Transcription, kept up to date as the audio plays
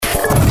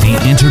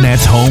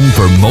Internet's home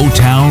for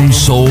Motown,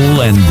 soul,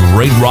 and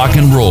great rock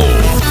and roll.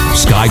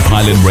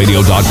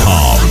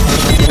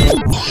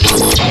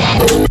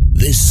 SkyPilotRadio.com.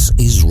 This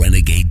is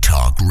Renegade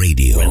Talk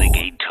Radio.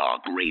 Renegade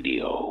Talk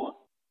Radio.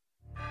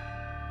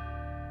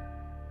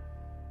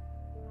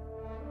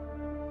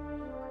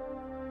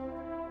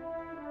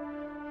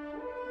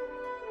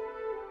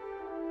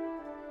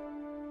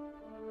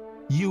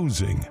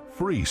 Using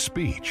free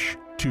speech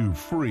to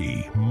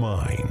free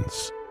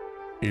minds.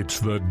 It's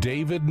the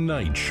David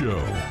Knight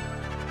Show.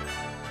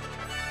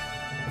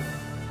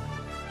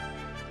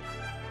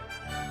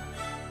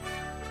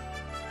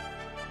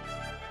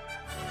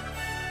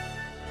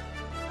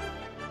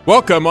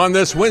 Welcome on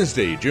this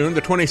Wednesday, June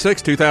the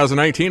 26th,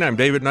 2019. I'm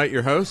David Knight,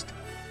 your host.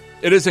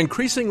 It is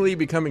increasingly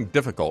becoming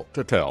difficult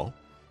to tell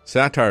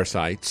satire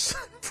sites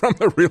from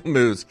the real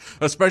news,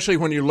 especially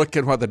when you look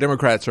at what the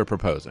Democrats are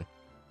proposing.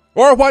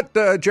 Or what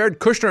Jared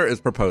Kushner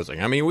is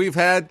proposing. I mean, we've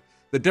had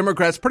the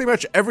Democrats, pretty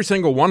much every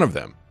single one of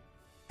them,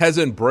 has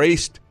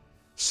embraced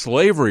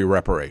slavery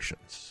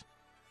reparations.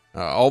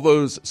 All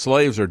those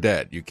slaves are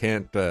dead. You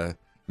can't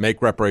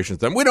make reparations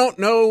to them. We don't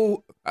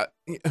know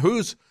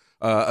who's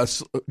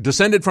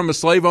descended from a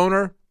slave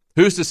owner,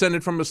 who's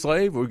descended from a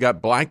slave. We've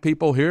got black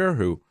people here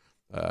who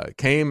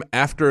came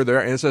after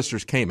their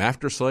ancestors came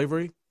after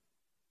slavery.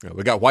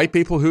 We got white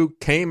people who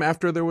came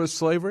after there was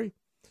slavery.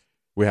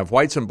 We have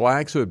whites and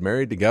blacks who had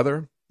married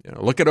together. You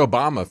know, look at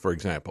Obama, for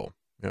example.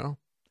 You know,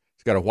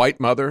 he's got a white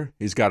mother.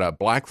 He's got a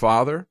black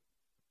father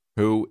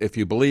who, if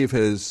you believe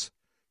his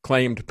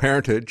claimed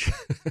parentage,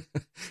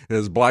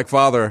 his black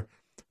father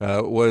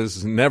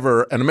was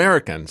never an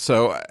American.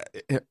 So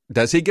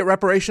does he get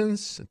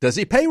reparations? Does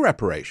he pay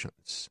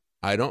reparations?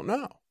 I don't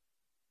know.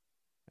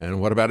 And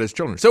what about his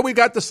children? So we've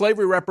got the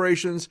slavery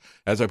reparations.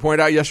 As I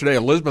pointed out yesterday,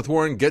 Elizabeth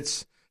Warren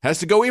has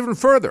to go even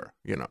further.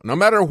 You know, no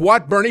matter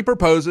what Bernie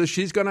proposes,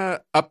 she's going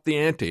to up the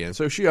ante. And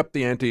so she upped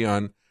the ante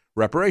on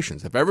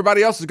reparations. If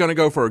everybody else is going to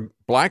go for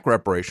black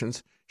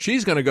reparations,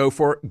 she's going to go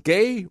for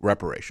gay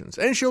reparations.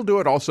 And she'll do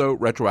it also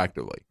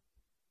retroactively.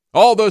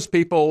 All those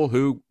people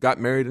who got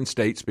married in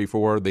states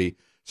before the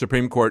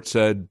Supreme Court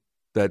said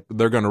that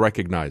they're going to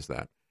recognize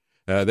that.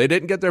 They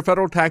didn't get their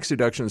federal tax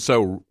deductions,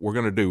 so we're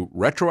going to do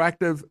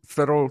retroactive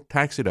federal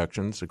tax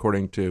deductions,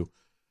 according to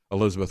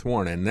Elizabeth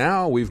Warren. And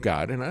now we've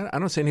got, and I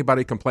don't see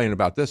anybody complaining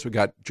about this, we've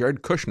got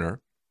Jared Kushner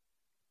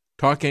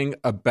talking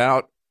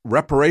about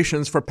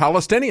reparations for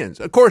Palestinians.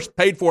 Of course,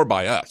 paid for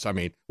by us. I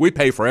mean, we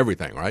pay for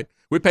everything, right?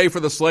 We pay for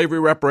the slavery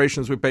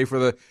reparations, we pay for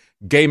the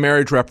gay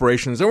marriage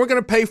reparations, and we're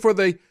going to pay for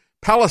the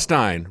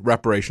Palestine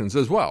reparations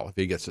as well, if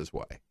he gets his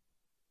way.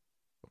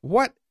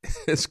 What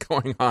is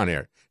going on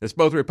here? It's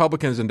both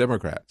Republicans and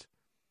Democrats.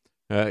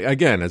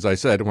 Again, as I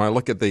said, when I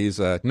look at these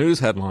news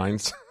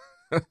headlines,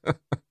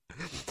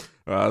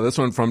 this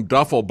one from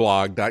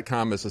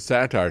duffelblog.com is a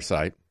satire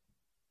site.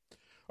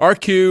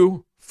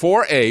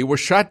 RQ-4A was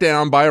shot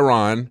down by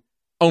Iran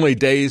only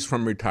days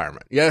from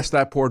retirement. Yes,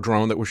 that poor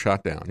drone that was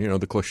shot down. You know,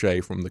 the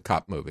cliche from the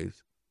cop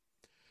movies.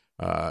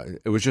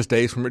 It was just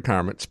days from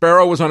retirement.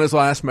 Sparrow was on his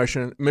last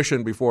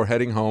mission before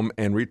heading home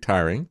and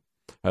retiring,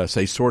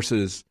 say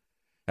sources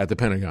at the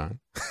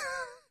Pentagon.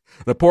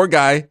 The poor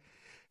guy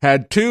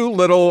had two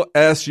little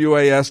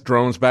SUAS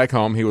drones back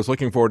home he was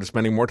looking forward to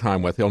spending more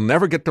time with. He'll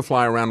never get to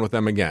fly around with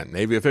them again.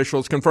 Navy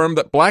officials confirmed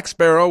that Black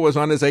Sparrow was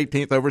on his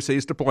 18th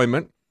overseas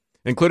deployment,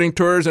 including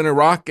tours in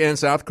Iraq and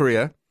South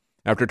Korea.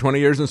 After 20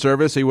 years in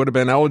service, he would have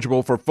been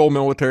eligible for full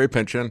military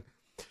pension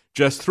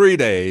just 3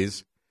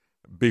 days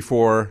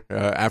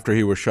after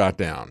he was shot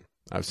down.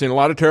 I've seen a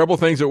lot of terrible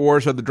things at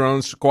war, said the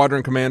drone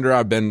squadron commander.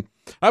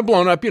 I've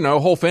blown up,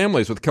 whole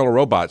families with killer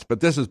robots,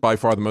 but this is by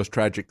far the most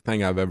tragic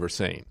thing I've ever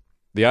seen.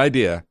 The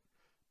idea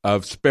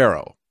of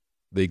Sparrow,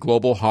 the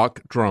Global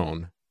Hawk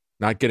drone,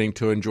 not getting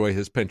to enjoy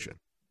his pension.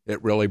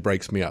 It really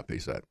breaks me up, he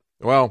said.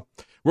 Well,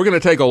 we're going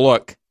to take a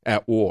look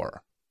at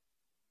war.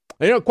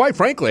 Quite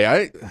frankly,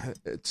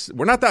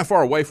 we're not that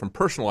far away from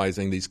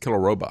personalizing these killer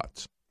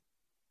robots.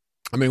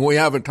 I mean, we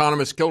have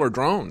autonomous killer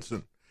drones,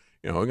 and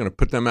we're going to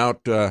put them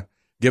out,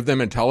 give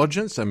them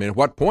intelligence. I mean, at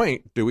what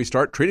point do we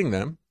start treating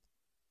them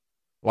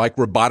like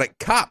robotic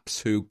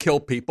cops who kill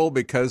people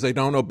because they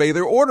don't obey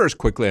their orders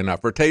quickly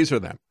enough or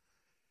taser them?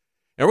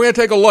 And we're going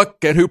to take a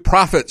look at who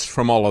profits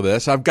from all of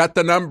this. I've got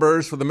the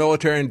numbers for the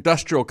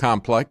military-industrial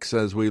complex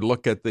as we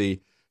look at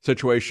the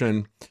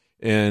situation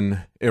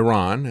in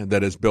Iran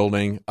that is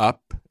building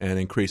up and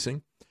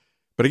increasing.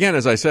 But again,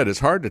 as I said, it's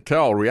hard to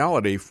tell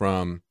reality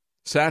from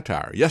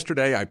satire.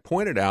 Yesterday, I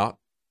pointed out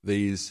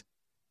these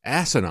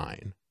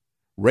asinine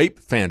rape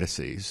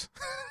fantasies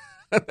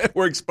that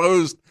were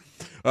exposed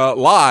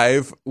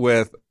live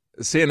with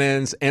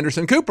CNN's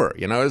Anderson Cooper.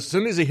 As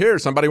soon as he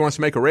hears somebody wants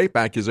to make a rape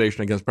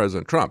accusation against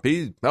President Trump,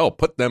 they'll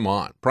put them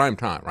on prime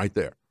time right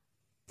there.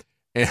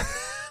 And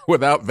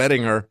without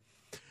vetting her,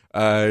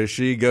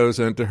 she goes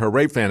into her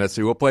rape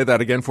fantasy. We'll play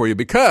that again for you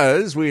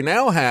because we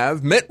now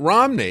have Mitt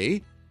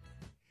Romney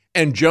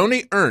and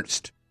Joni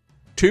Ernst,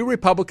 two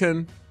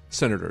Republican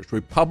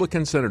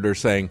senators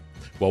saying,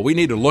 well, we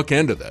need to look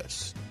into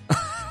this.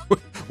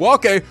 Well,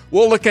 okay,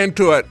 we'll look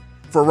into it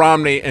for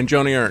Romney and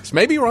Joni Ernst.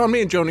 Maybe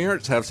Romney and Joni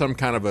Ernst have some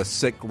kind of a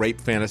sick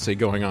rape fantasy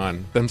going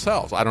on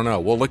themselves. I don't know.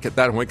 We'll look at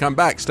that when we come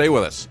back. Stay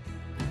with us.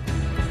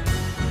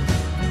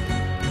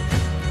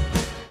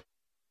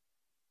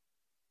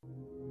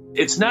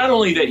 It's not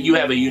only that you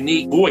have a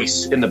unique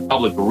voice in the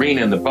public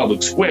arena, in the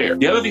public square.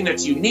 The other thing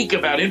that's unique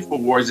about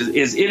InfoWars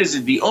is it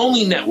is the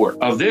only network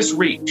of this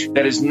reach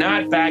that is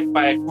not backed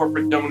by a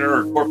corporate donor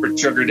or corporate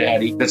sugar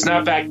daddy, that's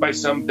not backed by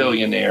some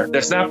billionaire,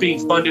 that's not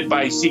being funded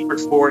by a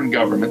secret foreign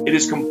government. It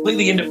is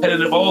completely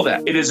independent of all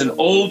that. It is an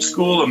old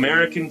school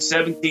American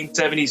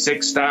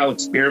 1776 style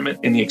experiment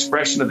in the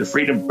expression of the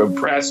freedom of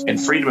press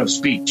and freedom of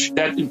speech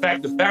that, in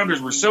fact, the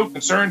founders were so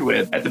concerned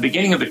with at the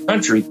beginning of the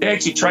country, they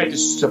actually tried to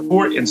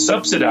support and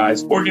subsidize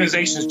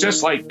organizations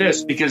just like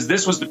this because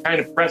this was the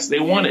kind of press they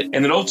wanted.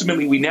 And then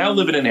ultimately, we now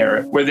live in an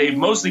era where they've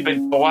mostly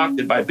been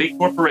co-opted by big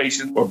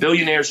corporations or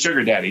billionaire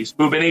sugar daddies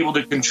who've been able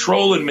to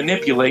control and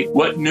manipulate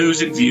what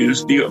news and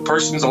views the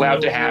person's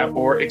allowed to have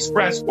or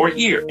express or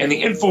hear. And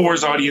the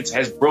InfoWars audience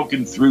has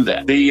broken through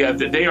that. They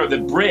are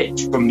the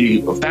bridge from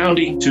the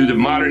founding to the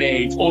modern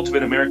age,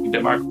 ultimate American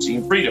democracy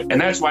and freedom.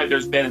 And that's why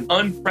there's been an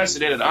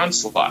unprecedented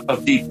onslaught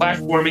of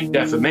deplatforming,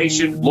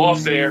 defamation,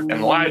 lawfare,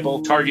 and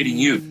libel targeting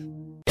youth.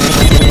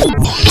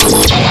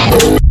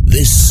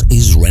 This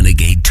is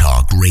Renegade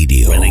Talk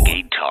Radio.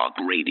 Renegade Talk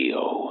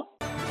Radio.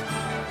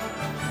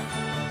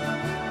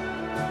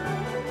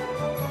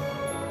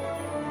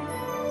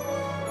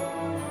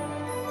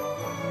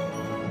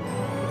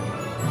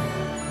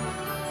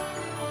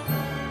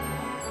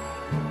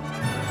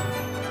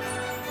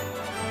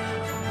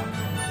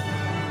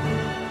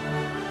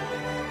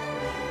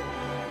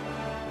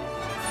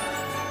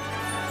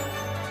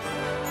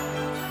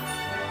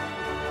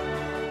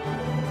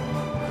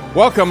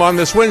 Welcome on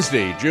this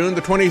Wednesday, June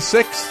the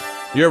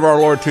 26th, year of our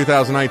Lord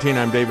 2019.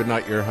 I'm David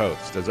Knight, your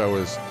host. As I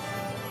was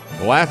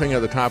laughing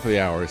at the top of the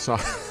hour, I saw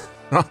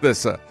on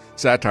this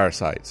satire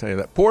site saying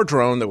that poor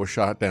drone that was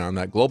shot down,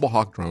 that Global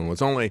Hawk drone,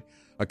 was only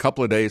a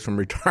couple of days from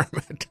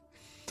retirement,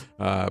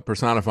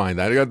 personifying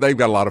that. They've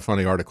got a lot of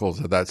funny articles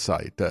at that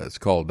site. It's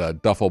called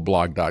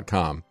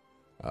duffelblog.com.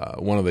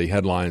 One of the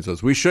headlines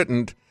was, "We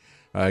shouldn't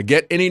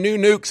get any new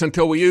nukes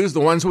until we use the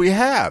ones we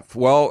have."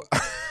 Well,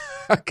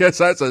 I guess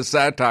that's a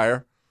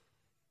satire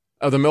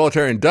of the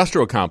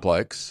military-industrial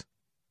complex,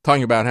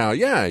 talking about how,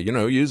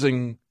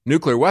 using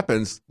nuclear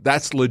weapons,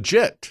 that's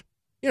legit.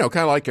 Kind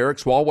of like Eric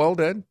Swalwell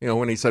did,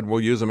 when he said we'll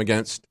use them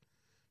against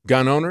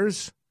gun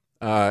owners.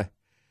 When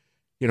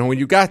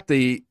you got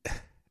the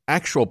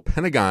actual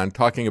Pentagon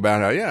talking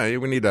about how,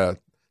 we need to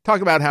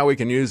talk about how we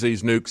can use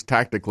these nukes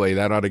tactically,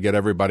 that ought to get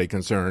everybody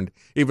concerned,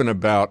 even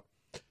about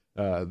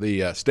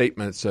the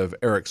statements of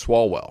Eric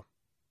Swalwell.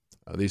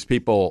 These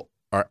people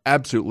are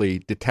absolutely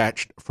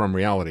detached from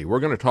reality. We're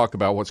going to talk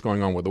about what's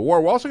going on with the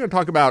war. We're also going to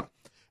talk about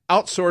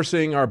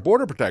outsourcing our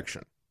border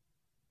protection.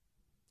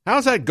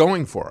 How's that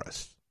going for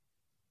us?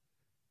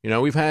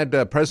 We've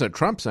had President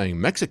Trump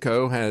saying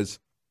Mexico has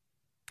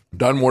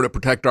done more to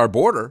protect our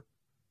border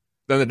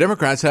than the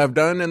Democrats have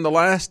done in the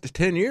last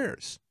 10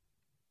 years.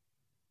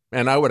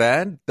 And I would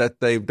add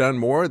that they've done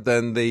more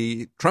than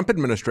the Trump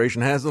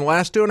administration has in the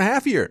last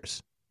 2.5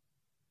 years.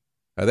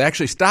 They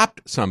actually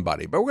stopped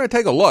somebody. But we're going to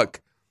take a look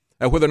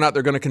at whether or not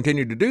they're going to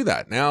continue to do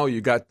that. Now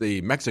you got the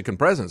Mexican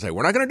president say,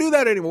 we're not going to do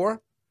that anymore.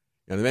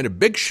 And they made a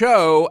big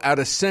show out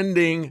of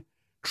sending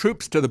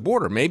troops to the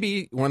border.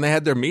 Maybe when they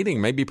had their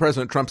meeting, maybe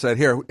President Trump said,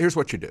 here's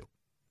what you do.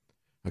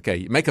 Okay,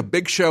 you make a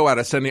big show out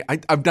of sending,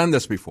 I've done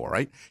this before,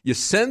 right? You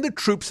send the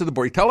troops to the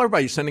border. You tell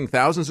everybody you're sending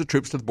thousands of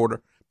troops to the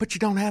border, but you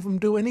don't have them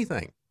do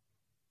anything.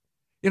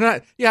 You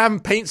have them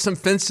paint some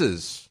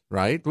fences,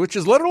 right? Which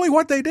is literally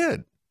what they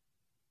did.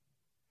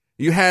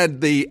 You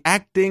had the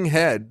acting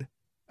head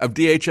of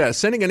DHS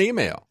sending an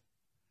email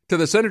to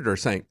the senator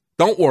saying,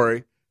 don't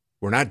worry,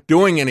 we're not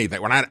doing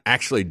anything. We're not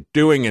actually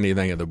doing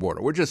anything at the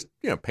border. We're just,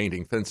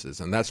 painting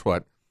fences. And that's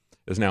what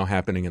is now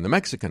happening in the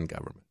Mexican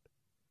government.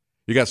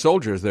 You got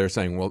soldiers there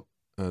saying, well,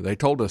 they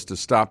told us to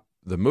stop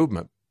the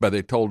movement, but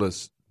they told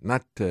us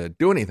not to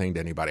do anything to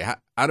anybody.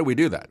 How do we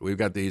do that? We've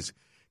got these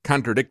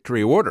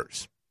contradictory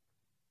orders.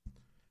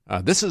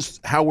 This is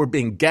how we're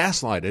being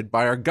gaslighted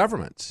by our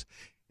governments.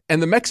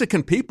 And the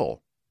Mexican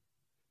people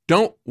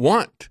don't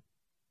want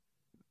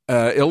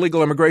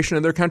illegal immigration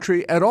in their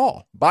country at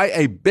all, by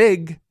a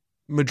big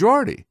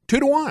majority,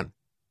 2-1.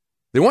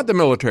 They want the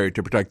military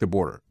to protect the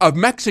border of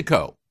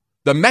Mexico,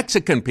 the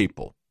Mexican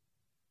people.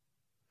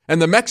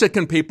 And the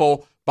Mexican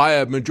people, by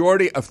a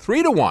majority of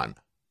 3-1,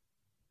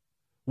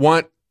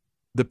 want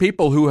the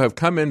people who have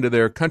come into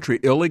their country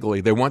illegally,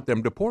 they want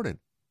them deported.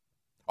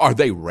 Are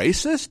they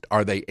racist?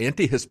 Are they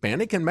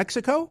anti-Hispanic in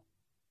Mexico?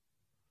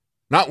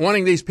 Not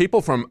wanting these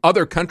people from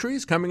other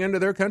countries coming into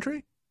their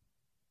country?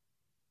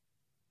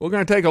 We're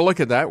going to take a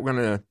look at that. We're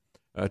going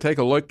to take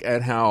a look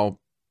at how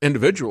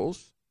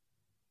individuals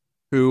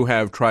who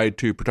have tried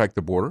to protect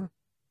the border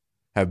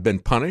have been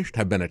punished,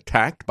 have been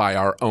attacked by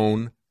our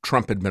own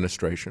Trump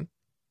administration.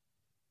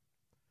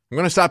 I'm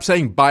going to stop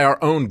saying by our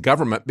own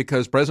government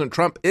because President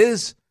Trump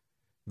is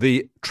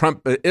the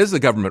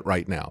government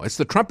right now. It's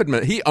the Trump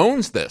administration. He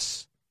owns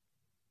this.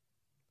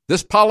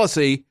 This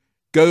policy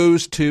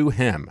goes to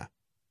him.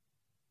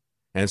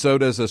 And so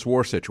does this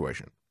war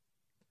situation.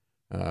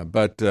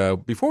 But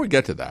before we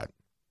get to that,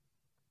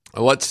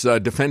 let's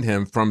defend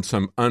him from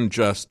some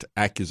unjust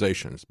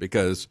accusations,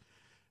 because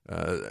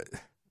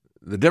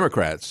the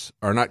Democrats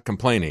are not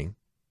complaining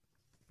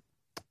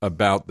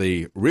about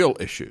the real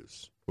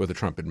issues with the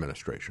Trump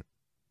administration.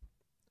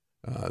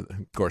 Of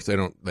course,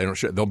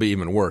 they'll be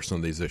even worse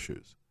on these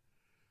issues.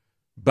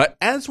 But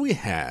as we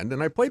had,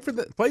 and I played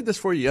this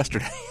for you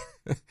yesterday,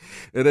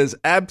 it is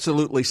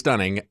absolutely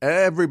stunning.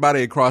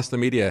 Everybody across the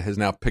media has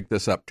now picked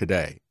this up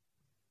today.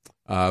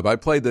 But I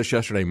played this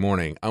yesterday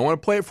morning. I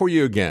want to play it for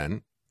you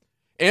again.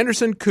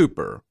 Anderson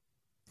Cooper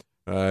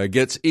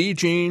gets E.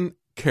 Jean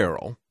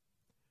Carroll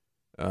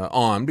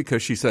on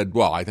because she said,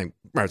 well, I think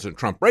President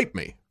Trump raped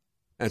me.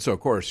 And so, of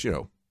course,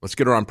 let's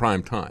get her on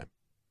prime time.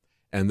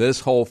 And this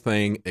whole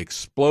thing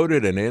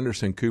exploded in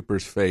Anderson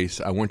Cooper's face.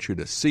 I want you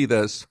to see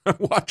this,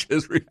 watch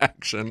his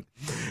reaction,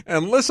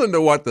 and listen to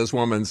what this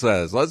woman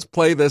says. Let's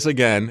play this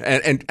again.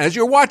 And as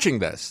you're watching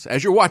this,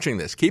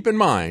 keep in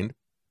mind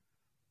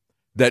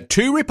that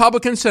two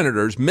Republican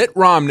senators, Mitt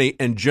Romney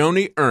and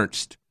Joni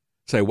Ernst,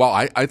 say, well,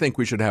 I think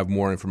we should have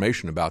more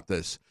information about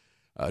this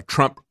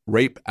Trump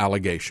rape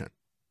allegation.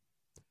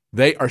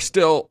 They are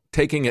still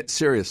taking it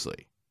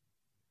seriously.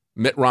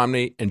 Mitt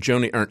Romney and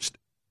Joni Ernst.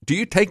 Do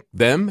you take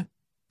them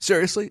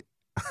seriously?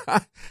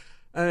 I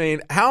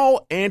mean,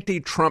 how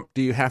anti-Trump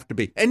do you have to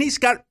be? And he's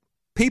got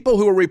people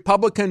who are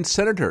Republican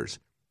senators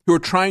who are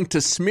trying to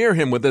smear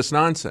him with this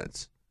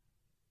nonsense.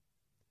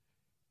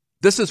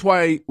 This is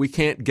why we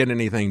can't get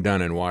anything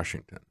done in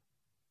Washington.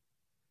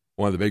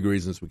 One of the big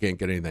reasons we can't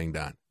get anything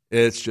done.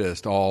 It's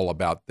just all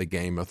about the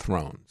Game of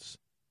Thrones.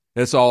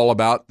 It's all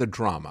about the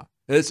drama.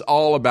 It's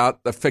all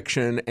about the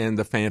fiction and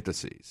the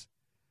fantasies.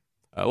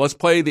 Let's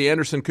play the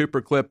Anderson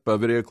Cooper clip,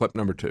 video clip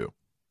number 2.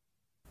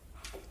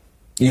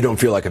 You don't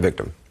feel like a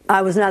victim?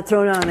 I was not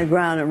thrown on the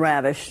ground and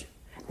ravished,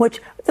 which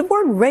the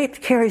word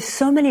rape carries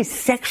so many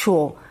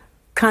sexual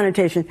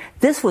connotations.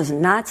 This was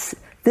not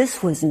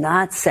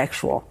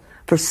sexual.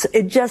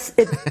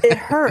 It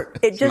hurt.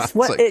 It just,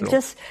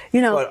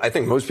 Well, I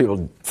think most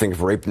people think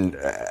of rape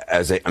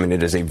as it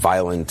is a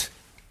violent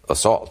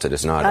assault. It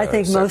is not. I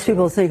think most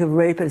people think of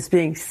rape as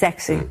being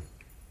sexy.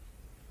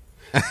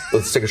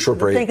 Let's take a short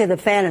break. Think of the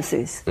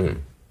fantasies.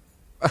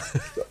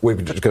 We're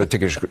just going to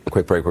take a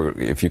quick break.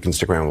 If you can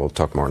stick around, we'll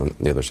talk more on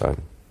the other side.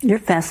 You're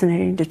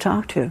fascinating to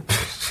talk to.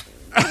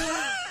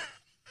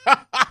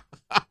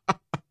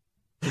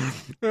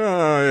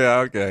 Oh, yeah,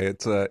 okay.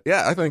 It's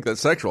I think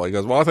that's sexual. He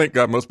goes, well, I think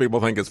most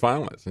people think it's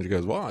violence. And she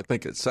goes, well, I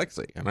think it's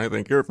sexy. And I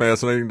think you're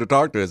fascinating to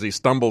talk to as he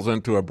stumbles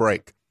into a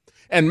break.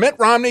 And Mitt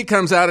Romney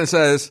comes out and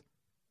says,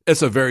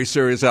 it's a very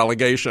serious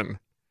allegation.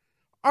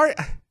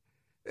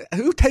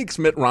 Who takes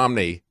Mitt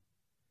Romney,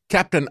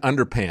 Captain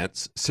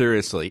Underpants,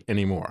 seriously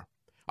anymore?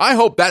 I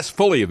hope that's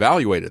fully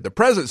evaluated. The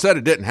president said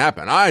it didn't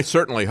happen. I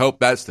certainly hope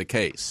that's the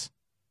case.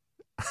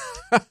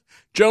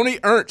 Joni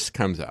Ernst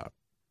comes out.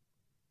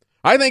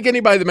 I think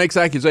anybody that makes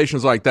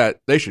accusations like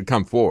that, they should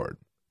come forward.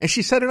 And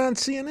she said it on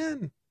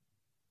CNN.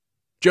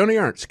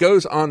 Joni Ernst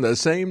goes on the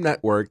same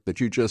network that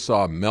you just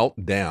saw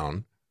melt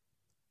down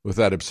with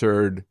that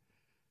absurd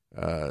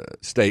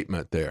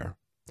statement there.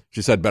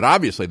 She said, but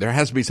obviously there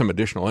has to be some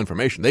additional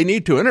information. They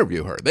need to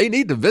interview her. They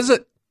need to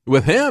visit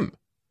with him.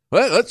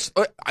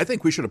 I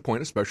think we should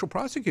appoint a special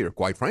prosecutor,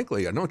 quite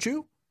frankly, don't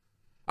you?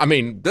 I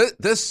mean,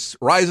 this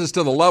rises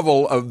to the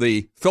level of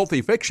the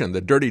filthy fiction,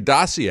 the dirty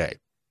dossier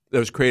that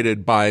was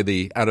created by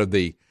out of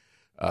the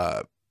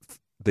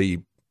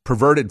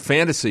perverted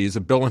fantasies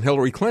of Bill and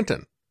Hillary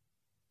Clinton.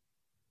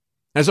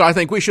 And so I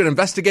think we should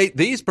investigate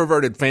these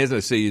perverted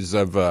fantasies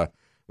of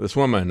this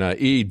woman,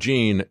 E.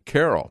 Jean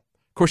Carroll.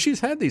 Of course, she's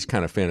had these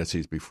kind of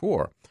fantasies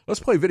before. Let's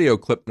play video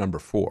clip number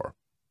 4.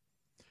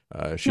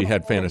 She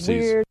had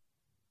fantasies.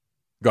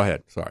 Go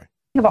ahead. Sorry.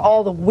 Think about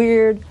all the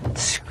weird,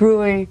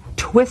 screwy,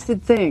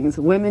 twisted things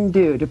women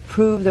do to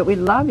prove that we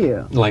love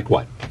you. Like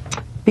what?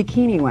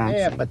 Bikini waxing.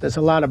 Yeah, but there's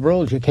a lot of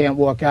rules. You can't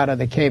walk out of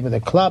the cave of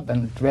the club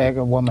and drag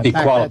a woman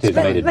back. Equality has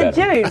made it better. But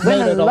Jimmy,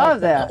 women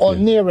love that. Or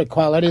near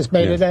equality has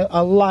made it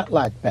a lot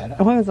better.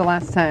 When was the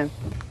last time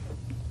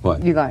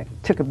you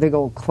took a big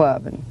old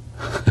club and...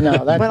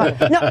 No, that's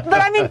no,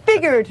 but I mean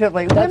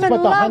figuratively. Women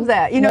love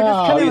that. Just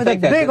come in with a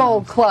big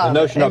old club.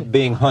 The notion of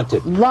being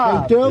hunted.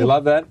 Love. They do. You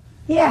love that?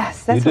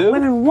 Yes, that's what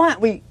women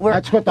want.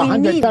 That's what the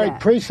 103rd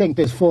precinct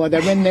is for.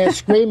 They're in there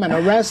screaming,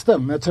 arrest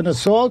them. It's an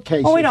assault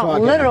case. Well, we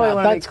don't literally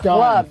want to be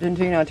clubbed gone.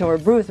 until we're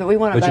bruised, but we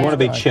want to. But you want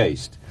to be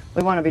chased.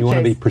 We want to be. You want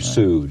to be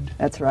pursued.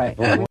 That's right.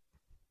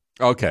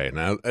 Okay,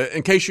 now,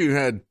 in case you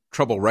had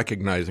trouble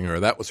recognizing her,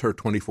 that was her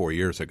 24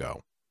 years ago.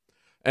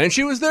 And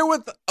she was there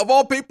with, of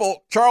all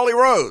people, Charlie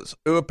Rose,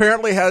 who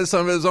apparently has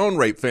some of his own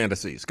rape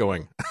fantasies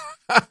going.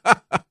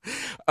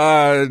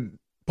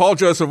 Paul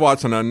Joseph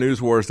Watson on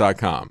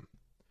newswars.com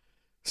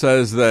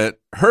says that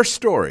her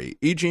story,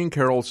 E. Jean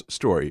Carroll's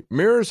story,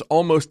 mirrors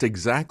almost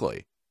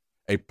exactly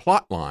a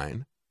plot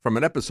line from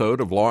an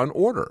episode of Law &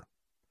 Order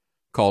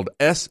called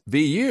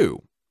SVU.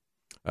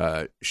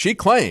 She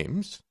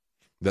claims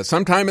that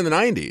sometime in the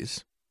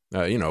 90s,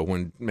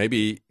 when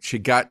maybe she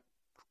got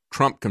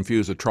Trump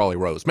confused with Charlie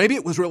Rose. Maybe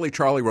it was really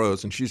Charlie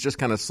Rose and she's just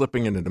kind of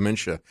slipping into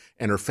dementia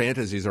and her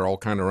fantasies are all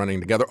kind of running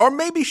together. Or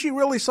maybe she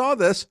really saw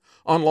this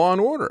on Law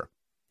and Order.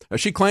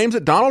 She claims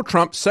that Donald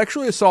Trump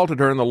sexually assaulted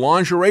her in the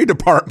lingerie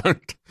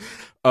department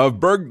of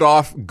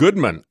Bergdorf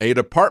Goodman, a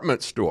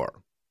department store.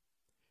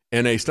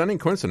 In a stunning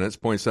coincidence,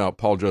 points out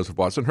Paul Joseph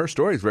Watson, her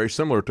story is very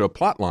similar to a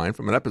plot line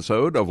from an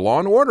episode of Law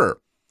and Order,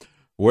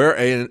 where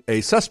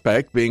a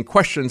suspect being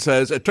questioned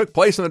says it took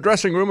place in the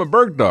dressing room of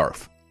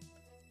Bergdorf,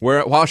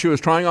 while she was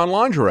trying on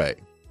lingerie.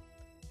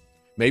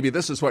 Maybe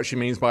this is what she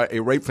means by a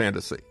rape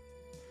fantasy.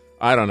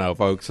 I don't know,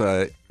 folks.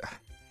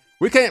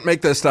 We can't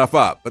make this stuff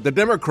up, but the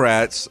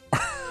Democrats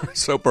are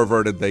so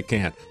perverted they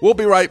can't. We'll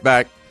be right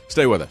back.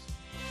 Stay with us.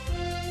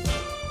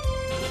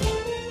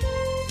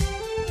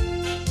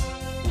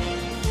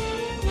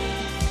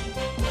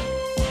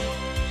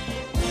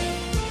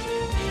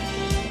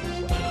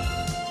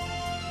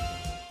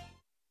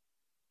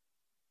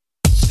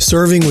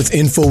 Serving with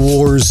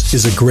InfoWars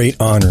is a great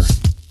honor,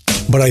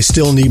 but I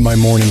still need my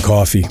morning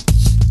coffee.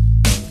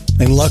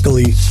 And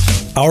luckily,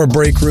 our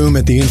break room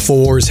at the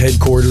InfoWars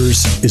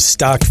headquarters is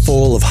stocked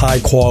full of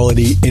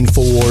high-quality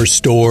InfoWars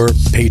Store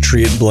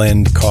Patriot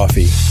Blend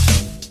coffee.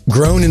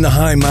 Grown in the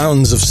high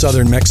mountains of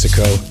southern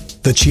Mexico,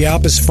 the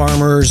Chiapas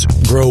farmers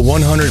grow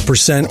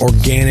 100%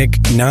 organic,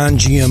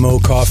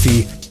 non-GMO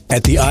coffee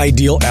at the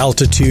ideal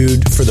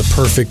altitude for the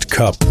perfect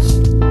cup.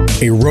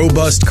 A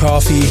robust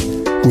coffee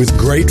with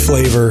great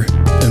flavor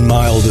and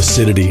mild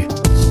acidity.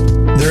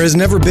 There has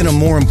never been a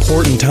more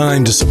important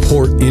time to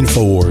support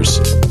InfoWars.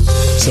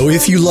 So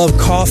if you love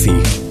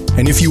coffee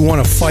and if you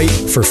want to fight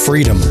for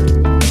freedom,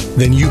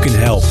 then you can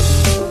help.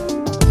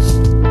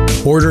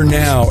 Order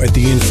now at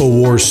the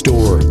InfoWars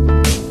store.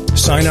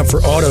 Sign up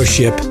for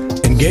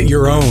AutoShip and get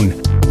your own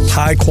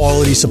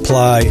high-quality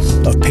supply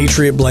of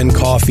Patriot Blend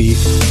coffee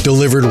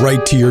delivered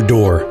right to your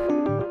door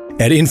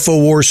at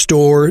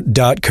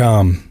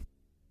InfoWarsStore.com.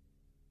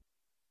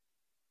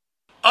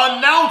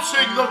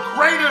 Announcing the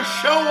greatest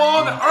show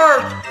on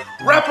earth.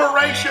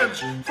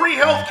 Reparations, free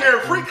healthcare,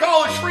 free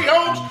college, free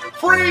homes,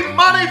 free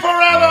money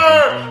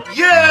forever.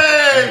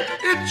 Yay!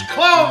 It's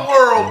Clown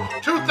World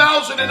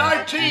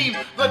 2019,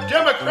 the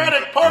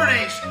Democratic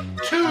Party's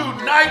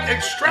two-night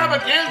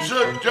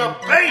extravaganza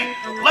debate.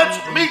 Let's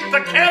meet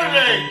the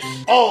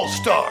candidates.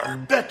 All-Star,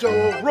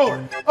 Beto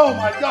O'Rourke. Oh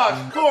my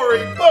gosh,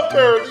 Cory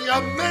Booker, the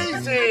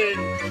amazing.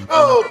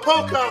 Oh,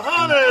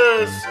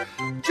 Pocahontas.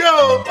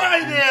 Joe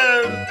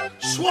Biden.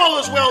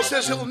 Swallowswell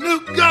says he'll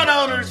nuke gun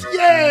owners.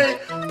 Yay!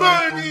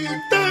 Bernie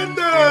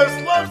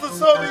Sanders loves the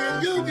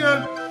Soviet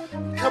Union.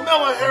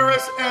 Kamala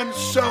Harris and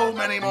so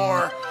many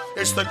more.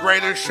 It's the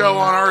greatest show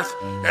on earth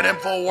at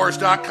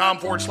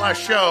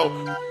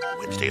Infowars.com/show.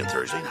 Wednesday and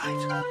Thursday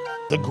night.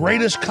 The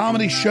greatest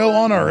comedy show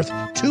on earth.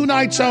 2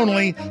 nights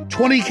only.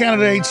 20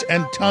 candidates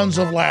and tons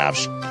of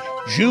laughs.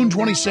 June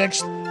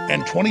 26th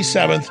and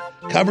 27th.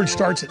 Coverage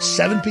starts at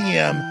 7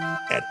 p.m.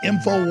 at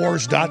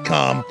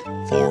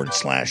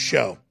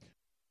Infowars.com/show.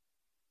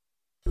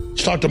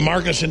 Let's talk to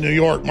Marcus in New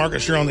York.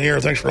 Marcus, you're on the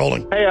air. Thanks for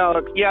holding. Hey,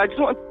 Alex. Yeah, I just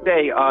want to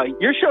say,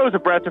 your show is a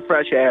breath of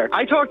fresh air.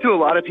 I talk to a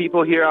lot of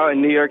people here out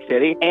in New York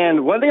City,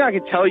 and one thing I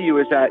can tell you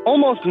is that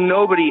almost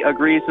nobody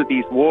agrees with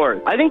these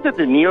wars. I think that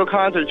the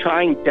neocons are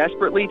trying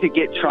desperately to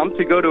get Trump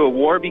to go to a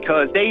war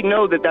because they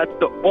know that that's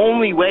the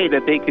only way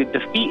that they could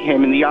defeat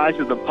him in the eyes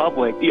of the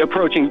public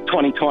approaching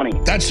 2020.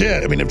 That's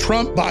it. I mean, if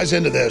Trump buys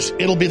into this,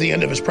 it'll be the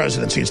end of his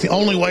presidency. It's the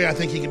only way I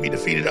think he can be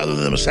defeated other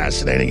than them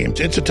assassinating him.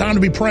 It's a time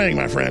to be praying,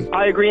 my friend.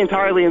 I agree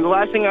entirely. And the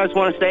last thing I just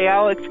want to say,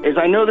 Alex, is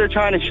I know they're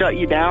trying to shut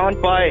you down,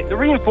 but the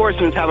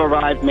reinforcements have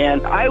arrived,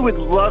 man. I would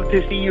love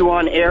to see you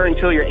on air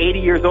until you're 80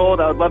 years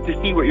old. I would love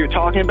to see what you're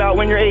talking about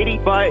when you're 80.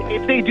 But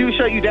if they do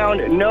shut you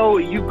down, know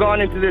you've gone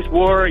into this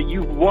war.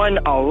 You've won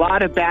a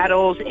lot of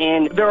battles,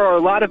 and there are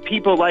a lot of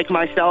people like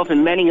myself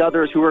and many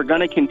others who are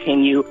going to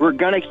continue. We're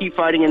going to keep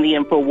fighting in the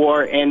info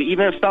war, and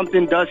even if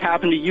something does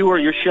happen to you or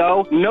your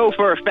show, know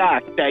for a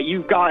fact that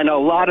you've gotten a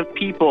lot of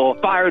people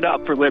fired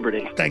up for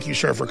liberty. Thank you,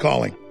 sir, for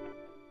calling.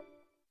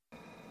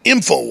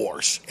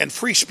 InfoWars and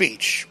free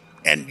speech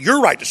and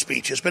your right to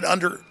speech has been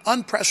under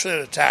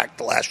unprecedented attack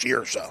the last year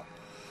or so.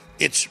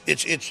 It's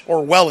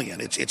Orwellian,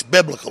 it's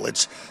biblical,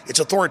 it's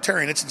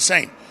authoritarian, it's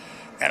insane.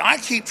 And I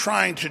keep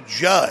trying to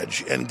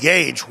judge and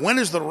gauge when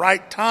is the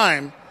right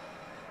time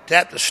to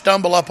have to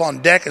stumble up on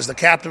deck as the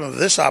captain of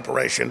this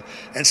operation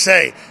and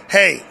say,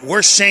 hey,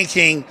 we're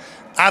sinking.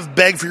 I've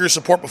begged for your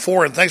support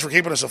before, and thanks for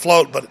keeping us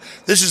afloat, but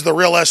this is the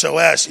real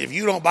SOS. If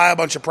you don't buy a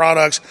bunch of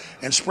products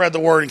and spread the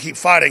word and keep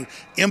fighting,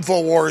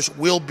 InfoWars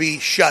will be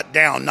shut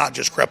down, not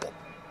just crippled.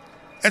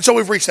 And so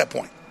we've reached that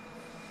point.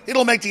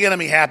 It'll make the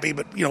enemy happy,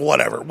 but,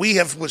 whatever. We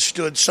have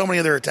withstood so many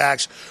of their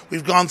attacks.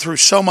 We've gone through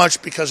so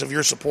much because of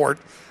your support.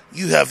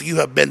 You have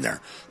been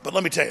there. But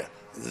let me tell you,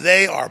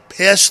 they are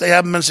pissed they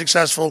haven't been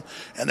successful,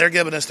 and they're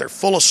giving us their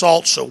full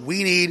assault, so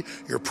we need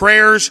your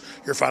prayers,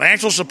 your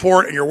financial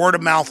support, and your word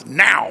of mouth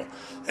now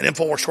at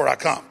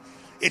InfoWarsStore.com.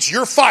 It's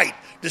your fight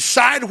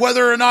Decide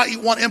whether or not you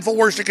want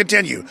InfoWars to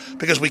continue,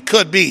 because we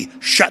could be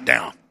shut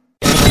down.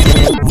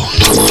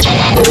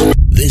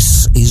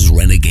 This is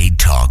Renegade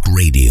Talk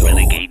Radio.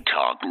 Renegade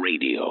Talk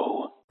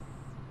Radio.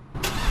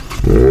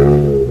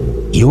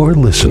 You're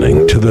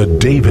listening to The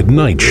David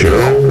Knight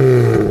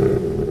Show.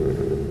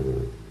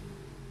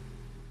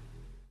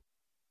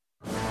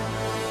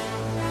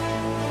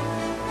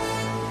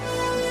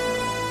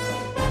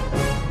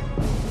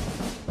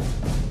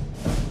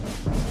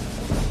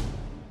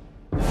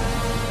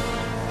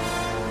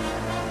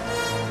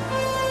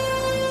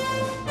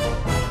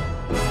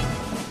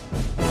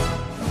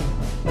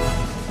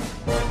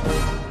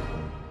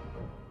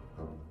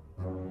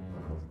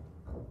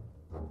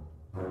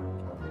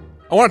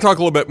 I want to talk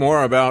a little bit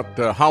more about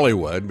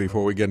Hollywood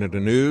before we get into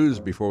news,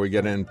 before we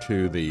get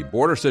into the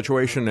border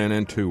situation and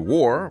into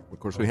war. Of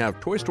course, we have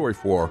Toy Story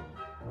 4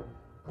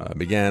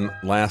 began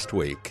last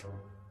week.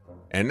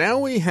 And now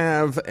we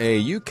have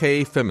a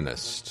UK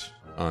feminist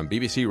on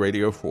BBC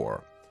Radio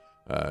 4.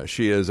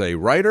 She is a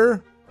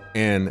writer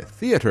and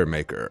theater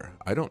maker.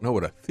 I don't know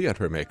what a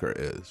theater maker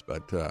is,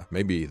 but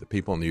maybe the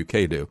people in the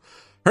UK do.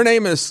 Her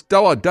name is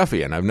Stella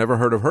Duffy, and I've never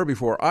heard of her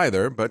before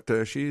either, but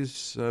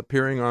she's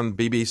appearing on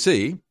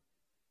BBC.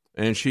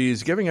 And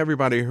she's giving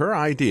everybody her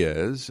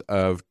ideas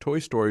of Toy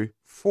Story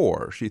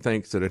 4. She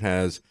thinks that it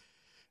has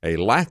a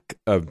lack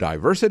of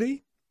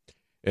diversity,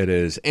 it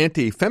is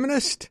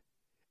anti-feminist,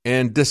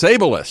 and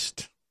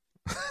disablist.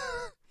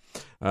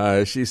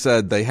 She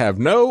said they have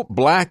no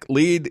black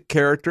lead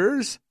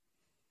characters,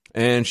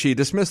 and she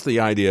dismissed the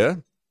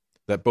idea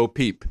that Bo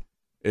Peep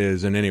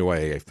is in any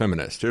way a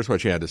feminist. Here's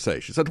what she had to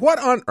say. She said, "What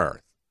on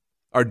earth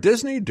are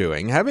Disney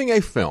doing having a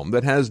film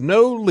that has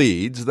no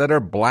leads that are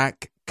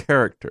black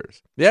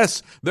characters?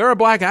 Yes, there are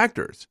black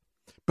actors,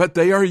 but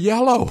they are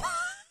yellow,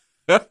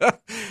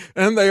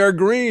 and they are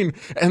green,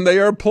 and they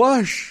are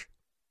plush.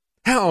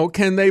 How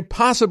can they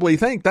possibly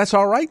think that's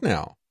all right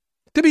now?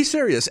 To be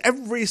serious,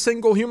 every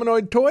single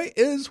humanoid toy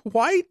is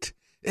white.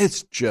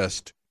 It's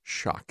just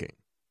shocking.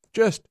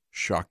 Just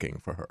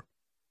shocking for her,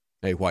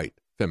 a white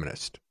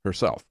feminist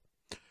herself.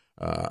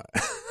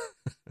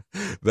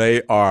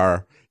 They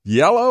are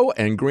yellow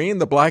and green,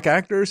 the black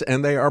actors,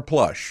 and they are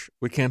plush.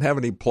 We can't have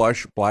any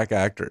plush black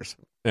actors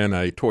in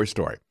a Toy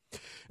Story."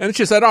 And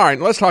she said, all right,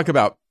 let's talk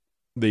about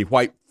the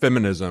white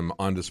feminism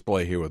on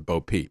display here with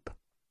Bo Peep.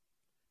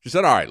 She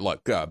said, all right,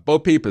 look, Bo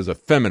Peep is a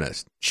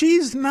feminist.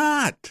 She's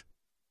not.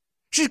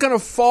 She's going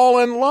to fall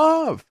in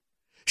love.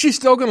 She's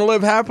still going to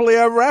live happily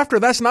ever after.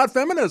 That's not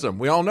feminism.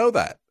 We all know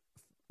that.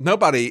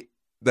 Nobody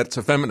that's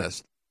a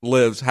feminist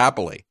lives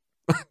happily.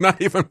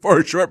 Not even for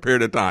a short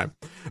period of time.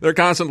 They're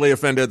constantly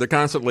offended. They're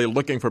constantly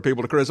looking for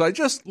people to criticize,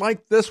 just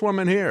like this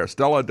woman here,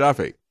 Stella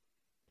Duffy.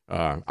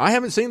 I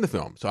haven't seen the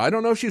film, so I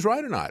don't know if she's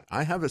right or not.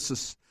 I have a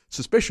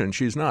suspicion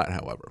she's not,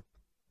 however.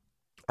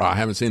 I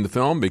haven't seen the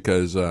film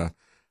because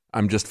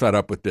I'm just fed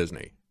up with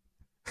Disney.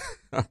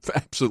 I'm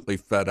absolutely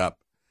fed up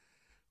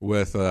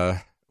with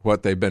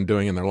what they've been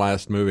doing in their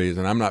last movies,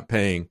 and I'm not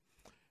paying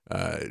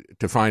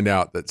to find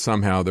out that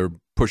somehow they're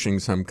pushing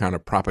some kind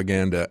of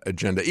propaganda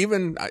agenda.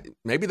 Even,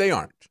 maybe they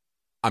aren't.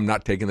 I'm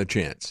not taking the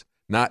chance.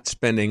 Not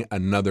spending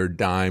another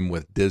dime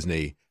with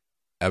Disney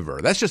ever.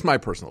 That's just my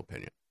personal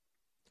opinion.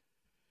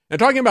 And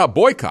talking about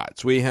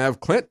boycotts, we have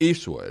Clint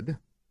Eastwood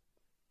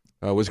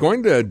was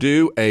going to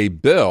do a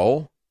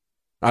bill.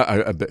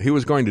 He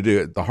was going to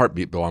do the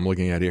Heartbeat bill I'm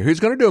looking at here. He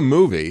was going to do a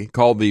movie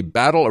called The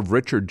Battle of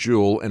Richard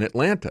Jewell in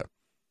Atlanta.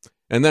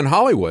 And then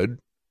Hollywood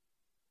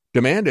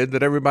demanded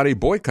that everybody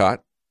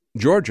boycott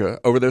Georgia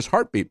over this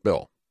Heartbeat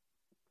bill.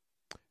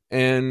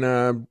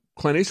 And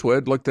Clint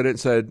Eastwood looked at it and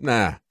said,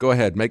 nah, go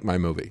ahead, make my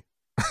movie.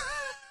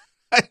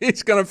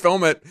 He's going to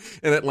film it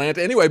in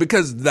Atlanta anyway,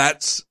 because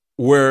that's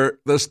where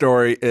the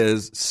story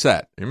is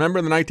set.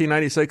 Remember the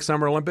 1996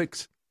 Summer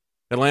Olympics?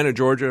 Atlanta,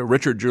 Georgia,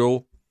 Richard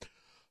Jewell,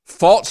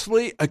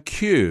 falsely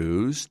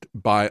accused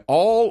by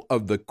all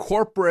of the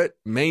corporate,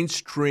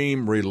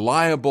 mainstream,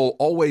 reliable,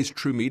 always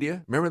true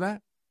media. Remember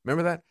that?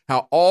 Remember that?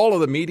 How all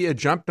of the media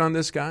jumped on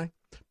this guy,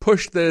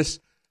 pushed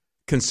this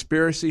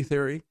conspiracy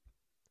theory,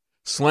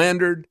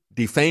 slandered,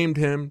 defamed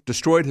him,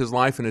 destroyed his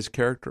life and his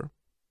character.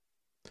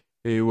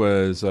 He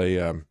was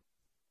a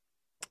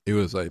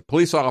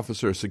police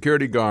officer, a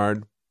security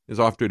guard. He was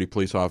off-duty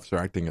police officer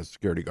acting as a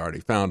security guard.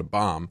 He found a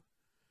bomb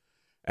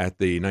at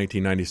the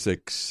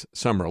 1996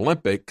 Summer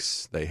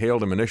Olympics. They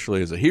hailed him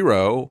initially as a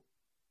hero,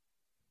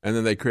 and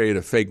then they created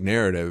a fake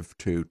narrative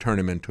to turn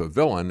him into a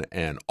villain,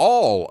 and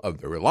all of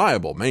the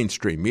reliable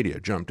mainstream media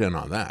jumped in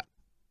on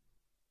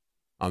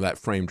that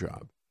frame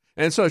job.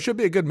 And so it should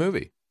be a good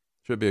movie.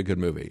 Should be a good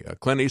movie.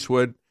 Clint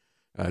Eastwood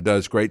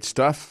does great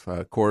stuff.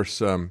 Of course,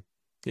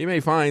 you may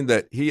find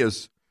that he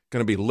is going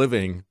to be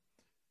living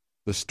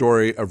the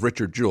story of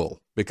Richard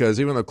Jewell, because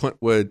even though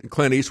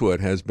Clint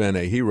Eastwood has been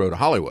a hero to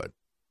Hollywood,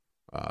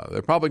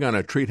 they're probably going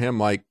to treat him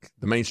like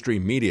the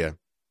mainstream media,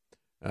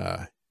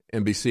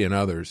 NBC and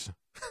others,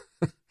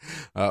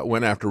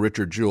 went after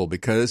Richard Jewell,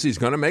 because he's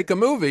going to make a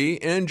movie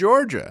in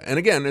Georgia. And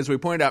again, as we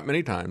point out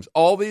many times,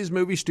 all these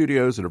movie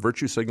studios that are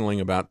virtue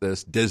signaling about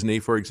this, Disney,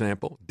 for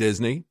example,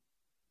 Disney,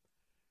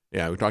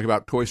 Yeah, we talk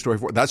about Toy Story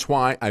 4. That's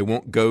why I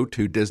won't go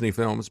to Disney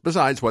films,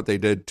 besides what they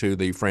did to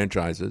the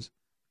franchises,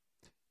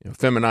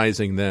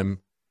 feminizing them,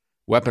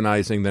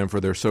 weaponizing them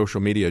for their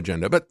social media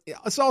agenda. But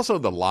it's also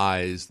the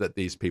lies that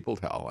these people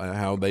tell,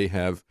 how they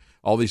have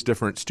all these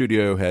different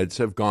studio heads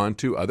have gone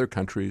to other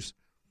countries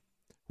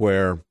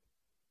where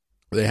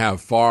they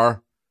have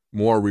far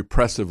more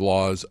repressive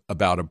laws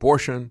about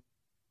abortion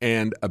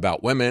and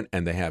about women,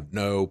 and they have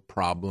no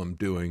problem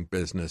doing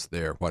business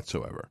there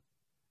whatsoever.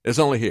 It's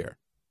only here,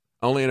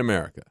 only in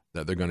America,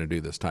 that they're going to do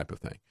this type of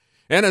thing.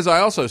 And as I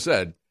also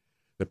said,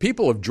 the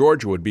people of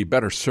Georgia would be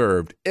better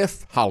served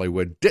if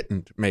Hollywood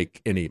didn't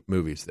make any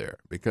movies there,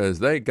 because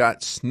they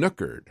got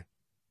snookered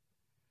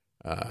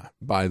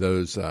by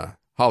those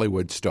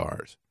Hollywood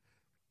stars.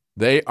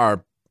 They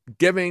are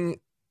giving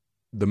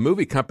the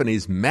movie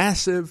companies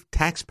massive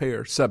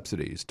taxpayer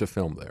subsidies to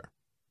film there.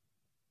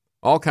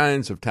 All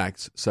kinds of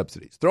tax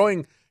subsidies,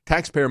 throwing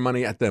taxpayer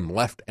money at them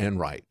left and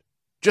right.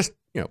 Just,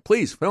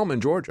 please film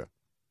in Georgia.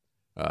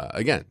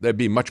 Again, they'd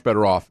be much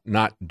better off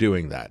not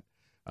doing that.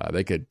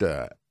 They could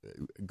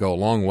go a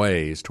long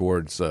ways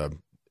towards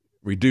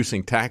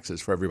reducing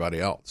taxes for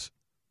everybody else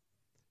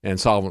and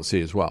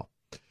solvency as well.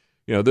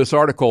 This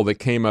article that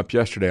came up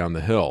yesterday on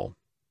The Hill,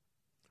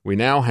 we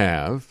now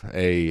have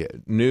a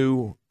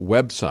new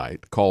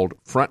website called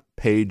Front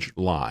Page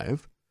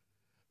Live.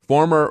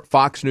 Former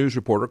Fox News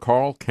reporter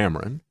Carl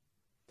Cameron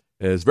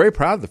is very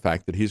proud of the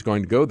fact that he's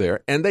going to go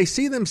there, and they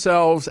see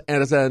themselves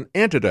as an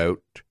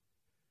antidote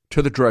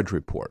to the Drudge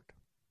Report.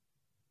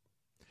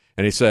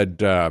 And he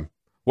said,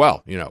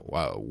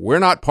 we're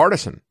not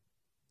partisan.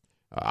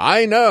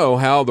 I know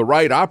how the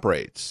right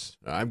operates.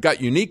 I've got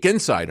unique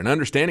insight and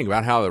understanding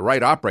about how the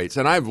right operates,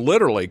 and I've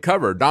literally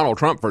covered Donald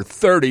Trump for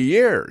 30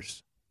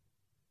 years.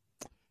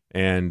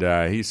 And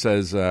he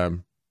says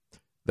that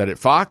at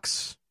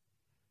Fox,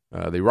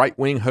 the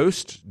right-wing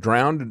host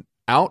drowned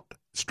out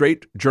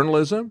straight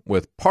journalism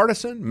with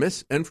partisan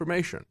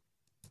misinformation.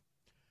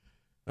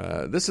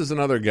 This is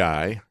another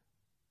guy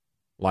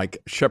like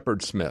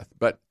Shepard Smith.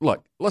 But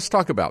look, let's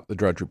talk about the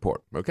Drudge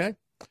Report, okay?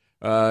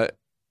 The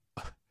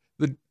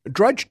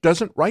Drudge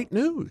doesn't write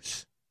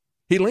news.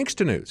 He links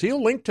to news.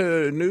 He'll link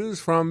to news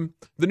from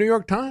the New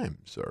York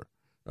Times or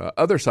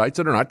other sites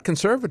that are not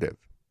conservative.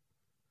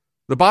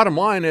 The bottom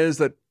line is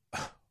that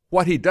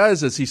what he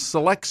does is he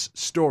selects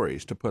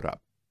stories to put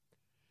up.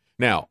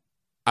 Now,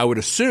 I would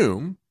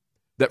assume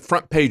that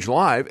Front Page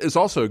Live is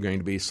also going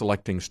to be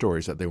selecting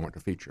stories that they want to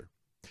feature.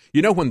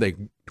 When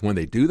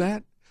they do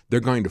that,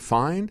 they're going to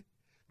find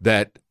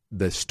that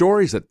the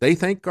stories that they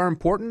think are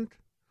important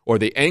or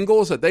the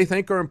angles that they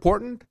think are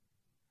important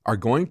are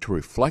going to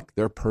reflect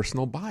their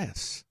personal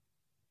bias.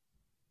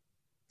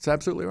 It's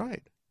absolutely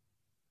right.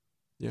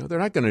 They're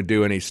not going to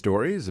do any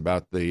stories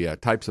about the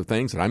types of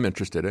things that I'm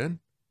interested in.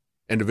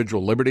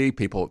 Individual liberty,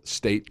 people at the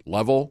state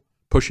level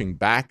pushing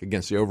back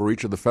against the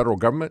overreach of the federal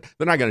government.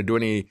 They're not going to do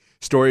any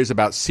stories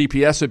about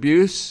CPS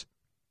abuse.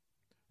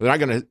 They're not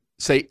going to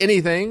say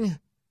anything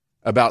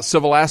about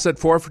civil asset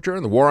forfeiture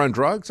and the war on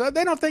drugs.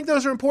 They don't think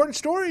those are important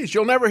stories.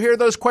 You'll never hear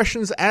those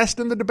questions asked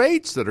in the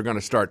debates that are going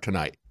to start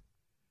tonight.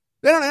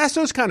 They don't ask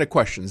those kind of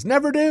questions.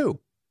 Never do.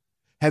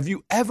 Have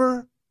you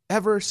ever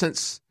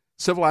since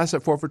civil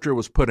asset forfeiture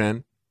was put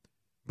in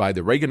by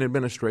the Reagan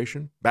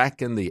administration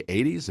back in the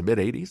 80s, the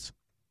mid-80s,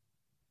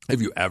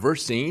 have you ever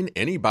seen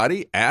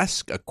anybody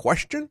ask a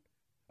question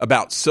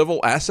about civil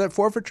asset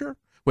forfeiture?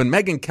 When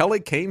Megyn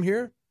Kelly came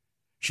here,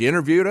 she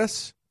interviewed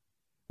us.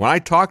 When I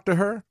talked to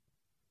her,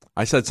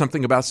 I said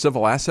something about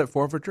civil asset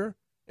forfeiture,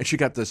 and she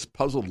got this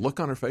puzzled look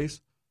on her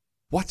face.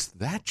 What's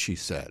that, she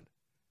said.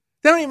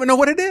 They don't even know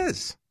what it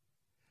is.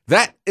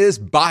 That is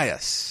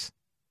bias.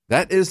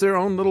 That is their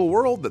own little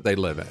world that they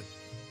live in.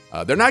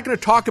 They're not going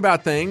to talk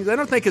about things. They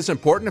don't think it's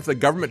important if the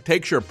government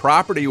takes your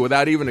property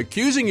without even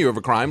accusing you of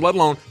a crime, let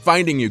alone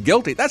finding you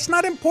guilty. That's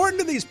not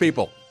important to these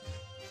people.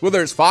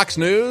 Whether it's Fox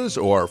News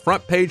or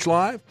Front Page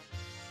Live,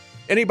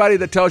 anybody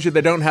that tells you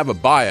they don't have a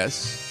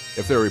bias,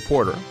 if they're a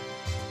reporter,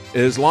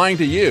 is lying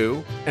to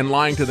you and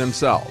lying to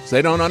themselves.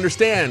 They don't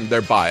understand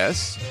their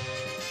bias,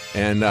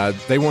 and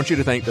they want you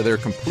to think that they're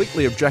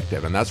completely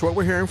objective. And that's what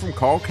we're hearing from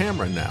Carl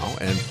Cameron now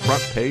and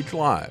Front Page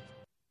Live.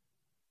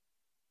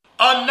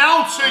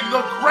 Announcing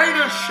the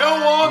greatest show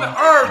on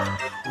earth.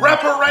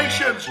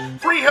 Reparations,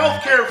 free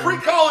healthcare, free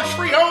college,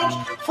 free homes,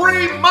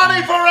 free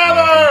money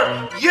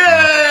forever.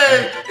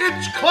 Yay!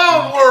 It's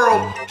Clown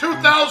World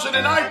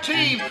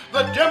 2019,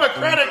 the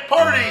Democratic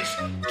Party's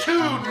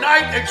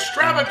two-night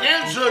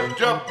extravaganza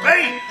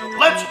debate.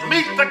 Let's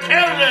meet the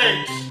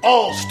candidates.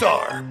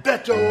 All-Star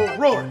Beto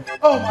O'Rourke.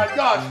 Oh my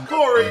gosh,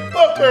 Cory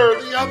Booker,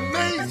 the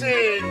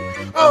amazing.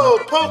 Oh,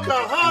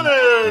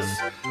 Pocahontas.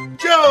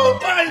 Joe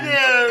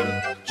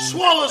Biden.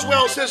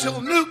 Swallowswell says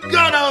he'll nuke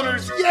gun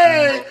owners.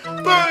 Yay!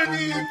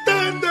 Bernie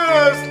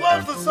Sanders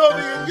loves the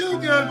Soviet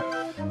Union.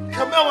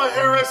 Kamala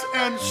Harris,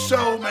 and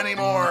so many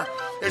more.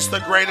 It's the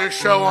greatest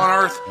show on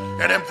earth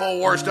at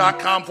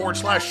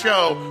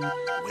Infowars.com/show.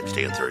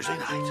 Wednesday and Thursday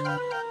night.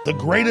 The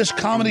greatest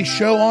comedy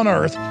show on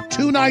earth.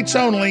 2 nights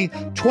only,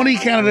 20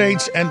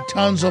 candidates, and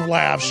tons of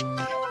laughs.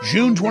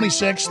 June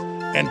 26th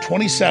and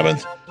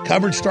 27th.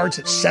 Coverage starts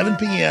at 7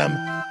 p.m.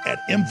 at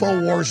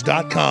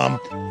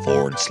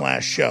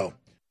Infowars.com/show.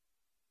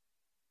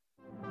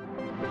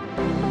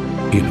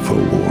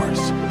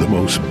 InfoWars, the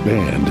most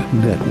banned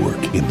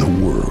network in the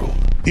world.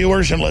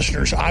 Viewers and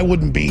listeners, I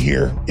wouldn't be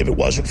here if it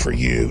wasn't for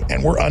you,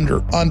 and we're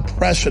under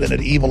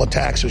unprecedented evil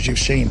attacks, as you've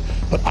seen.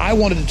 But I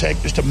wanted to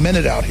take just a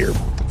minute out here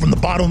from the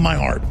bottom of my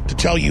heart to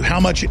tell you how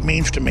much it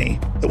means to me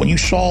that when you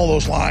saw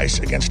those lies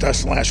against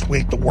us last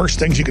week, the worst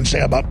things you can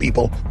say about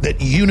people,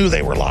 that you knew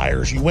they were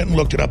liars, you went and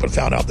looked it up and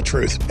found out the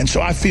truth. And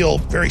so I feel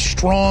very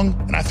strong,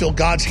 and I feel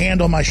God's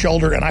hand on my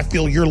shoulder, and I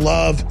feel your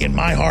love in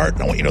my heart,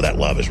 and I want you to know that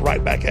love is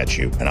right back at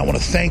you. And I want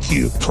to thank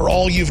you for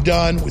all you've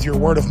done with your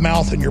word of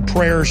mouth and your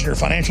prayers and your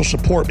financial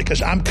support,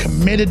 because I'm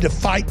committed to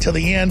fight till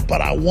the end,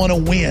 but I want to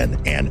win.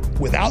 And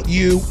without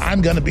you,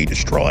 I'm going to be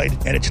destroyed,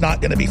 and it's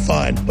not going to be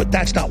fun. But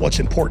that's not what's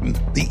important.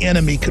 The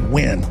enemy could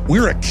win.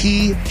 We're a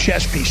key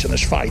chess piece in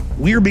this fight.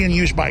 We're being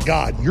used by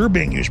God. You're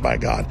being used by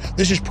God.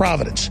 This is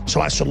providence.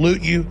 So I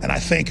salute you, and I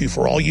thank you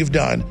for all you've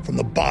done from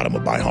the bottom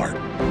of my heart.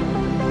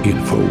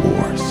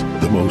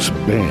 InfoWars, the most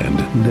banned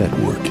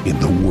network in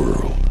the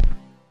world.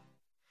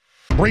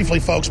 Briefly,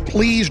 folks,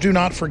 please do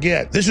not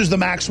forget, this is the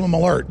Maximum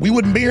Alert. We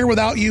wouldn't be here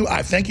without you.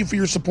 I thank you for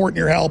your support and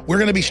your help. We're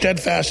going to be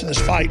steadfast in this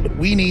fight, but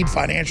we need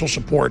financial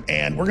support.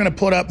 And we're going to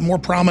put up more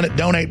prominent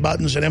donate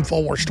buttons at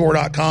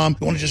InfoWarsStore.com.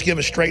 If you want to just give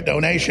us straight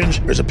donations,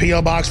 there's a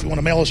P.O. box. If you want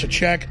to mail us a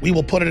check, we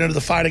will put it into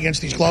the fight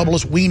against these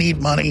globalists. We need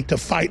money to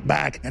fight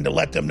back and to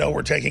let them know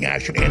we're taking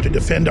action and to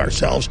defend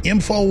ourselves.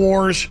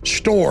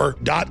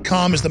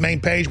 InfoWarsStore.com is the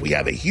main page. We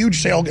have a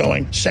huge sale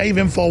going. Save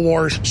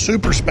InfoWars,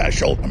 super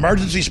special,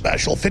 emergency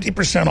special,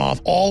 50% off.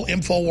 All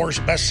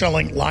InfoWars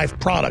best-selling life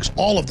products,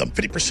 all of them,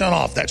 50%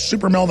 off. That's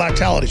Super Male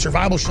Vitality,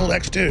 Survival Shield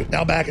X2,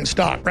 now back in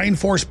stock. Brain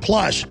Force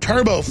Plus,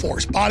 Turbo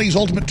Force, Body's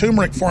Ultimate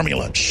Turmeric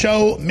Formula,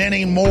 so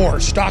many more.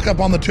 Stock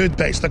up on the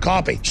toothpaste, the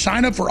coffee.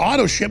 Sign up for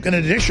auto ship and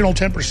an additional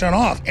 10%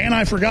 off. And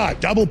I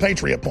forgot, double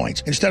Patriot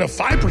points. Instead of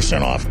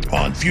 5% off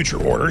on future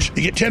orders,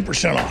 you get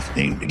 10% off.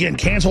 And again,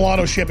 cancel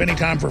auto ship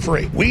anytime for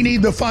free. We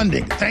need the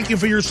funding. Thank you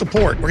for your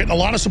support. We're getting a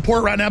lot of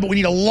support right now, but we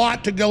need a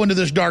lot to go into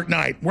this dark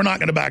night. We're not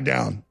going to back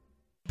down.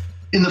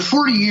 In the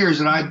 40 years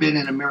that I've been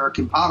in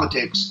American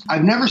politics,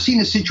 I've never seen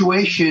a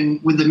situation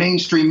with the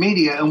mainstream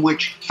media in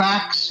which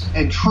facts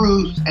and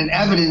truth and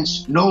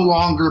evidence no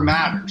longer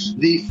matters.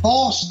 The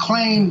false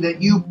claim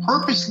that you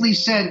purposely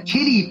sent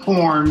kiddie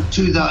porn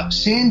to the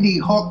Sandy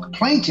Hook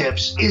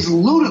plaintiffs is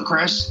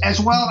ludicrous as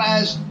well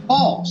as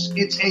false.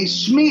 It's a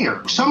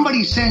smear.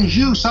 Somebody sends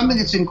you something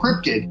that's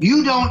encrypted.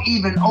 You don't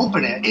even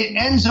open it. It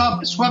ends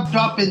up swept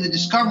up in the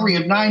discovery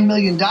of 9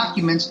 million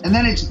documents, and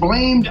then it's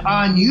blamed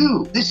on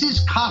you. This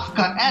is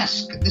Kafka-esque.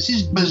 This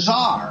is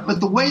bizarre. But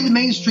the way the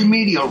mainstream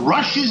media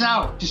rushes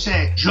out to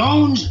say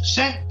Jones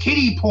sent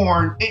kiddie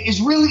porn is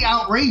really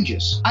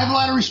outrageous. I have a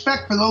lot of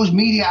respect for those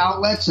media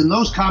outlets and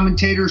those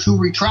commentators who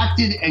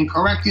retracted and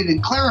corrected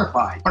and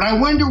clarified. But I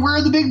wonder, where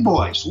are the big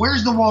boys?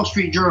 Where's the Wall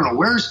Street Journal?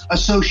 Where's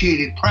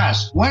Associated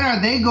Press? When are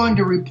they going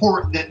to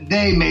report that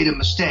they made a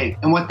mistake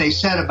and what they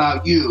said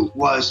about you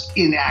was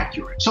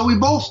inaccurate? So we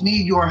both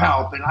need your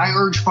help, and I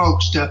urge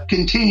folks to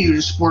continue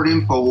to support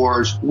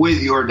InfoWars with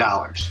your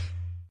dollars.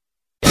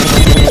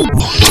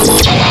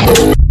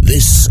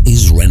 This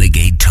is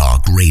Renegade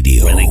Talk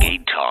Radio.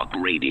 Renegade Talk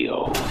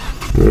Radio.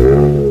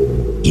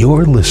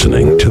 You're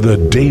listening to The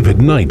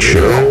David Knight Show.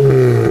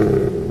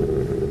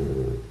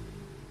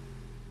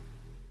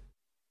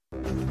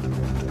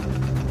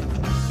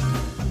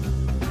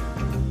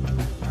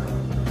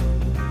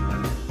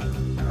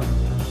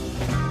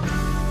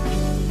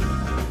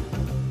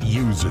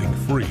 Using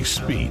free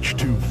speech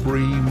to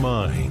free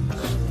minds.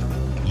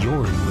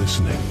 You're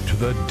listening to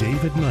The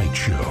David Knight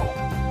Show.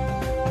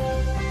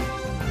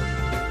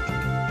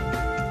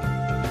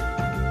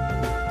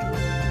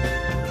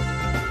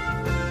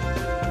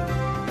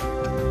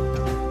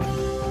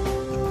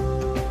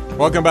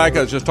 Welcome back.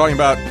 I was just talking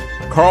about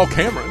Carl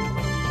Cameron.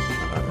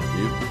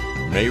 You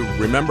may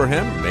remember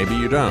him. Maybe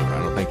you don't. I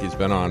don't think he's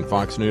been on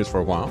Fox News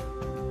for a while.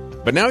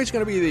 But now he's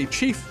going to be the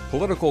chief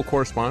political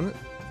correspondent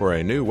for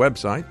a new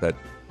website that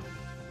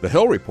The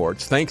Hill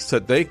Reports thinks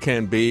that they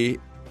can be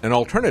an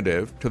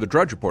alternative to the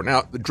Drudge Report.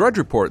 Now, the Drudge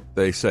Report,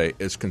 they say,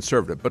 is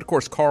conservative. But, of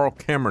course, Carl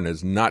Cameron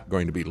is not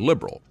going to be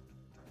liberal.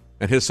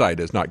 And his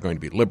side is not going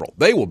to be liberal.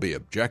 They will be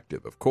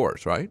objective, of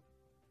course, right?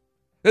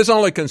 It's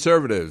only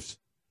conservatives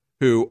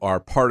who are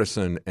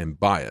partisan and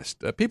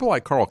biased. People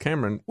like Carl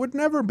Cameron would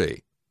never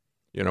be.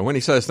 You know, when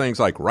he says things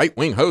like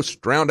right-wing hosts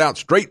drowned out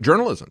straight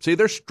journalism. See,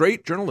 there's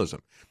straight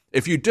journalism.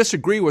 If you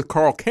disagree with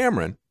Carl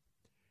Cameron,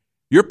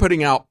 you're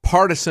putting out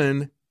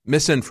partisan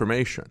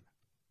misinformation.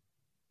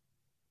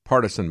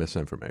 Partisan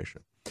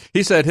misinformation.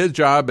 He said his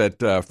job at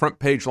Front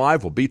Page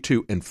Live will be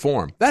to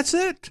inform. That's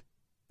it.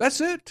 That's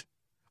it.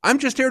 I'm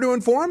just here to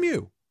inform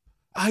you.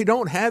 I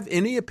don't have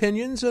any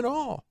opinions at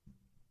all.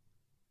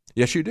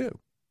 Yes, you do.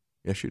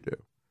 Yes, you do.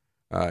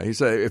 He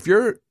said, if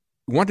you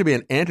want to be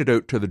an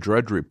antidote to the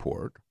Drudge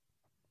Report,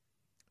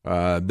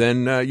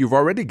 then you've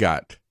already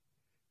got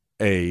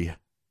a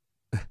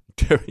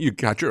You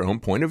got your own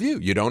point of view.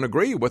 You don't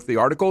agree with the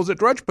articles that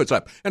Drudge puts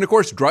up. And, of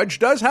course, Drudge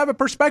does have a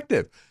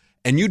perspective.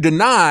 And you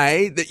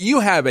deny that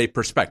you have a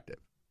perspective.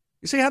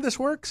 You see how this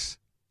works?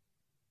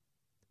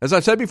 As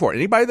I've said before,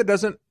 anybody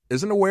that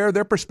isn't aware of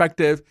their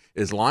perspective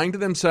is lying to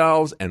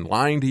themselves and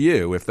lying to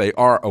you if they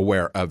are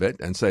aware of it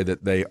and say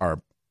that they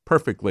are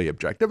perfectly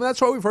objective. And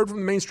that's what we've heard from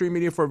the mainstream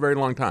media for a very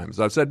long time. As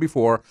I've said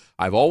before,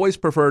 I've always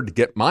preferred to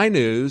get my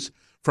news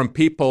from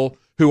people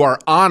who are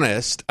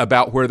honest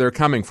about where they're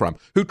coming from,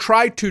 who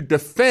try to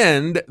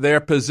defend their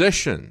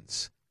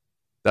positions.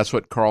 That's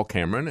what Carl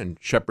Cameron and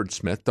Shepard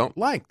Smith don't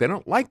like. They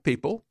don't like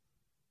people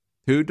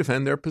who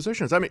defend their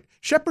positions. I mean,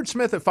 Shepard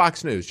Smith at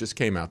Fox News just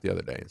came out the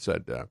other day and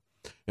said,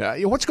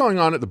 what's going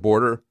on at the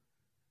border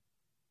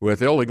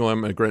with illegal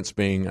immigrants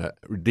being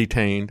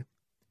detained?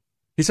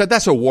 He said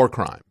that's a war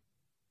crime.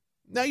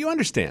 Now, you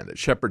understand that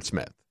Shepard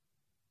Smith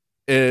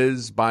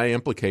is, by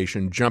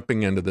implication,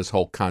 jumping into this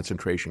whole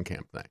concentration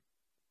camp thing.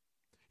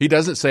 He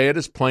doesn't say it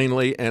as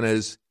plainly and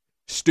as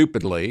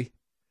stupidly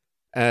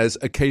as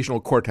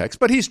Occasional Cortex,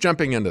 but he's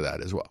jumping into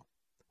that as well.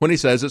 When he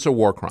says it's a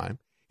war crime,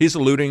 he's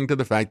alluding to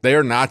the fact they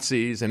are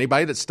Nazis.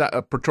 Anybody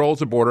that patrols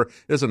the border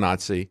is a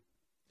Nazi.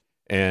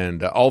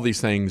 And all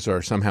these things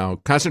are somehow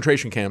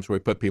concentration camps where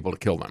we put people to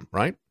kill them,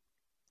 right?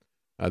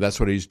 That's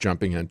what he's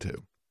jumping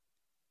into.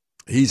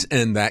 He's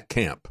in that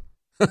camp,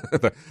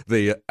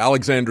 the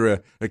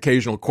Alexandria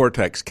Occasional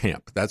Cortex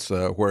camp. That's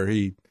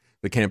the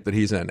camp that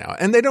he's in now.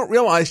 And they don't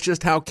realize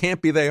just how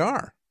campy they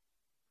are,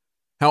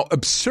 how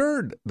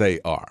absurd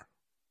they are.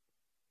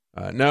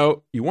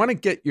 No, you want to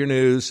get your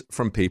news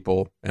from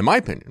people, in my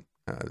opinion.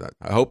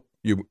 I hope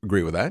you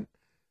agree with that.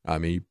 I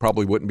mean, you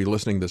probably wouldn't be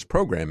listening to this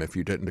program if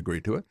you didn't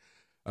agree to it.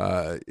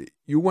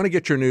 You want to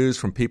get your news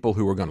from people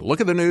who are going to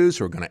look at the news,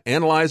 who are going to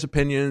analyze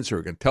opinions, who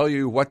are going to tell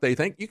you what they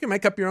think. You can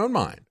make up your own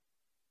mind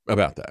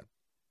about that.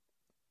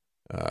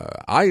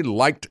 I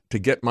liked to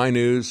get my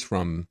news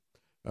from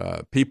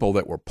people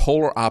that were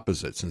polar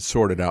opposites and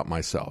sort it out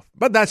myself.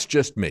 But that's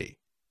just me.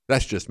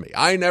 That's just me.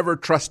 I never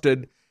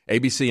trusted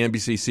ABC,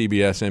 NBC,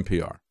 CBS,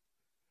 NPR.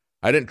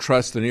 I didn't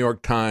trust the New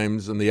York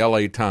Times and the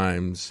LA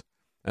Times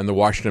and the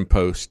Washington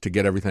Post to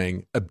get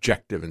everything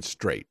objective and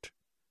straight.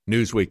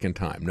 Newsweek and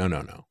Time. No.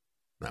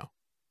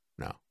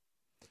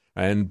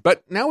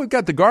 But now we've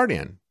got The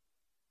Guardian,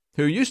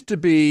 who used to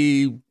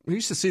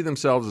see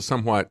themselves as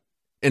somewhat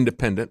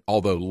independent,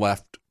 although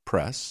left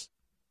press.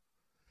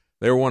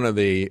 They were one of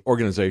the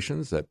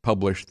organizations that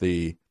published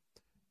the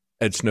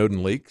Ed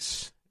Snowden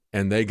leaks,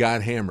 and they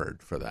got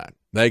hammered for that.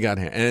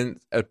 And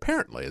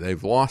apparently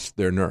they've lost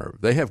their nerve.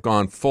 They have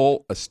gone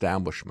full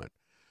establishment.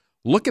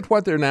 Look at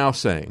what they're now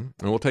saying,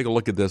 and we'll take a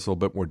look at this in a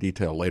little bit more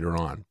detail later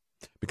on,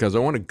 because I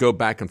want to go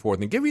back and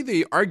forth and give you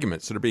the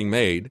arguments that are being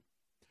made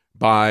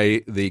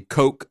by the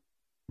Koch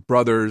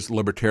brothers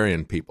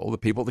libertarian people, the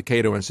people at the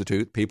Cato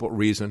Institute, people at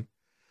Reason,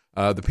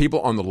 the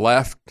people on the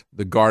left,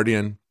 The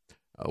Guardian,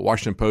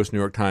 Washington Post, New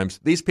York Times,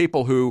 these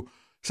people who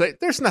say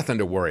there's nothing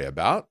to worry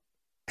about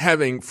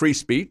having free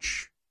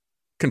speech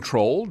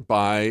controlled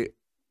by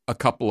a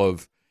couple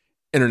of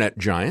internet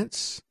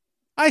giants.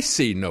 I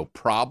see no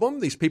problem.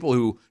 These people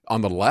who,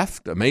 on the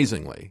left,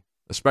 amazingly,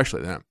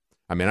 especially them.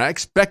 I mean, I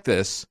expect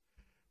this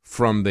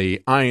from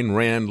the Ayn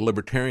Rand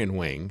libertarian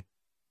wing.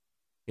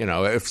 You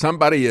know, if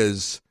somebody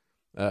is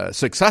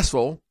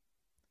successful,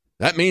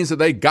 that means that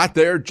they got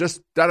there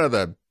just out of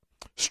the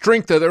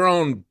strength of their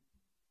own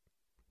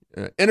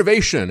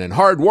innovation and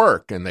hard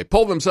work, and they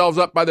pulled themselves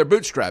up by their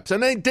bootstraps,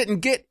 and they didn't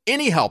get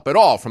any help at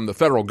all from the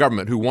federal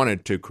government, who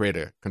wanted to create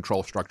a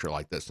control structure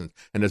like this and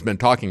has been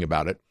talking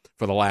about it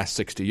for the last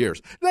 60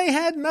 years. They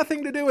had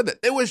nothing to do with it.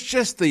 It was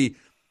just the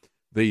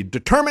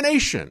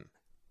determination,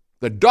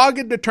 the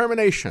dogged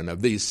determination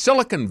of these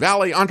Silicon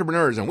Valley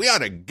entrepreneurs, and we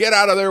ought to get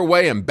out of their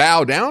way and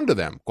bow down to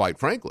them, quite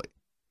frankly.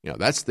 You know,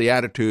 that's the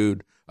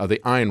attitude of the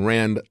Ayn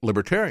Rand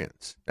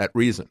libertarians at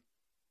Reason.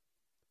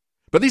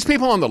 But these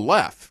people on the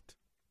left,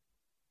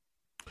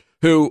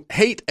 who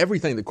hate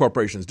everything that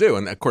corporations do,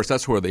 and of course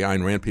that's where the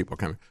Ayn Rand people are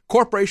coming.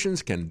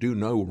 Corporations can do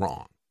no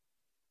wrong.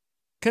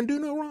 Can do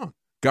no wrong.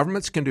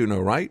 Governments can do no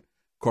right.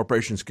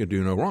 Corporations can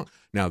do no wrong.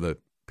 Now, the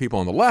people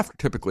on the left,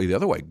 typically the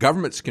other way.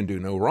 Governments can do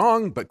no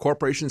wrong, but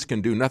corporations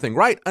can do nothing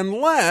right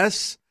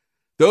unless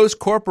those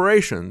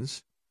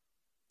corporations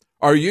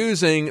are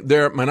using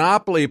their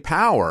monopoly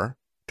power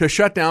to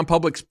shut down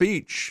public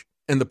speech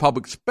in the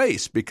public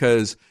space,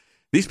 because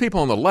these people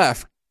on the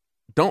left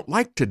don't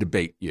like to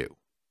debate you,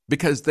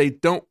 because they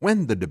don't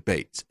win the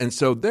debates. And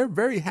so they're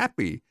very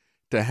happy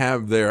to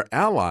have their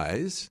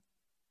allies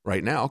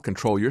right now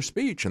control your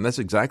speech. And that's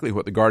exactly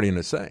what The Guardian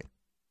is saying.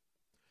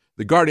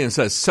 The Guardian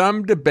says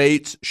some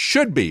debates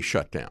should be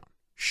shut down.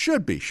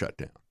 Should be shut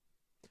down.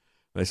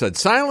 They said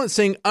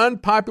silencing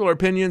unpopular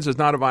opinions is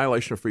not a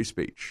violation of free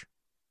speech.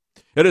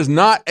 It is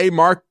not a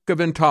mark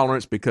of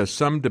intolerance because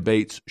some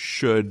debates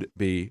should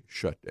be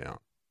shut down.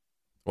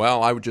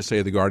 Well, I would just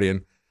say The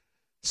Guardian,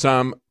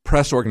 some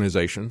press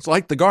organizations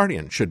like The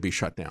Guardian should be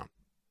shut down.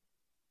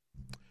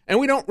 And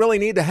we don't really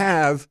need to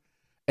have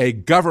a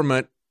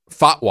government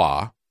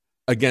fatwa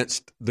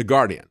against The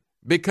Guardian.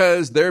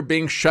 because they're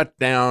being shut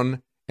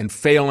down and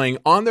failing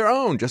on their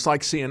own, just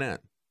like CNN.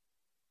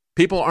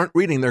 People aren't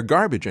reading their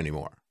garbage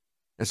anymore,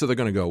 and so they're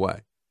going to go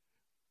away.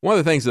 One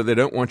of the things that they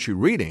don't want you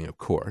reading, of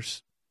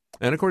course,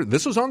 and of course,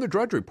 this was on the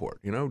Drudge Report.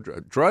 You know,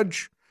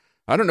 Drudge,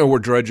 I don't know where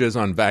Drudge is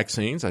on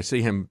vaccines. I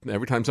see him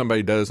every time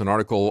somebody does an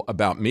article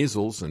about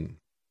measles, and,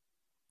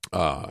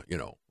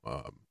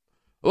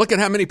 look at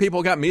how many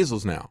people got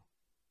measles now.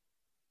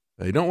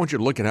 They don't want you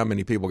to look at how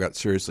many people got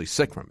seriously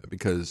sick from it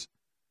because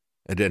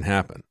it didn't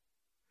happen.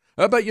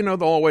 But,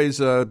 they'll always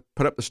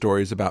put up the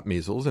stories about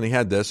measles. And he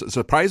had this. A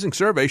surprising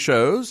survey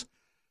shows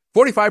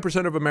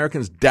 45% of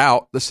Americans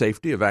doubt the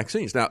safety of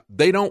vaccines. Now,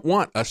 they don't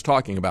want us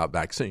talking about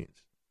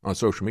vaccines on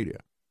social media.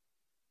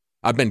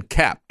 I've been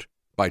capped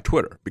by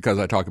Twitter because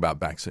I talk about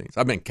vaccines.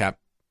 I've been capped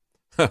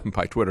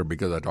by Twitter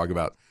because I talk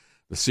about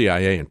the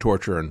CIA and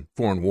torture and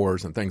foreign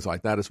wars and things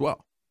like that as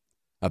well.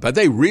 But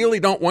they really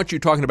don't want you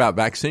talking about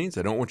vaccines.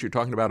 They don't want you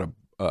talking about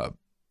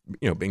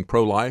being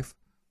pro-life.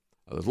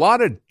 There's a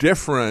lot of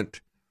different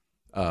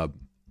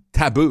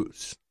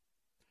taboos,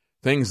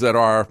 things that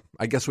are,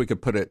 I guess we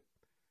could put it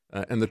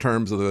in the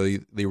terms of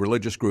the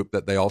religious group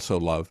that they also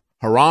love,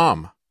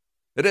 haram.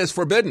 It is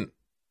forbidden.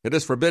 It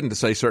is forbidden to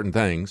say certain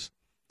things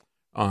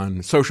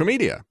on social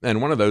media. And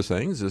one of those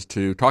things is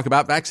to talk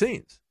about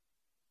vaccines.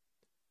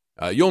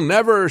 You'll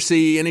never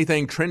see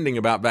anything trending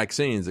about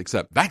vaccines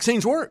except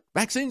vaccines work.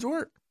 Vaccines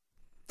work.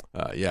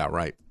 Yeah,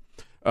 right.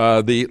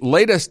 The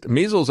latest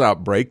measles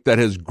outbreak that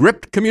has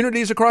gripped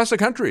communities across the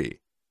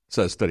country,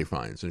 says study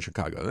finds in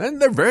Chicago. And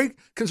they're very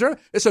concerned.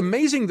 It's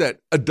amazing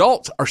that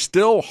adults are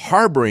still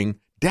harboring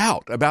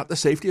doubt about the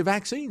safety of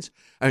vaccines.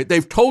 I mean,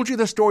 they've told you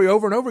the story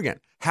over and over again.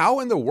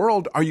 How in the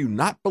world are you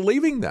not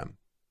believing them?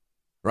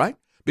 Right?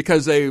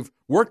 Because they've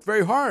worked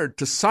very hard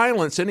to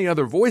silence any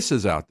other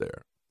voices out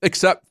there,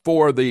 except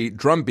for the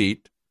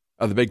drumbeat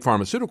of the big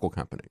pharmaceutical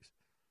companies.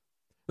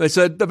 They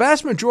said the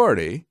vast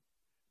majority,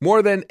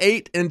 more than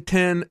 8 in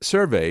 10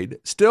 surveyed,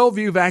 still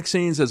view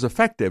vaccines as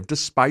effective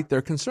despite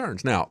their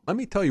concerns. Now, let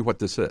me tell you what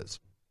this is.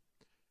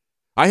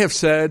 I have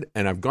said,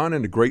 and I've gone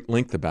into great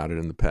length about it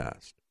in the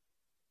past,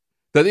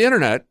 that the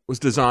internet was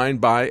designed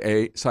by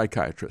a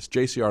psychiatrist,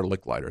 J.C.R.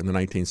 Licklider, in the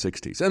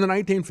 1960s. In the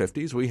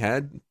 1950s,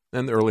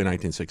 in the early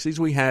 1960s,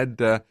 we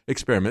had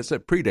experiments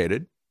that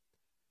predated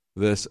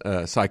this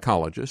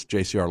psychologist,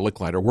 J.C.R.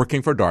 Licklider,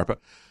 working for DARPA.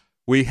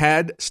 We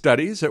had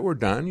studies that were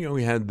done.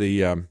 We had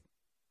the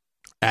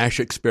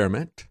Asch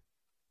experiment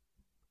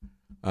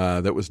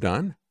that was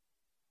done,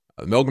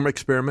 the Milgram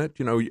experiment,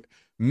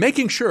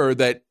 making sure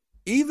that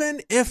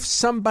even if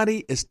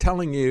somebody is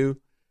telling you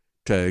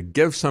to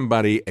give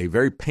somebody a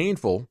very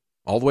painful,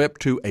 all the way up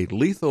to a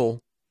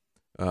lethal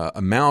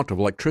amount of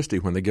electricity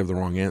when they give the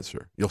wrong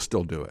answer, you'll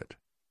still do it.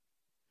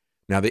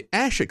 Now, the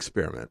Asch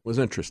experiment was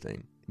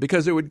interesting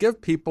because it would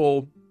give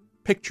people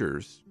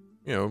pictures,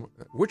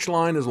 which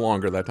line is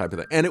longer, that type of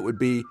thing, and it would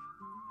be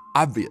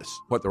obvious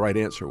what the right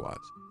answer was.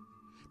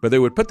 But they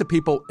would put the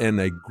people in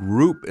a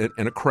group,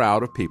 in a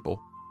crowd of people,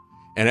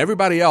 and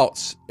everybody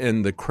else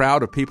in the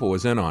crowd of people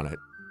was in on it,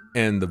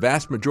 and the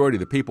vast majority of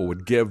the people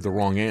would give the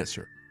wrong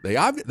answer. They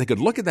could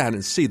look at that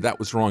and see that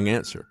was the wrong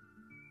answer.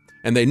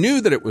 And they knew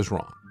that it was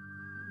wrong.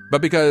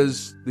 But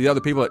because the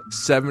other people at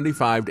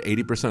 75 to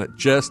 80%,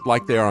 just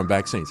like they are on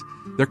vaccines,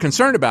 they're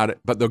concerned about it,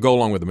 but they'll go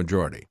along with the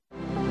majority.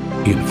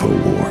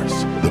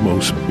 InfoWars, the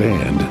most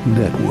banned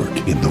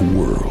network in the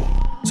world.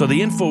 So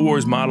the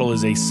InfoWars model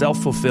is a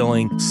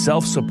self-fulfilling,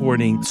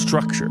 self-supporting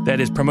structure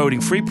that is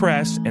promoting free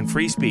press and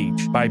free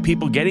speech by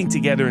people getting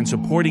together and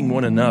supporting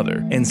one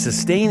another and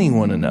sustaining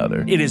one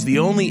another. It is the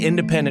only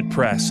independent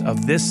press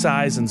of this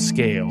size and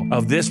scale,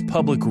 of this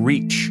public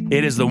reach.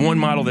 It is the one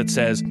model that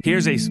says,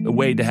 here's a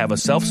way to have a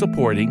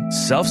self-supporting,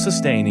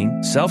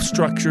 self-sustaining,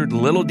 self-structured,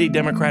 little d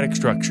democratic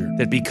structure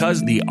that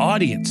because the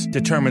audience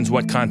determines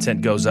what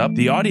content goes up,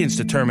 the audience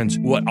determines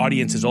what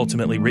audience is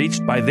ultimately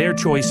reached by their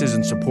choices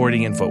in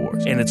supporting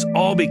InfoWars. And it's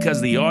all because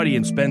the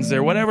audience spends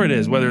their whatever it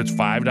is, whether it's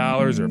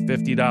 $5 or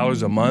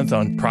 $50 a month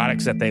on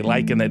products that they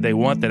like and that they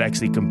want that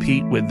actually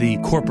compete with the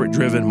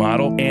corporate-driven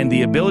model. And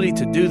the ability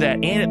to do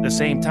that and at the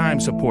same time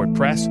support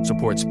press,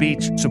 support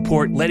speech,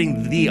 support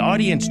letting the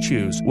audience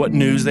choose what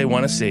news they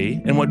want to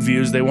see and what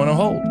views they want to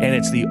hold. And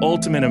it's the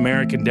ultimate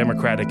American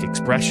democratic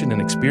expression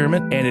and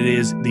experiment, and it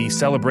is the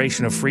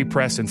celebration of free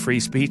press and free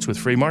speech with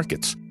free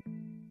markets.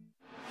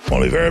 I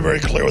want to be very, very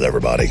clear with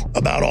everybody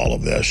about all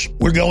of this.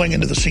 We're going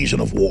into the season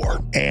of war,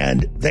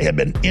 and they have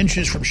been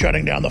inches from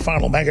shutting down the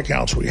final bank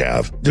accounts we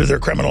have due to their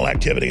criminal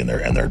activity and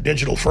their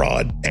digital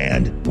fraud.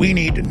 And we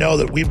need to know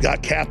that we've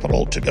got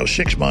capital to go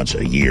 6 months,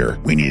 a year.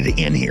 We need it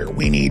in here.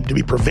 We need to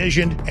be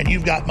provisioned, and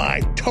you've got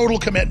my total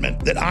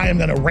commitment that I am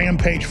going to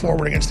rampage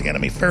forward against the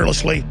enemy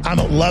fearlessly. I'm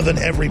loving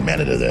every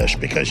minute of this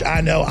because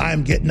I know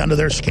I'm getting under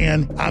their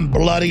skin. I'm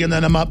bloodying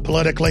them up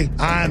politically.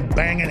 I'm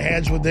banging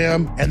heads with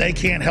them, and they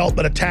can't help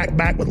but attack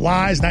back with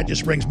lies, and that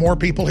just brings more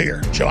people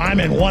here. So I'm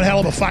in one hell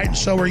of a fight, and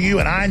so are you,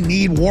 and I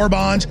need war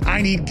bonds,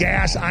 I need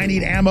gas, I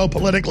need ammo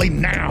politically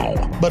now.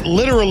 But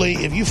literally,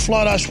 if you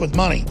flood us with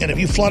money, and if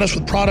you flood us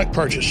with product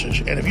purchases,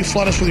 and if you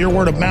flood us with your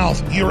word of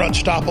mouth, you're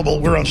unstoppable,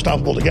 we're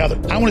unstoppable together.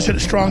 I want to send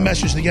a strong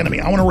message to the enemy.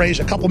 I want to raise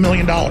a couple $2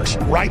 million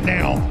right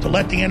now to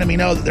let the enemy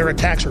know that their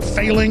attacks are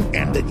failing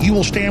and that you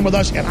will stand with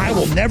us, and I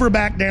will never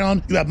back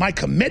down. You have my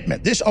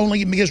commitment. This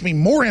only gives me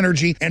more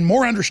energy and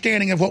more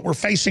understanding of what we're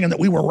facing and that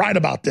we were right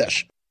about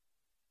this.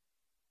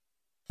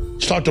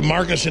 Let's talk to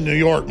Marcus in New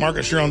York.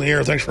 Marcus, you're on the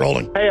air. Thanks for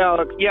holding. Hey,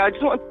 Alex. Yeah, I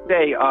just want to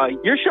say,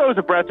 your show is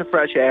a breath of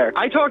fresh air.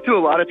 I talk to a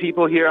lot of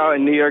people here out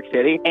in New York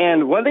City,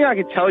 and one thing I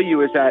can tell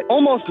you is that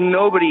almost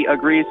nobody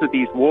agrees with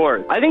these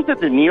wars. I think that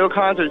the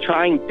neocons are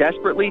trying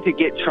desperately to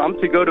get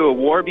Trump to go to a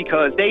war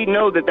because they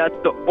know that that's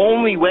the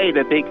only way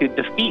that they could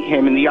defeat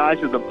him in the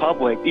eyes of the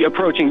public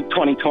approaching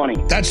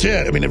 2020. That's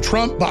it. I mean, if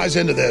Trump buys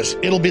into this,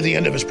 it'll be the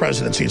end of his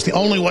presidency. It's the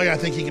only way I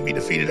think he can be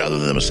defeated other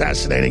than them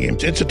assassinating him.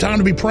 It's a time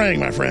to be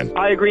praying, my friend.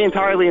 I agree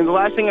entirely. And the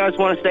last thing I just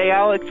want to say,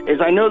 Alex, is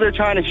I know they're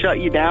trying to shut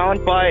you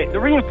down, but the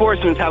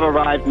reinforcements have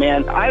arrived,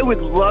 man. I would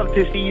love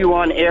to see you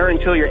on air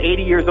until you're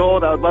 80 years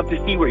old. I would love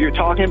to see what you're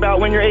talking about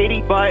when you're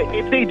 80. But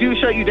if they do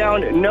shut you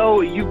down,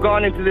 know you've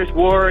gone into this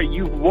war.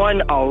 You've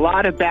won a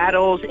lot of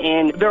battles,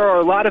 and there are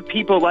a lot of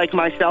people like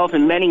myself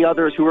and many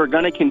others who are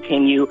going to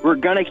continue. We're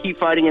going to keep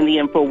fighting in the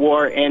info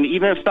war, and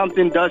even if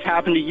something does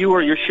happen to you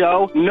or your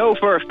show, know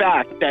for a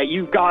fact that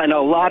you've gotten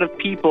a lot of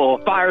people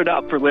fired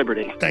up for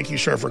liberty. Thank you,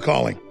 sir, for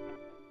calling.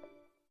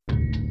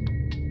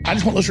 I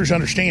just want listeners to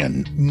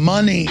understand,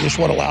 money is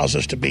what allows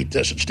us to beat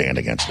this and stand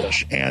against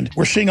this. And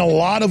we're seeing a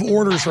lot of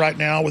orders right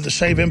now with the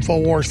Save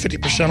InfoWars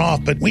 50%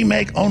 off, but we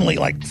make only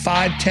like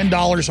 $5,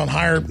 $10 on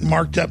higher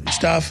marked up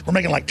stuff. We're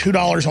making like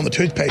 $2 on the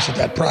toothpaste at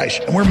that price.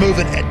 And we're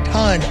moving a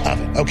ton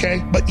of it,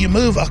 okay? But you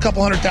move a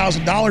couple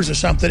 $100,000 or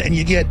something and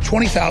you get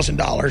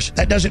 $20,000.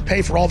 That doesn't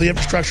pay for all the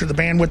infrastructure, the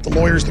bandwidth, the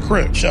lawyers, the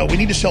crew. So we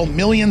need to sell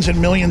millions and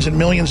millions and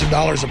millions of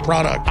dollars of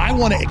product. I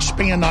want to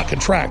expand, not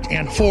contract.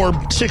 And for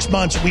 6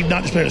 months, we've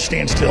not just been at a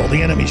standstill.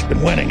 The enemy's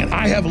been winning. And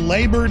I have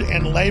labored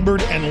and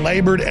labored and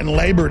labored and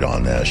labored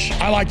on this.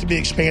 I like to be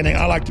expanding.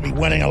 I like to be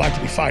winning. I like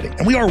to be fighting.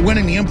 And we are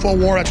winning the info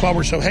war. That's why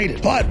we're so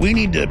hated. But we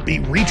need to be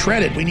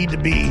retreaded. We need to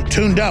be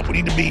tuned up. We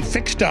need to be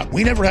fixed up.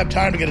 We never have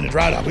time to get into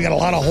dry dock. We got a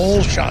lot of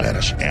holes shot at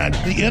us. And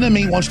the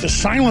enemy wants to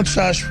silence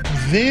us.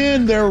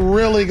 Then they're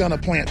really going to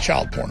plant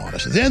child porn on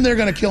us. Then they're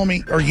going to kill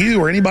me or you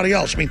or anybody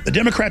else. I mean, the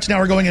Democrats now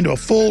are going into a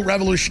full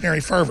revolutionary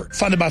fervor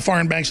funded by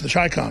foreign banks and the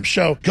Chi-Coms.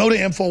 So go to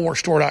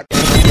InfoWarsStore.com.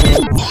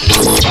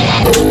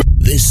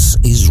 This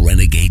is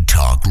Renegade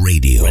Talk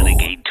Radio.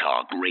 Renegade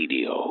Talk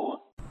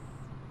Radio.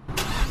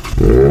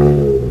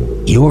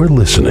 You're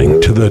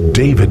listening to The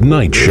David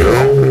Knight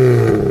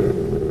Show.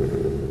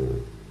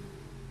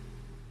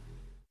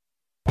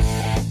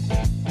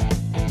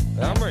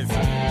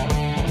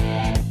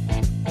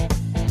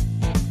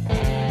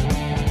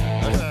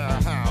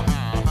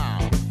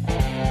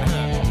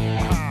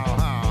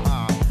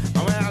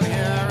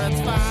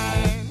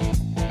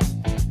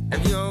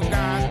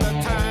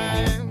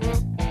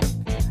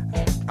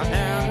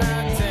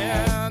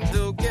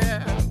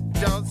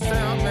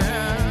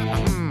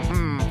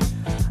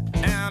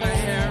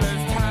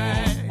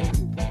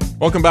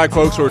 Welcome back,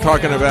 folks. We're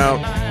talking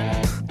about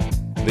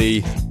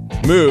the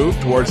move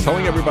towards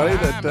telling everybody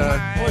that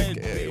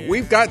look,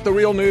 we've got the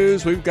real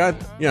news. We've got,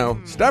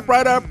 step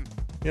right up.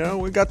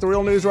 We've got the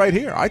real news right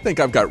here. I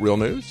think I've got real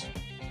news.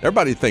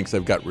 Everybody thinks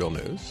they've got real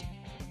news.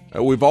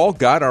 We've all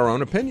got our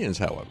own opinions,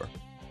 however.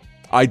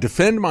 I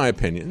defend my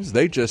opinions.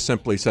 They just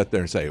simply sit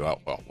there and say, well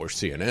we're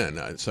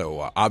CNN.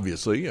 So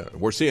obviously,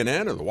 we're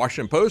CNN or the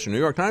Washington Post or New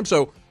York Times.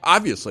 So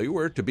obviously,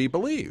 we're to be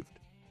believed.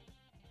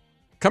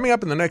 Coming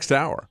up in the next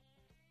hour,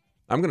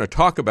 I'm going to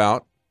talk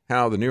about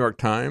how the New York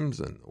Times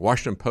and the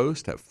Washington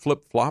Post have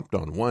flip-flopped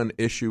on one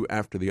issue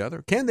after the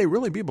other. Can they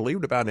really be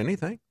believed about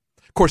anything?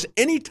 Of course,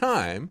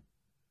 anytime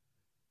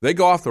they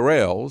go off the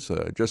rails,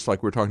 just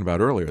like we were talking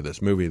about earlier,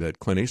 this movie that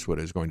Clint Eastwood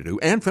is going to do,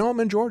 and film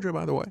in Georgia,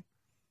 by the way,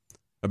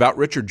 about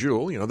Richard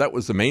Jewell, that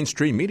was the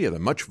mainstream media, the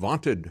much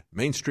vaunted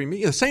mainstream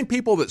media, the same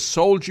people that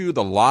sold you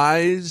the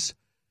lies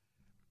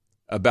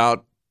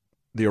about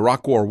the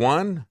Iraq War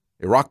I,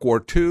 Iraq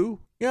War II.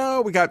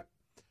 We got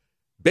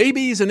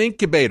babies in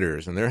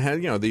incubators, and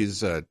they're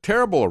these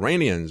terrible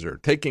Iranians are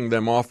taking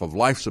them off of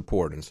life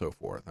support and so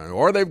forth,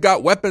 or they've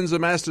got weapons of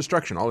mass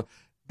destruction. All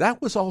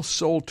that was all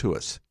sold to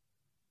us,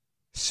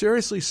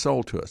 seriously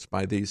sold to us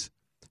by these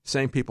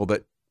same people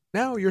that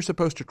now you're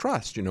supposed to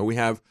trust. We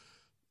have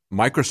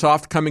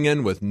Microsoft coming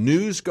in with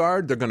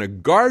NewsGuard. They're going to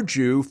guard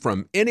you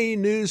from any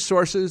news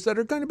sources that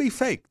are going to be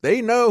fake.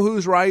 They know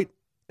who's right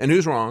and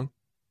who's wrong,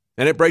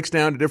 and it breaks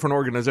down to different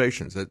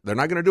organizations. They're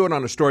not going to do it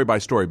on a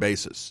story-by-story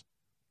basis.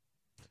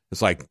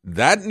 It's like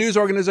that news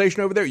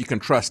organization over there, you can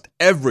trust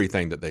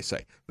everything that they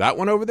say. That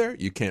one over there,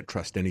 you can't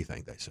trust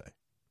anything they say.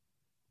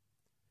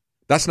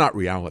 That's not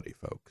reality,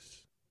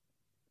 folks.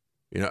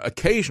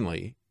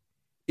 Occasionally,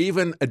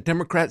 even a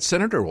Democrat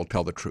senator will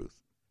tell the truth.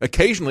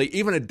 Occasionally,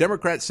 even a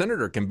Democrat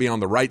senator can be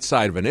on the right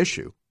side of an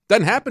issue.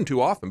 Doesn't happen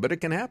too often, but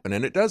it can happen,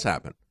 and it does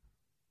happen.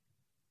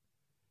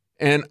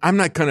 And I'm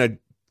not going to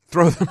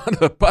throw them under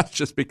the bus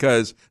just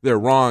because they're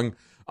wrong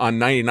on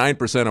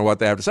 99% of what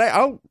they have to say.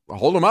 I'll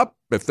hold them up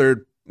if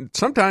they're.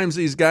 Sometimes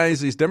these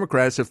guys, these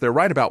Democrats, if they're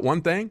right about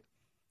one thing,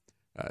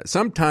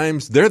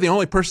 sometimes they're the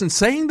only person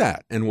saying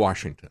that in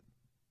Washington.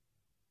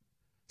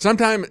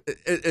 Sometimes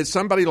it's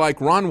somebody like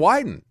Ron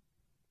Wyden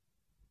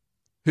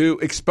who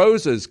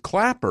exposes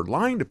Clapper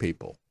lying to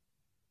people.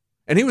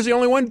 And he was the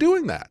only one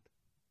doing that.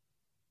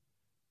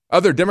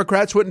 Other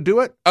Democrats wouldn't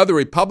do it. Other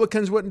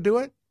Republicans wouldn't do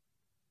it.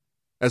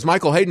 As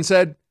Michael Hayden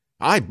said,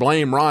 I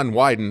blame Ron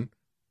Wyden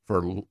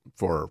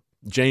for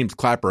James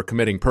Clapper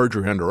committing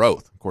perjury under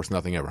oath. Of course,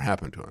 nothing ever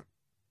happened to him.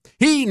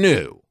 He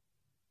knew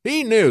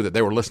that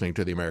they were listening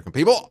to the American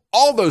people.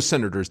 All those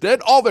senators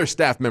did. All their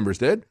staff members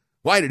did.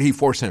 Why did he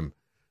force him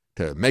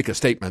to make a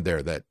statement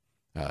there that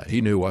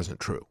he knew wasn't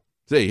true?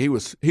 See, he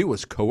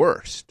was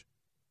coerced.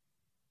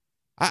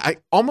 I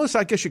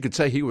guess you could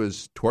say he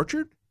was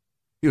tortured.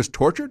 He was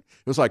tortured.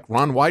 It was like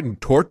Ron Wyden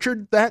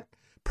tortured that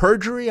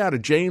perjury out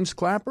of James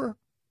Clapper.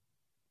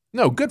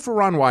 No, good for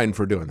Ron Wyden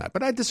for doing that.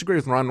 But I disagree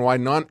with Ron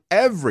Wyden on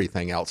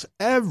everything else.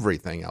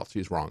 Everything else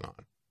he's wrong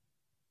on.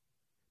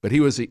 But he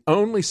was the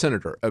only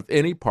senator of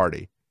any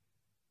party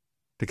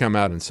to come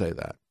out and say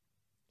that.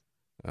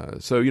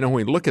 So, when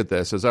we look at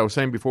this, as I was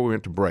saying before we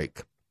went to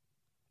break,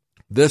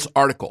 this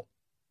article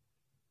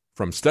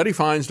from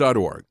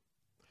studyfinds.org,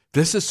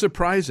 this is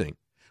surprising.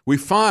 We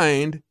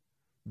find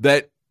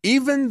that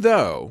even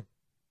though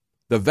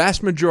the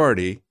vast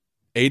majority,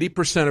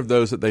 80% of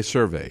those that they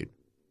surveyed,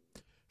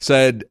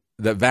 said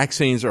that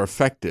vaccines are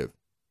effective,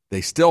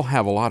 they still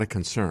have a lot of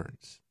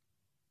concerns.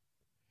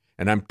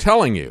 And I'm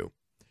telling you,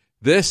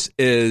 this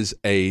is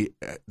the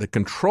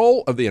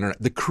control of the internet,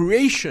 the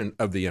creation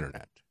of the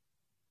internet.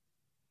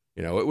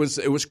 It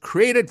was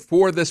created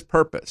for this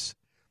purpose,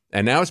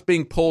 and now it's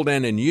being pulled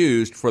in and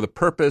used for the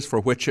purpose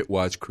for which it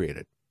was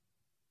created.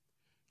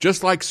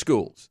 Just like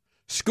schools.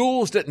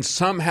 Schools didn't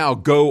somehow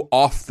go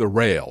off the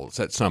rails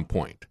at some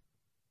point.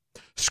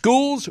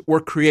 Schools were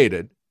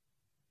created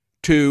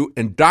to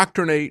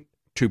indoctrinate,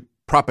 to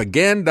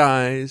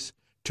propagandize,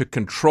 to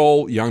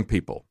control young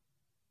people.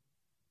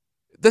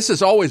 This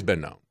has always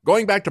been known.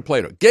 Going back to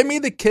Plato, give me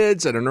the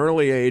kids at an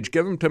early age,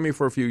 give them to me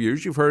for a few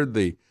years. You've heard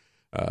the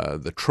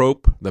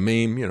trope, the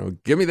meme,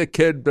 give me the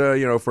kid,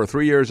 for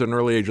 3 years at an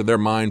early age, and they're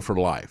mine for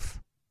life,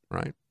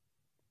 right?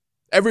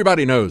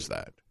 Everybody knows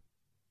that.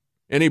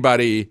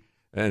 Anybody,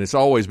 and it's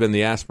always been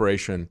the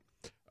aspiration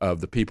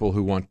of the people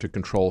who want to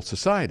control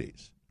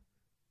societies.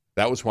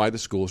 That was why the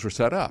schools were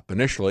set up.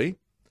 Initially,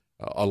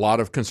 a lot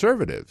of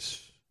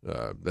conservatives,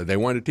 they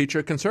wanted to teach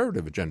a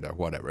conservative agenda or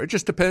whatever. It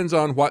just depends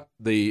on what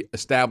the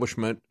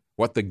establishment,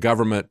 what the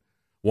government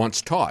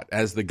wants taught.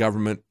 As the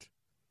government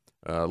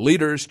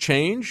leaders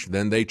change,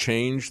 then they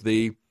change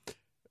the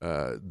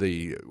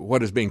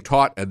what is being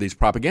taught at these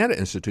propaganda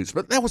institutes.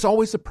 But that was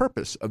always the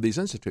purpose of these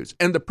institutes.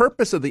 And the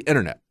purpose of the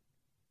internet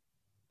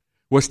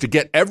was to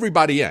get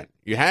everybody in.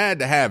 You had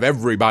to have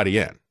everybody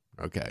in,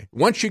 okay?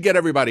 Once you get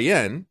everybody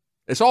in,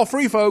 it's all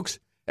free, folks.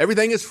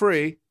 Everything is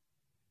free.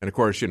 And, of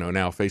course,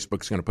 now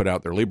Facebook's going to put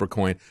out their Libra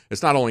coin.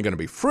 It's not only going to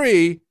be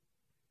free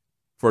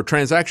for a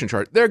transaction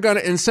chart. They're going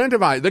to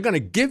incentivize. They're going to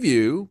give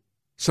you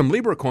some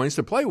Libra coins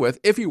to play with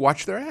if you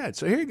watch their ads.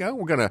 So here you go.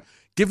 We're going to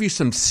give you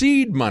some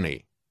seed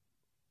money.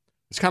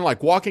 It's kind of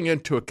like walking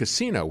into a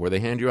casino where they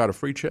hand you out a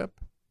free chip.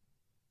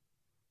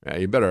 Yeah,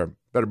 you better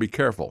be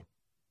careful.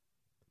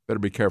 Better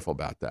be careful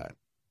about that.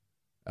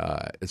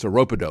 It's a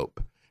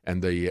rope-a-dope,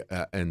 and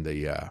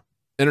the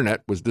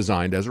internet was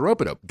designed as a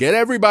rope-a-dope. Get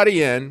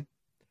everybody in.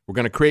 We're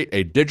going to create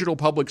a digital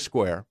public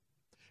square,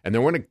 and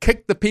then we're going to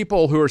kick the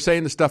people who are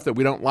saying the stuff that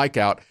we don't like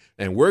out,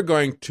 and we're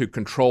going to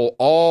control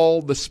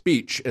all the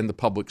speech in the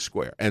public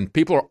square. And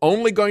people are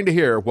only going to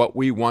hear what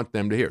we want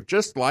them to hear,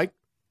 just like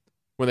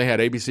when they had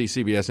ABC,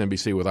 CBS,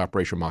 NBC with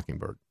Operation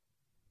Mockingbird.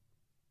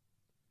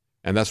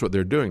 And that's what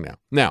they're doing now.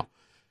 Now,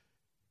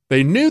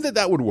 they knew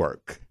that would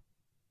work,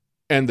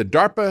 and the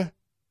DARPA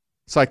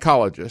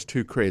psychologist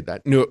who created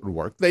that knew it would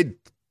work. They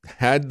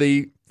had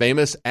the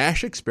famous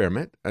Ash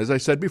experiment. As I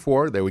said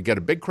before, they would get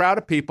a big crowd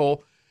of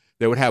people.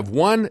 They would have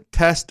one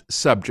test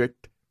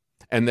subject,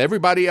 and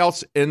everybody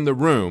else in the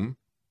room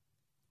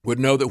would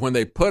know that when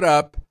they put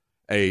up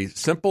a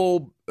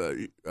simple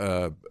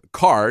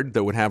card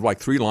that would have like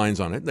 3 lines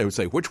on it, they would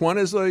say, which one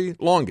is the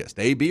longest,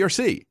 A, B, or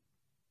C?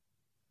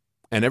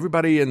 And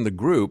everybody in the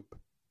group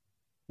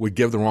would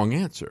give the wrong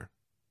answer.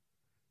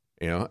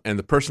 And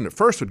the person at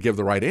first would give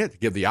the right answer,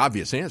 give the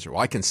obvious answer.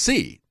 Well, I can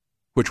see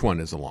which one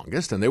is the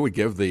longest, and they would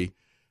give the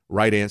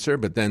right answer,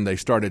 but then they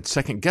started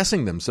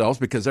second-guessing themselves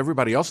because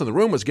everybody else in the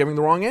room was giving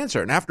the wrong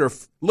answer. And after a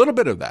little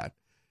bit of that,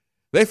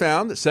 they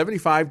found that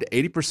 75 to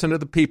 80% of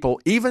the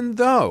people, even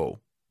though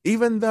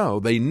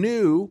they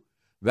knew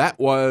that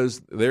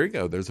was, there you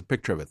go, there's a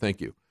picture of it, thank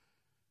you.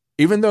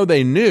 Even though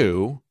they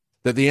knew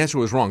that the answer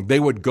was wrong, they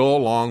would go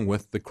along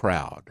with the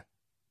crowd.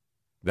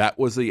 That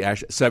was the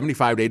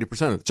 75 to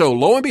 80%. So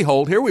lo and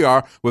behold, here we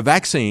are with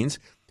vaccines.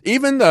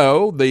 Even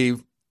though the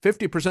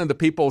 50% of the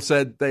people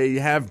said they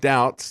have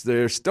doubts.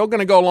 They're still going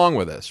to go along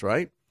with this,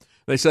 right?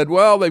 They said,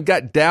 well, they've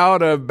got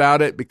doubt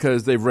about it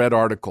because they've read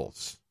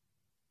articles,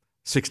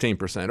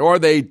 16%. Or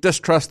they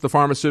distrust the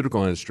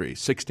pharmaceutical industry,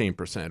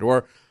 16%.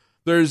 Or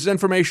there's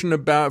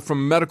information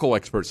from medical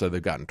experts that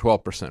they've gotten,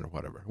 12% or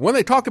whatever. When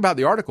they talk about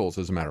the articles,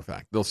 as a matter of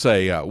fact, they'll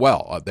say,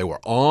 they were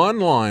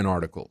online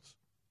articles.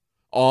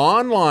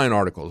 Online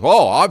articles.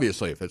 Oh,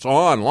 obviously, if it's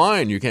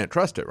online, you can't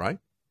trust it, right?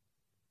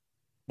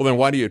 Well, then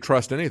why do you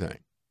trust anything?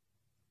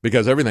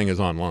 Because everything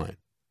is online.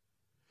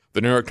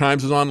 The New York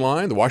Times is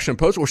online. The Washington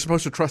Post, we're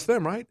supposed to trust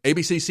them, right?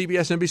 ABC,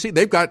 CBS, NBC,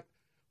 they've got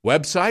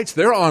websites.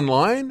 They're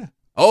online.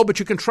 Oh, but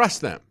you can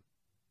trust them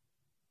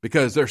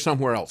because they're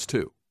somewhere else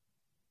too.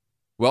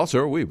 Well, so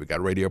are we. We've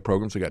got radio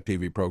programs. We've got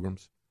TV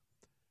programs.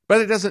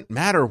 But it doesn't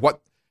matter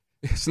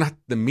it's not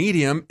the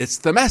medium. It's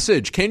the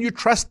message. Can you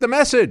trust the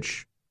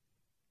message?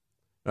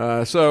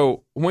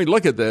 So when we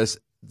look at this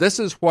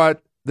is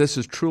what this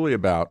is truly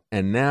about,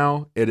 and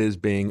now it is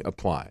being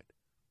applied.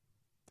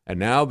 And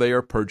now they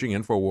are purging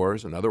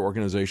InfoWars and other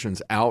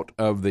organizations out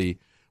of the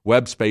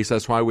web space.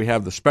 That's why we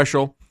have the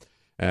special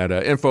at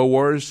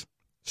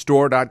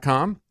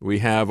InfoWarsStore.com. We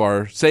have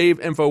our Save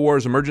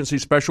InfoWars Emergency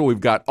Special. We've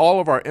got all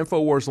of our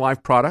InfoWars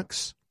Life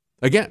products.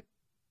 Again,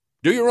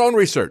 do your own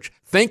research.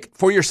 Think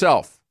for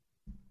yourself.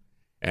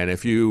 And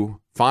if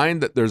you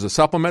find that there's a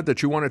supplement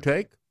that you want to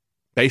take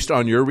based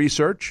on your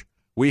research,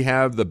 we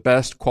have the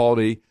best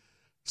quality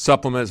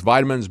supplements,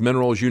 vitamins,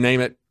 minerals, you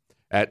name it,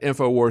 at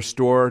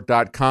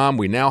InfoWarsStore.com.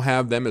 We now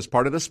have them as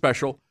part of the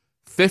special,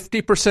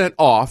 50%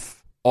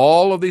 off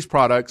all of these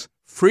products,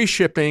 free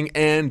shipping,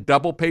 and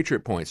double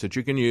Patriot points that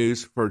you can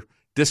use for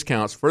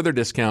discounts, further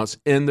discounts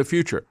in the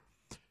future.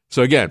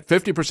 So again,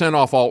 50%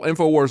 off all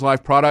InfoWars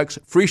Life products,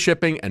 free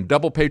shipping, and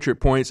double Patriot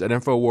points at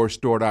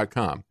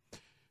InfoWarsStore.com.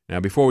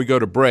 Now, before we go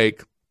to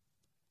break,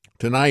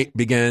 tonight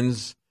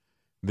begins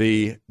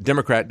the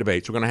Democrat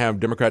debates. We're going to have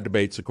Democrat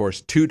debates, of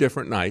course, 2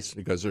 different nights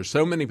because there's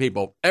so many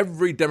people.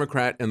 Every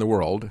Democrat in the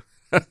world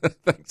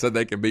thinks that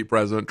they can beat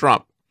President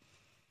Trump.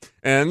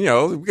 And,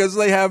 because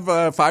they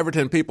have 5 or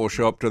 10 people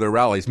show up to their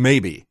rallies,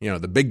 maybe,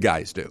 the big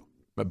guys do.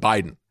 But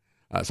Biden,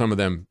 some of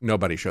them,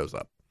 nobody shows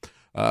up.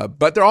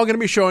 But they're all going to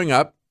be showing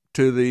up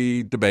to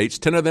the debates,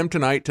 10 of them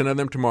tonight, 10 of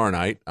them tomorrow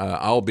night.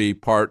 I'll be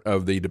part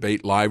of the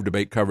live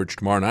debate coverage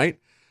tomorrow night.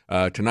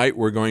 Tonight,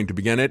 we're going to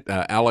begin it.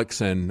 Alex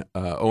and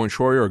Owen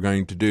Schroyer are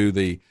going to do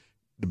the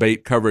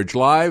debate coverage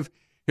live.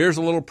 Here's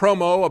a little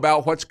promo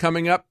about what's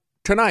coming up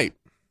tonight.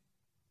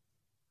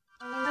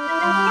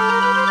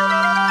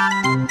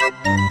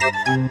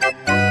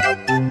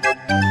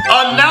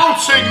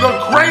 Announcing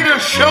the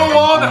greatest show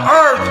on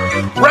earth.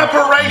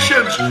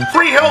 Reparations,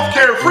 free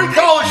healthcare, free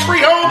college,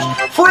 free homes,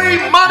 free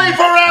money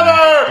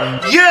forever.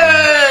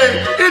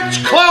 Yay! It's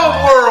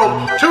Clown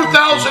World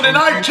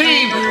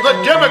 2019, the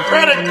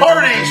Democratic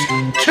Party's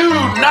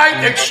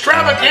 2-night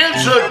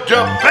extravaganza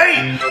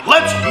debate.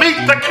 Let's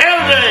meet the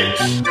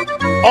candidates.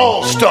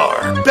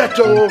 All-Star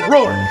Beto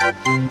O'Rourke.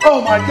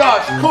 Oh my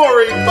gosh,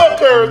 Cory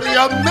Booker,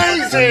 the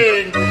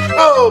amazing.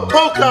 Oh,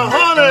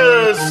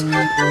 Pocahontas.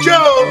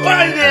 Joe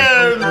Biden.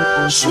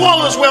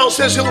 Swallowswell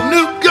says he'll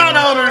nuke gun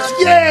owners.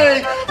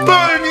 Yay!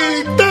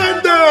 Bernie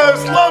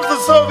Sanders loves the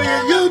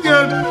Soviet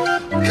Union.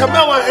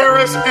 Kamala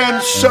Harris,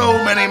 and so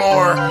many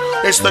more.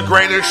 It's the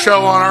greatest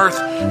show on earth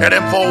at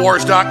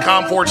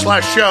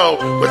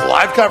Infowars.com/show with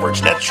live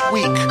coverage next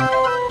week,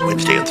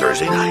 Wednesday and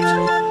Thursday night.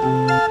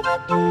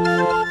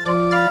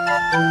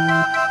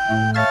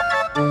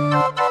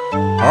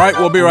 All right,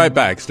 we'll be right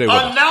back. Stay with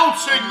us.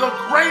 Announcing the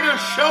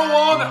greatest show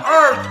on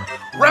earth.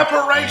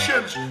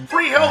 Reparations,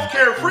 free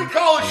healthcare, free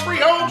college, free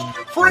homes,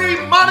 free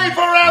money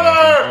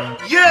forever.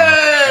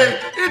 Yay!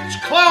 It's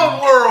Clown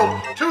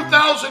World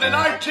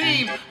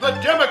 2019, the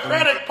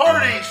Democratic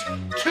Party's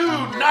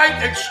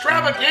 2-night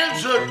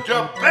extravaganza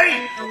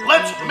debate.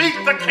 Let's meet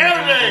the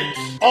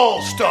candidates.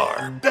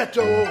 All-Star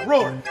Beto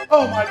O'Rourke.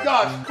 Oh my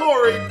gosh,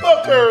 Cory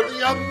Booker,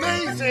 the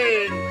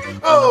amazing.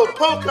 Oh,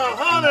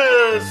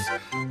 Pocahontas.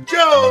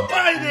 Joe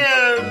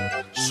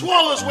Biden.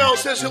 Swallowswell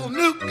says he'll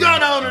nuke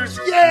gun owners.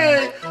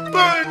 Yay!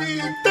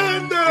 Bernie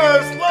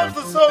Sanders loves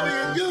the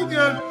Soviet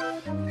Union.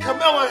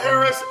 Kamala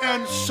Harris,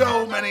 and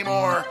so many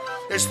more.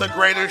 It's the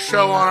greatest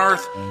show on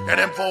earth at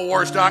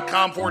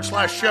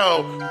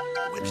Infowars.com/show,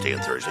 Wednesday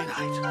and Thursday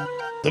night.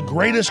 The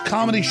greatest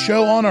comedy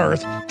show on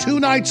earth, 2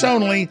 nights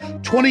only,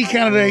 20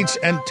 candidates,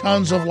 and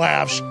tons of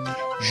laughs.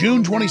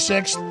 June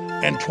 26th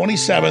and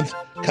 27th.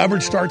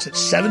 Coverage starts at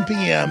 7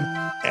 p.m.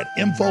 at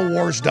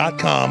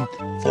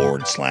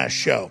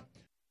Infowars.com/show.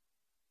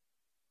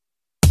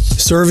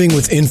 Serving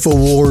with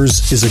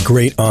InfoWars is a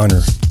great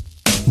honor,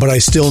 but I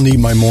still need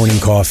my morning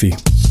coffee.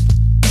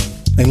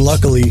 And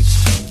luckily,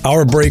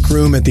 our break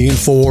room at the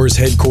InfoWars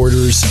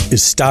headquarters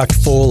is stocked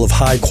full of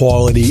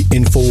high-quality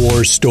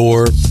InfoWars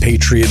Store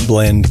Patriot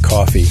Blend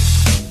coffee.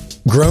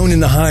 Grown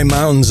in the high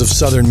mountains of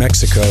southern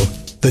Mexico,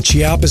 the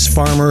Chiapas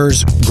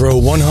farmers grow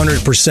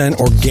 100%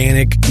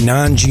 organic,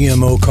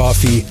 non-GMO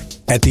coffee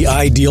at the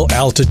ideal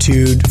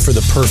altitude for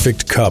the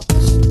perfect cup.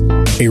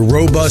 A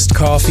robust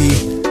coffee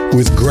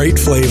with great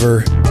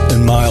flavor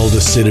and mild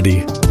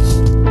acidity.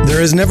 There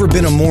has never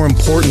been a more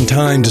important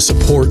time to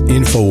support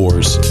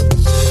InfoWars.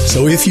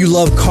 So if you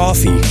love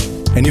coffee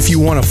and if you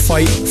want to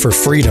fight for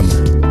freedom,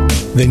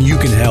 then you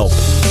can help.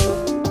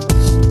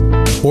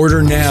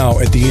 Order now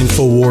at the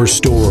InfoWars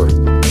store.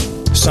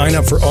 Sign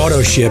up for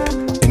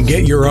AutoShip and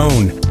get your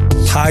own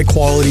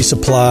high-quality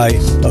supply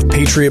of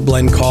Patriot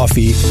Blend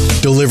coffee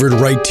delivered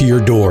right to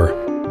your door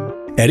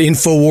at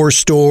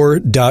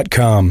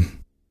InfoWarsStore.com.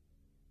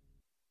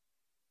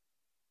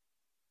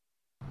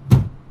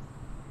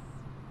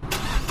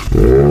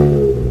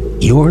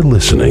 You're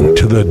listening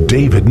to The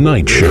David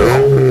Knight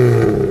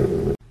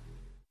Show.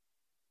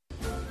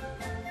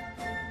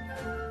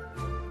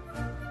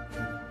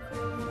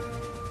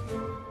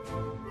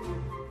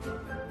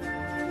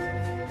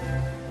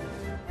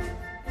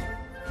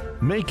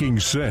 Making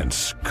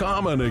sense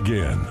common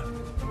again.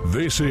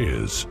 This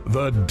is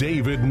The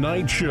David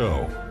Knight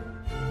Show.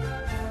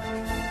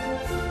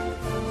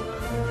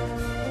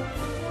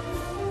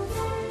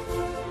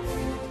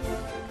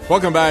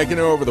 Welcome back. You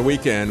know, over the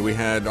weekend, we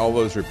had all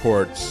those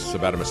reports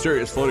about a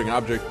mysterious floating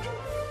object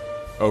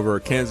over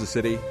Kansas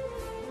City.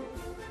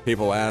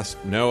 People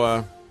asked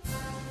NOAA,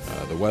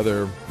 the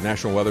weather,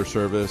 National Weather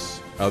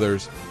Service,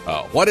 others,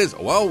 what is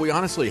it? Well, we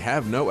honestly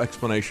have no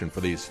explanation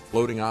for these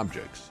floating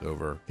objects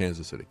over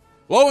Kansas City.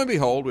 Lo and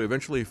behold, we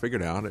eventually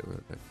figured out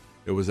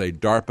it was a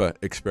DARPA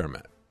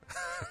experiment.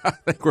 I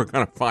think we're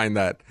going to find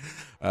that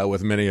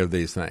with many of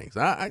these things.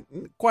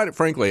 Quite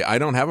frankly, I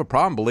don't have a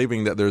problem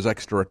believing that there's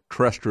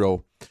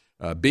extraterrestrial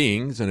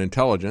beings and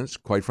intelligence.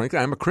 Quite frankly,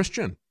 I'm a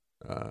Christian.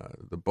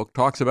 The book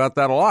talks about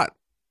that a lot.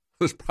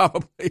 There's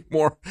probably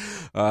more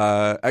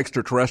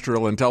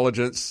extraterrestrial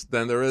intelligence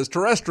than there is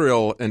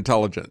terrestrial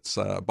intelligence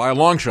by a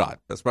long shot,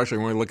 especially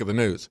when we look at the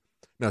news.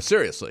 Now,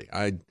 seriously,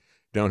 I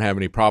don't have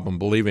any problem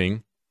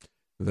believing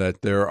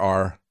that there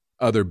are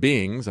other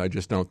beings. I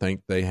just don't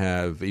think they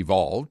have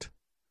evolved.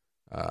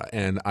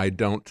 And I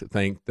don't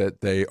think that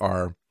they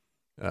are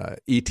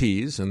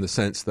ETs in the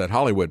sense that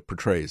Hollywood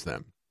portrays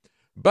them.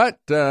 But,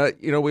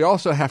 we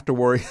also have to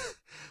worry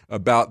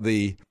about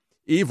the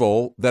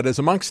evil that is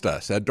amongst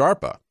us at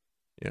DARPA.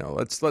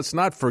 Let's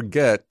not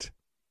forget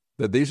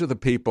that these are the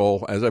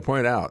people, as I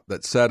pointed out,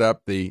 that set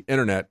up the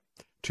internet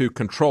to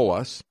control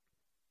us.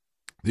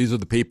 These are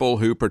the people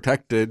who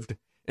protected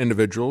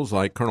individuals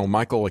like Colonel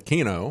Michael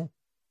Aquino,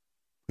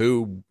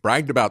 who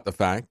bragged about the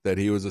fact that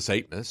he was a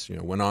Satanist,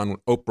 went on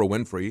Oprah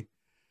Winfrey,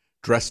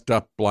 dressed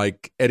up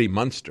like Eddie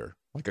Munster,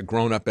 like a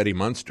grown-up Eddie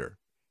Munster.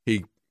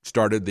 He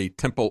started the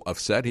Temple of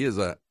Set. He is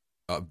a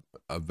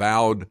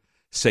vowed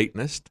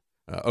Satanist,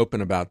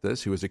 open about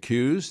this. He was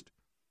accused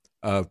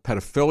of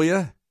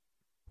pedophilia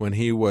when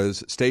he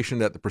was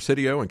stationed at the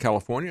Presidio in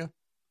California.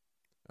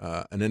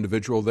 An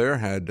individual there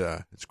had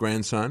his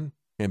grandson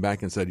came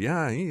back and said,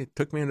 yeah, he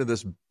took me into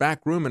this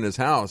back room in his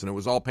house, and it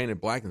was all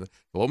painted black. And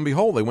lo and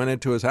behold, they went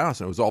into his house,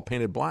 and it was all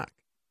painted black.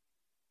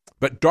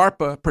 But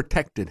DARPA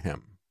protected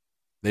him.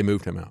 They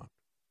moved him out.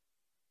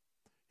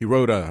 He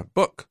wrote a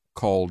book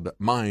called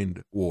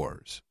Mind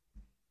Wars,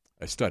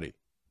 a study,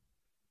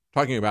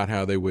 talking about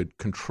how they would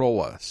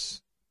control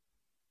us.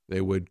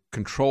 They would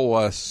control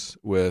us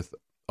with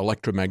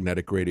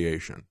electromagnetic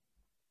radiation,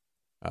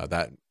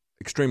 that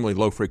extremely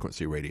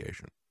low-frequency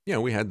radiation.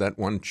 We had that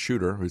one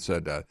shooter who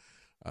said,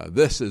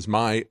 this is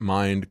my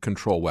mind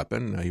control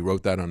weapon. He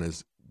wrote that on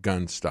his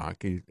gun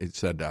stock. He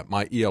said,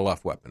 my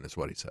ELF weapon is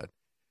what he said.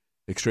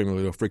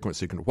 Extremely low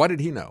frequency control. What did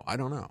he know? I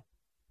don't know.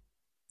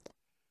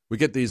 We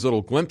get these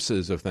little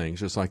glimpses of things,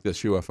 just like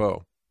this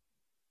UFO.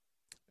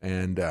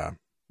 And,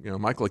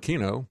 Michael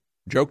Aquino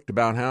joked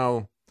about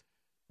how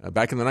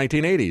back in the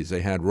 1980s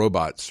they had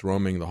robots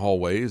roaming the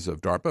hallways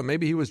of DARPA.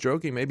 Maybe he was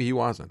joking. Maybe he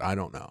wasn't. I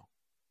don't know.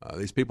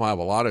 These people have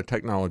a lot of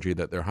technology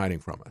that they're hiding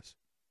from us.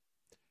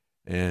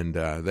 And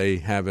they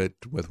have it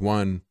with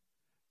one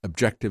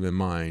objective in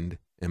mind,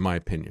 in my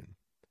opinion.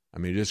 I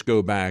mean, just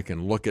go back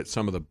and look at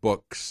some of the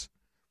books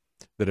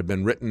that have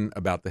been written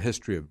about the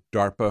history of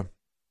DARPA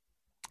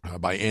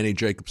by Annie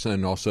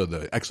Jacobson, also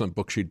the excellent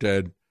book she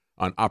did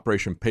on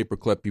Operation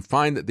Paperclip. You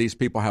find that these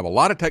people have a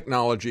lot of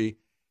technology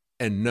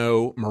and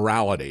no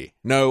morality,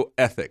 no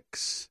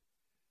ethics,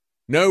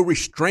 no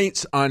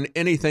restraints on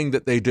anything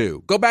that they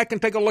do. Go back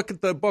and take a look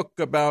at the book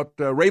about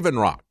Raven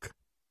Rock,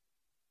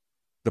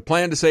 the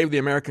plan to save the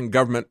American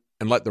government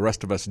and let the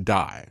rest of us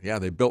die. Yeah,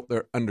 they built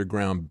their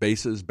underground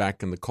bases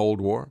back in the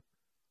Cold War.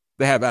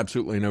 They have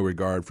absolutely no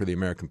regard for the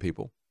American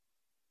people.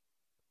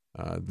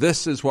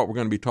 This is what we're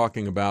going to be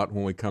talking about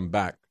when we come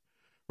back.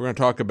 We're going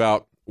to talk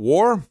about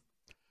war,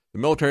 the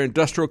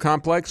military-industrial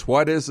complex.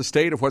 What is the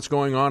state of what's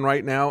going on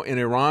right now in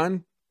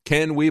Iran?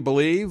 Can we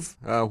believe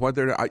what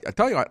they're... I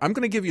tell you what, I'm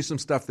going to give you some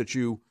stuff that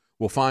you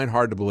will find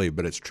hard to believe,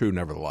 but it's true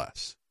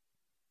nevertheless.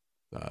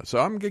 So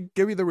I'm going to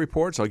give you the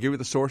reports. I'll give you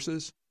the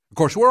sources. Of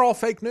course, we're all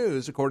fake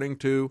news, according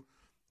to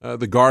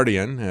The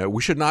Guardian.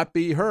 We should not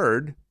be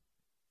heard.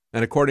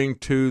 And according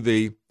to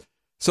the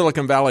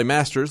Silicon Valley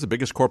Masters, the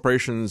biggest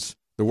corporations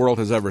the world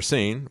has ever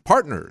seen,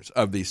 partners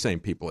of these same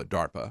people at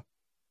DARPA,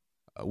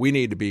 we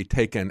need to be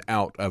taken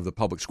out of the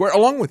public square,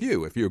 along with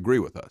you, if you agree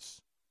with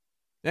us.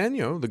 And,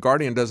 The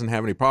Guardian doesn't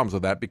have any problems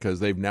with that because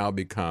they've now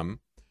become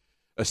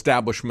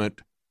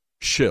establishment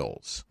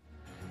shills,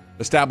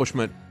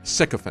 establishment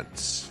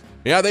sycophants.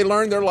 Yeah, they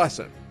learned their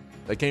lesson.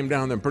 They came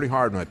down on them pretty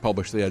hard when they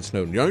published the Ed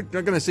Snowden. You're not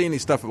going to see any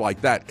stuff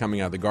like that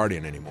coming out of the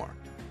Guardian anymore.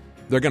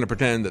 They're going to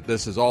pretend that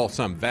this is all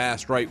some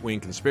vast right-wing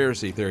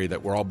conspiracy theory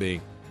that we're all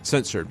being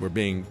censored, we're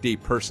being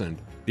depersoned,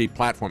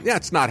 deplatformed. Yeah,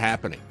 it's not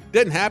happening.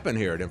 Didn't happen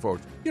here at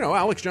InfoWars.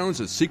 Alex Jones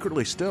is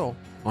secretly still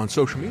on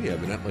social media,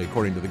 evidently,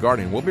 according to The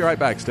Guardian. We'll be right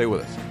back. Stay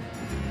with us.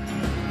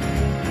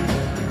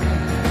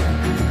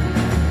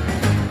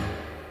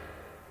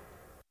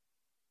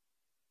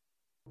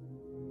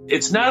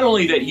 It's not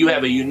only that you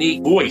have a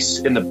unique voice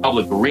in the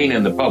public arena,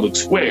 in the public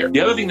square. The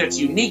other thing that's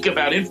unique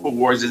about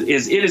InfoWars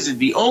is it is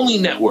the only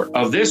network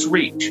of this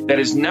reach that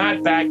is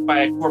not backed by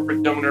a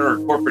corporate donor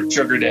or corporate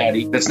sugar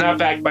daddy, that's not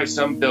backed by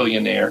some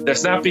billionaire,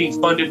 that's not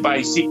being funded by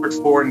a secret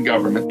foreign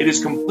government. It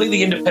is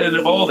completely independent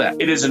of all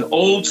that. It is an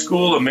old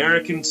school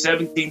American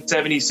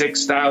 1776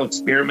 style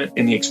experiment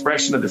in the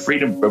expression of the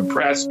freedom of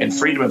press and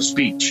freedom of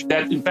speech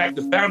that, in fact,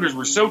 the founders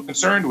were so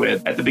concerned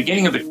with at the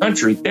beginning of the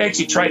country, they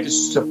actually tried to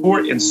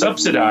support and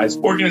subsidize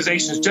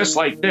organizations just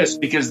like this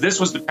because this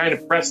was the kind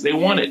of press they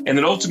wanted. And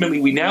then ultimately,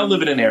 we now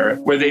live in an era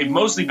where they've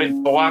mostly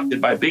been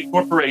co-opted by big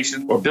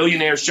corporations or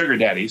billionaire sugar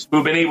daddies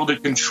who've been able to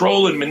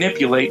control and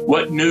manipulate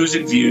what news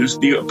and views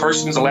the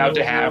person is allowed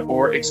to have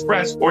or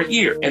express or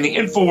hear. And the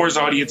InfoWars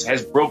audience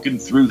has broken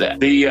through that.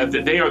 They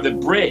are the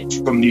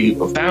bridge from the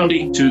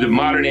founding to the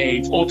modern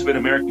age, ultimate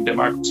American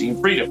democracy and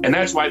freedom. And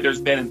that's why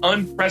there's been an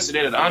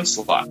unprecedented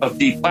onslaught of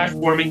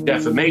deplatforming,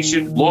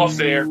 defamation,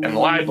 lawfare, and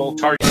libel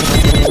targeting.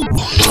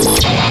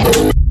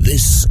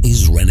 This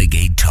is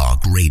Renegade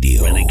Talk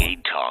Radio.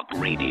 Renegade Talk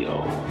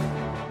Radio.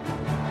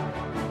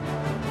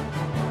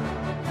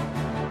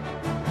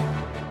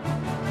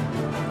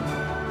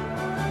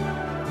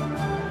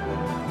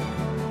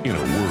 In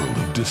a world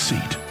of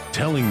deceit,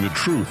 telling the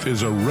truth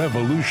is a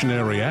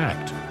revolutionary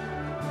act.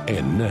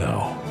 And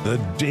now, The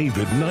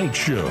David Knight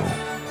Show.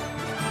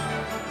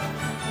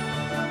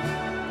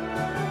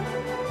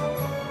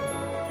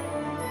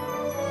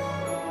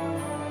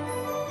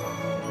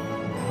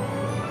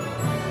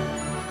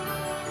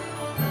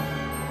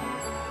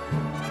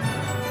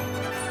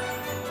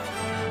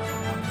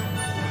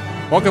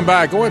 Welcome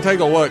back. I want to take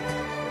a look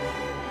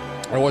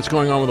at what's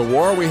going on with the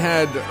war. We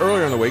had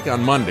earlier in the week,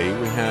 on Monday,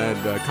 we had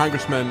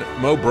Congressman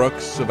Mo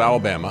Brooks of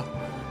Alabama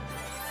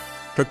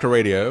took to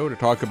radio to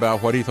talk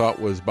about what he thought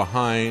was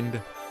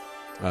behind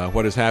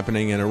what is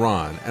happening in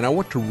Iran. And I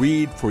want to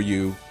read for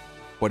you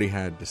what he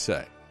had to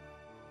say.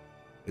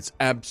 It's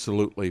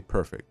absolutely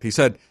perfect. He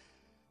said,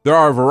 "There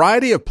are a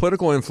variety of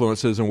political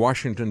influences in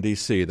Washington,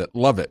 D.C. that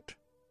love it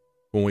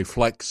when we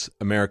flex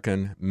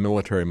American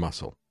military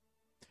muscle.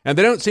 And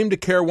they don't seem to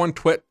care one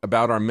twit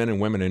about our men and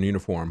women in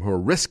uniform who are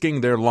risking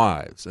their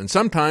lives and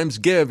sometimes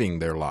giving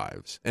their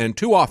lives. And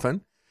too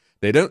often,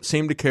 they don't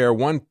seem to care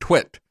one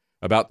twit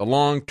about the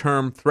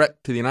long-term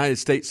threat to the United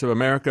States of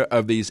America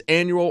of these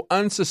annual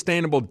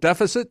unsustainable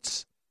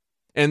deficits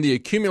and the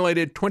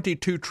accumulated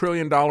 $22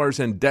 trillion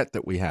in debt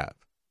that we have.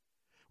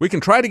 We can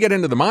try to get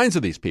into the minds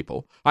of these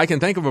people. I can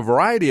think of a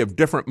variety of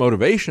different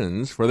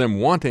motivations for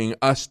them wanting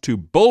us to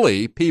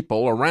bully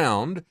people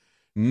around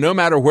no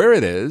matter where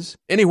it is,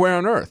 anywhere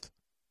on earth.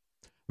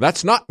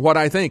 That's not what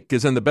I think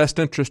is in the best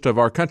interest of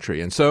our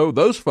country. And so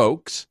those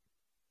folks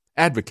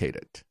advocate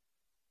it."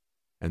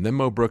 And then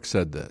Mo Brooks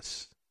said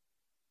this,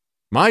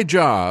 "My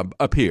job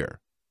up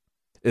here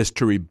is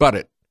to rebut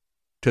it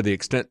to the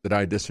extent that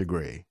I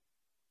disagree.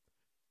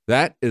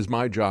 That is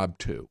my job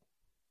too.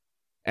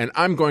 And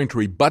I'm going to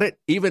rebut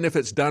it even if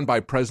it's done by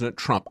President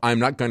Trump. I'm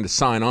not going to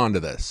sign on to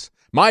this.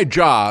 My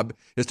job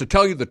is to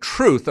tell you the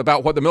truth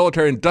about what the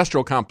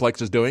military-industrial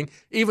complex is doing,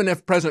 even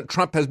if President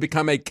Trump has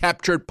become a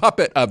captured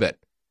puppet of it.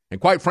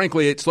 And quite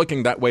frankly, it's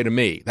looking that way to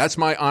me. That's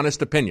my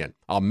honest opinion.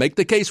 I'll make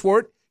the case for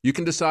it. You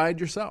can decide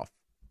yourself."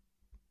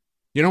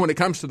 When it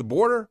comes to the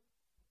border,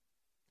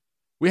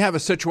 we have a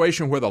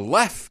situation where the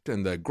left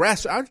and the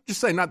I'll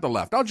just say not the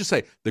left, I'll just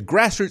say the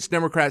grassroots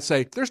Democrats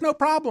say, there's no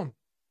problem.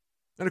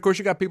 And of course,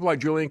 you got people like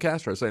Julian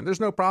Castro saying,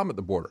 there's no problem at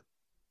the border.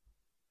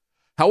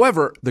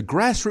 However, the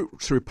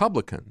grassroots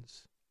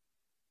Republicans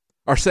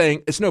are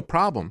saying it's no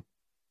problem.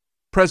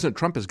 President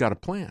Trump has got a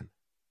plan.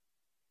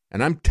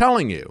 And I'm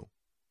telling you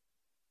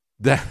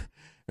that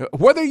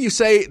whether you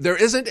say there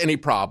isn't any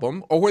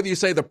problem or whether you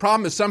say the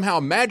problem is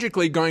somehow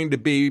magically going to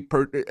be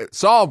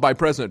solved by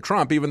President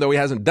Trump, even though he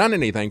hasn't done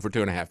anything for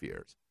 2.5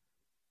 years,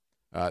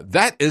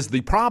 that is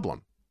the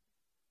problem.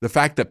 The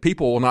fact that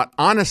people will not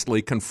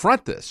honestly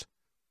confront this,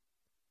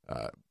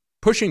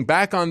 pushing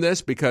back on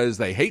this because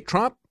they hate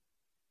Trump,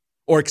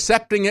 or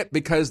accepting it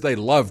because they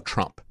love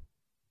Trump.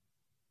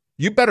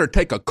 You better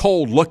take a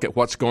cold look at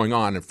what's going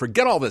on and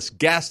forget all this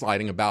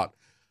gaslighting about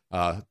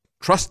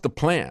trust the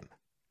plan.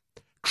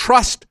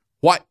 Trust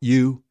what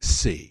you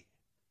see.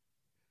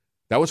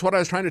 That was what I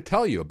was trying to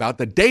tell you about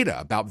the data,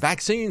 about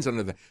vaccines.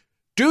 And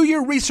Do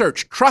your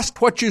research.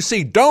 Trust what you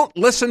see. Don't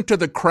listen to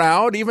the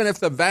crowd, even if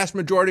the vast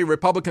majority of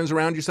Republicans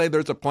around you say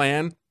there's a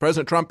plan.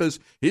 President Trump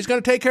he's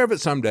going to take care of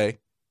it someday.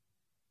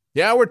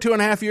 Yeah, we're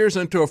 2.5 years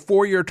into a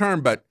 4-year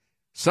term, but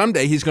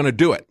someday he's going to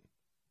do it.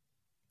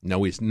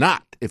 No, he's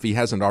not, if he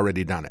hasn't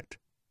already done it.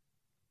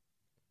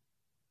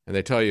 And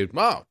they tell you,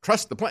 oh,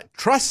 trust the plan.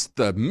 Trust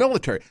the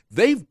military.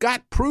 They've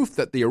got proof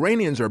that the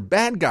Iranians are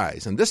bad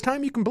guys, and this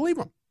time you can believe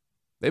them.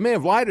 They may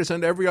have lied us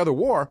into every other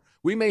war.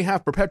 We may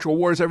have perpetual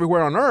wars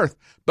everywhere on earth,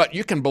 but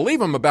you can believe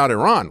them about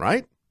Iran,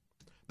 right?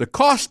 The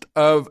cost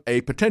of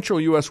a potential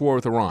U.S. war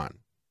with Iran.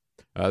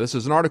 This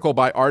is an article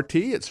by RT.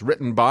 It's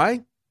written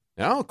by,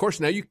 now, of course,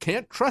 now you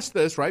can't trust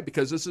this, right,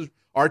 because this is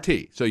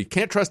RT. So you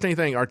can't trust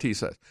anything RT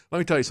says. Let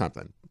me tell you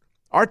something.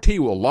 RT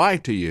will lie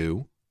to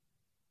you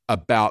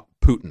about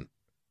Putin.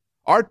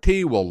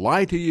 RT will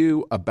lie to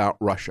you about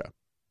Russia.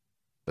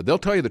 But they'll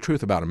tell you the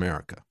truth about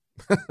America.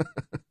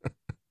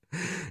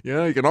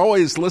 You can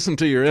always listen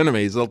to your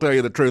enemies. They'll tell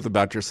you the truth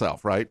about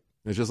yourself, right?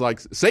 It's just like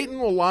Satan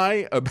will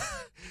lie.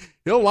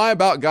 He'll lie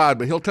about God,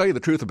 but he'll tell you the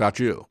truth about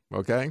you,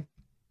 okay?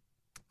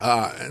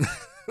 And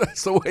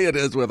that's the way it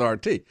is with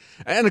RT.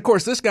 And, of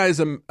course, this guy's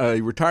a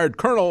retired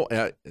colonel.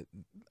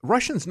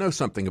 Russians know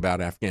something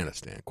about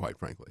Afghanistan, quite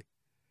frankly.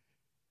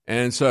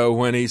 And so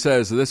when he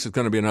says this is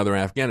going to be another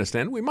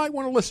Afghanistan, we might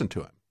want to listen to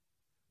him.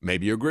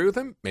 Maybe you agree with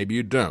him. Maybe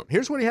you don't.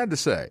 Here's what he had to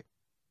say.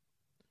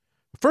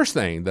 The first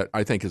thing that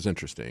I think is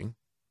interesting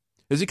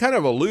is he kind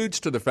of alludes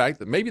to the fact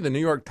that maybe the New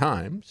York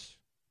Times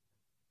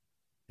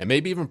and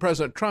maybe even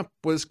President Trump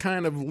was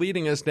kind of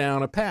leading us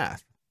down a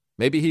path.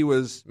 Maybe he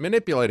was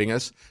manipulating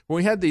us. When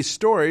we had these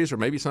stories, or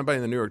maybe somebody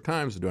in the New York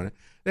Times was doing it,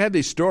 they had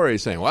these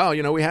stories saying, well,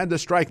 we had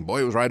this strike, and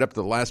boy, it was right up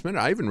to the last minute.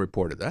 I even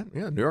reported that.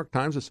 Yeah, the New York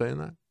Times is saying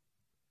that.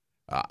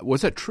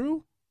 Was that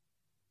true?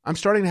 I'm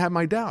starting to have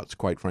my doubts,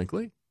 quite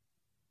frankly,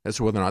 as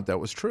to whether or not that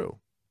was true.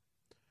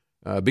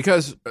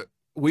 Because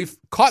we've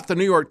caught the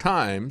New York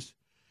Times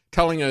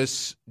telling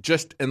us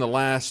just in the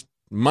last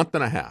month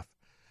and a half,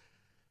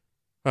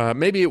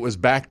 maybe it was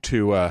back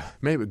to,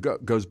 maybe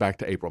it goes back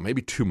to April,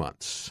 maybe 2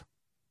 months.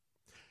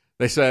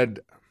 They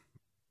said,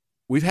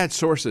 we've had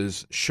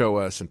sources show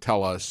us and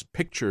tell us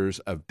pictures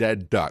of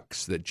dead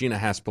ducks that Gina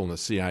Haspel and the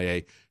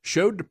CIA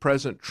showed to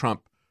President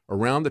Trump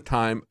around the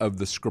time of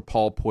the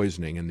Skripal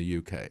poisoning in the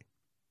UK.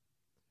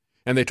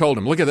 And they told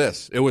him, look at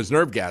this. It was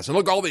nerve gas. And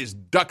look, all these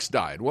ducks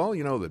died. Well,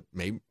 that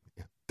maybe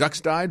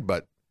ducks died,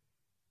 but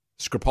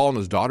Skripal and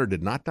his daughter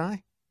did not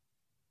die.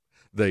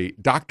 The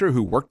doctor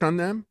who worked on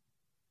them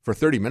for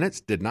 30 minutes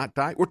did not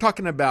die. We're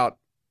talking about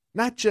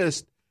not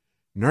just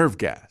nerve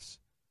gas.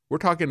 We're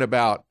talking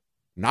about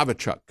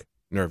Novichok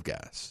nerve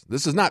gas.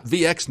 This is not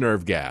VX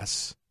nerve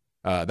gas.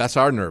 That's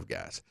our nerve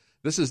gas.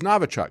 This is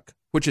Novichok,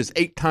 which is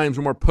 8 times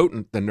more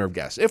potent than nerve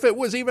gas. If it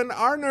was even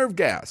our nerve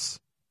gas,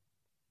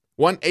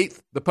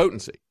 1/8 the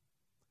potency,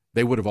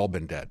 they would have all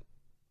been dead.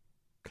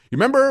 You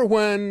remember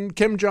when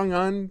Kim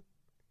Jong-un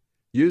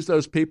used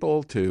those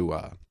people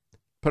to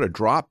put a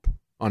drop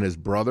on his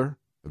brother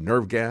of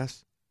nerve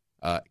gas,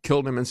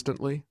 killed him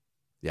instantly?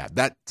 Yeah,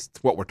 that's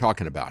what we're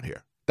talking about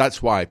here.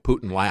 That's why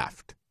Putin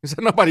laughed. He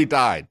said, nobody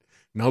died.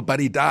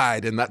 Nobody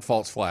died in that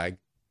false flag.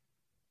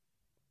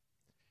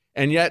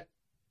 And yet,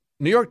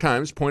 New York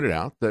Times pointed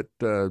out that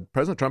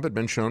President Trump had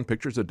been shown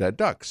pictures of dead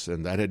ducks,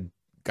 and that had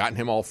gotten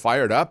him all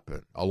fired up,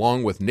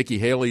 along with Nikki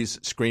Haley's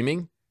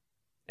screaming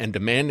and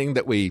demanding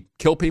that we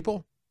kill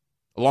people,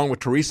 along with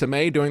Theresa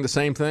May doing the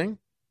same thing.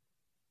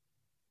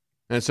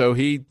 And so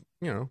he,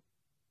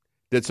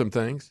 did some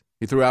things.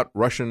 He threw out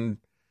Russian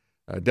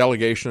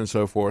delegation and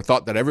so forth,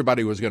 thought that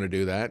everybody was going to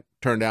do that.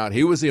 Turned out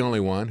he was the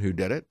only one who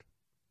did it.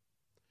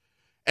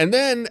 And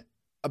then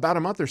about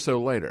a month or so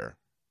later,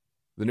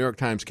 the New York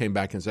Times came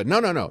back and said, no,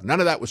 none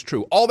of that was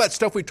true. All that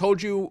stuff we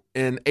told you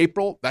in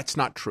April, that's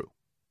not true.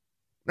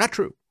 Not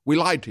true. We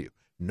lied to you.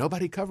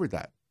 Nobody covered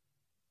that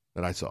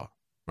I saw,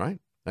 right?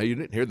 Now, you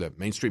didn't hear the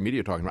mainstream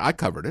media talking about it. I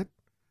covered it.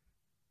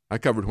 I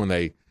covered when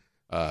they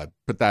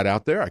put that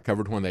out there. I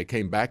covered when they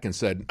came back and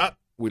said,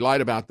 we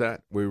lied about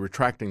that. We're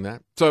retracting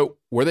that. So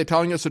were they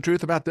telling us the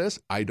truth about this?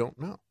 I don't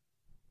know.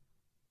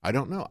 I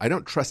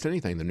don't trust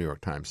anything the New York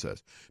Times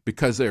says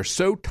because they're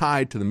so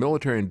tied to the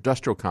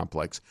military-industrial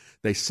complex.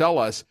 They sell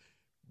us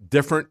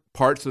different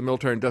parts of the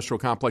military-industrial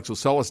complex, will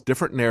sell us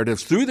different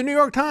narratives through the New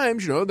York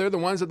Times. They're the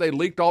ones that they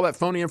leaked all that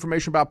phony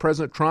information about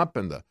President Trump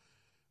and the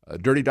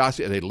dirty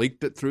dossier. They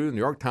leaked it through the New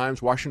York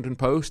Times, Washington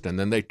Post, and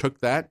then they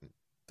took that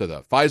to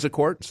the FISA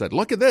court and said,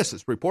 look at this.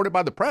 It's reported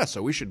by the press,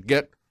 so we should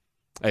get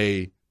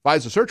a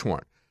FISA search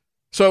warrant.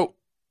 So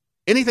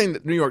anything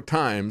that the New York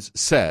Times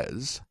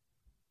says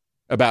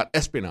about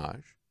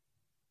espionage,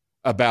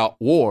 about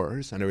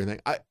wars and everything,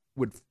 I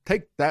would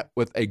take that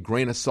with a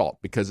grain of salt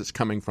because it's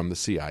coming from the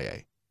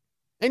CIA.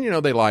 And,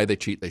 they lie, they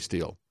cheat, they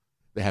steal.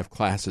 They have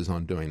classes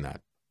on doing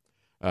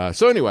that.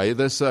 So anyway,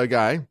 this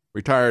guy,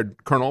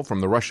 retired colonel from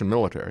the Russian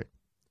military,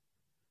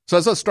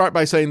 says, let's start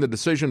by saying the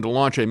decision to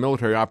launch a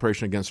military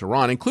operation against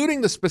Iran,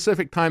 including the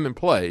specific time and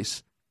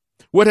place,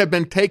 would have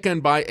been taken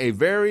by a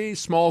very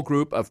small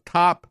group of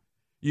top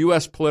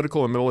U.S.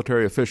 political and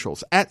military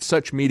officials. At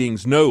such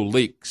meetings, no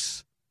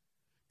leaks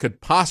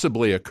could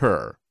possibly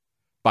occur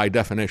by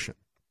definition.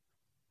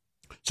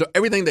 So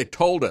everything they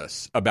told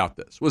us about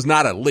this was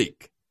not a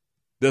leak.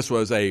 This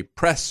was a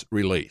press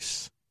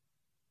release.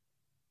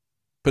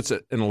 Puts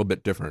it in a little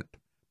bit different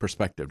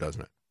perspective,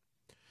 doesn't it?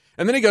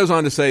 And then he goes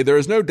on to say, there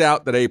is no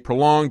doubt that a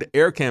prolonged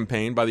air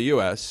campaign by the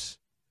U.S.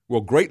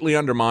 will greatly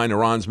undermine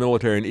Iran's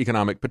military and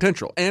economic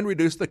potential and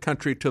reduce the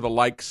country to the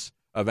likes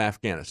of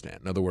Afghanistan.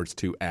 In other words,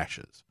 to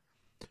ashes.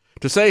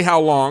 To say how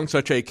long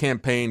such a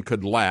campaign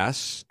could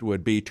last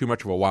would be too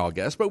much of a wild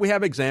guess, but we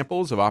have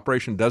examples of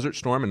Operation Desert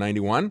Storm in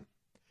 91.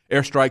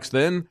 Airstrikes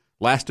then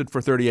lasted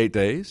for 38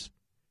 days.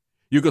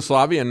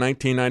 Yugoslavia in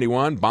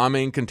 1991,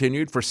 bombing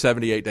continued for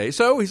 78 days.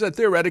 So he said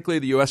theoretically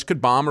the U.S.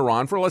 could bomb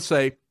Iran for, let's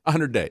say,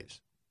 100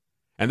 days.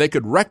 And they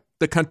could wreck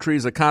the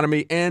country's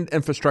economy and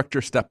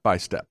infrastructure step by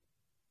step.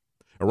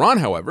 Iran,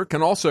 however,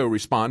 can also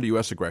respond to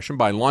U.S. aggression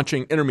by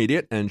launching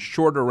intermediate and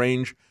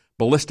shorter-range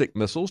ballistic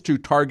missiles to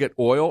target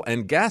oil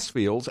and gas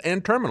fields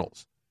and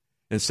terminals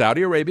in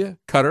Saudi Arabia,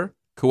 Qatar,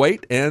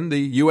 Kuwait, and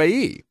the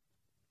UAE.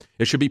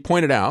 It should be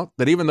pointed out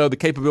that even though the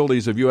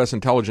capabilities of U.S.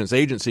 intelligence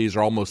agencies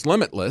are almost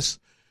limitless,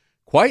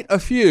 quite a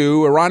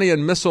few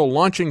Iranian missile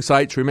launching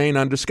sites remain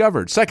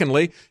undiscovered.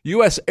 Secondly,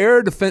 U.S.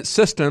 air defense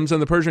systems in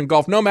the Persian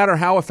Gulf, no matter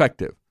how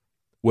effective,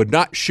 would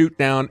not shoot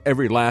down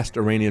every last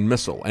Iranian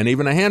missile, and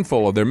even a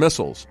handful of their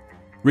missiles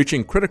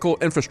reaching critical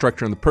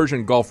infrastructure in the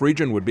Persian Gulf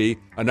region would be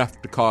enough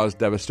to cause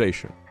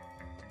devastation.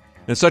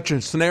 In such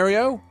a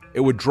scenario, it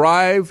would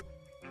drive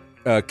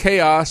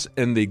chaos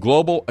in the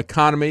global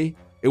economy.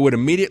 It would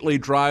immediately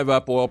drive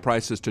up oil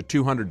prices to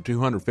 $200 to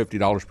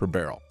 $250 per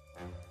barrel.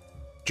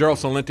 Gerald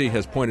Celente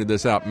has pointed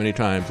this out many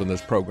times on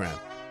this program.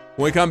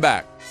 When we come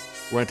back,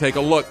 we're going to take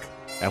a look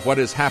at what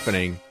is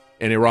happening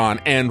in Iran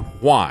and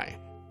why.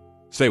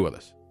 Stay with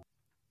us.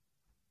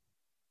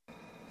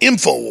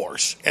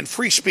 InfoWars and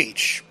free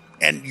speech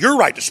and your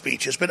right to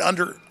speech has been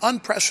under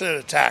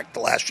unprecedented attack the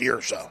last year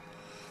or so.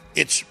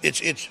 It's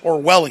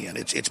Orwellian.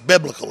 It's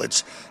biblical.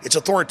 It's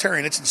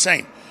authoritarian. It's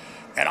insane.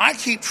 And I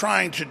keep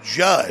trying to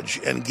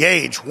judge and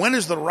gauge when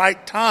is the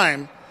right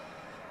time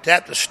to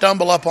have to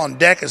stumble up on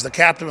deck as the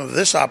captain of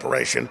this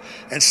operation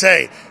and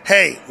say,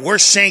 hey, we're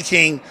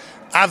sinking.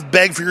 I've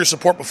begged for your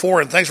support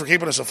before, and thanks for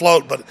keeping us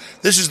afloat, but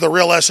this is the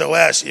real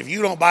SOS. If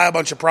you don't buy a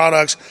bunch of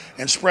products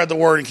and spread the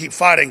word and keep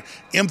fighting,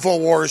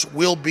 InfoWars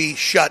will be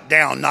shut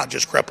down, not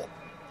just crippled.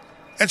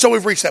 And so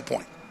we've reached that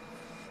point.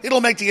 It'll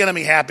make the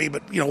enemy happy,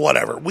 but,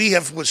 whatever. We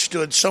have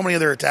withstood so many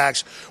of their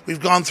attacks. We've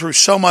gone through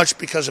so much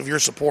because of your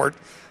support.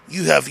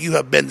 You have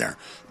been there.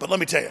 But let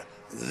me tell you,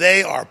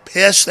 they are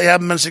pissed they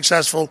haven't been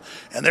successful,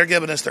 and they're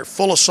giving us their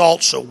full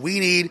assault. So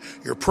we need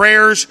your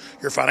prayers,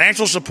 your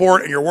financial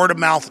support, and your word of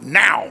mouth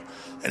now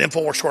at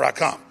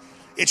InfoWarsStore.com.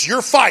 It's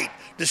your fight.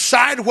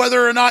 Decide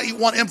whether or not you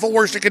want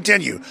InfoWars to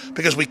continue,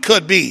 because we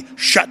could be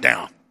shut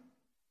down.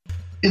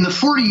 In the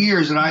 40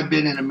 years that I've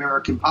been in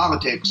American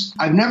politics,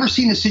 I've never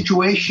seen a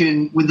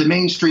situation with the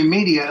mainstream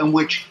media in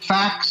which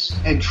facts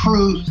and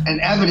truth and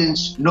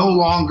evidence no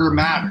longer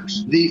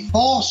matters. The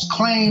false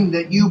claim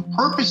that you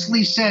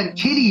purposely sent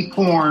kiddie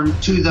porn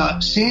to the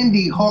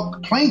Sandy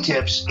Hook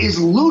plaintiffs is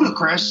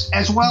ludicrous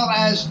as well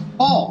as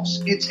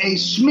false. It's a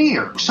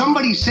smear.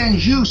 Somebody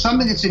sends you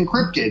something that's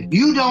encrypted.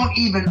 You don't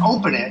even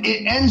open it.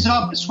 It ends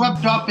up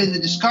swept up in the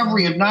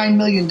discovery of 9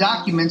 million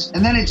documents,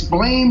 and then it's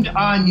blamed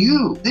on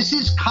you. This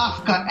is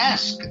Kafka-esque.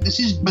 This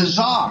is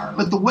bizarre.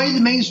 But the way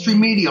the mainstream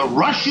media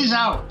rushes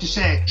out to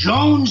say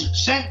Jones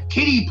sent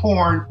kiddie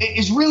porn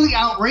is really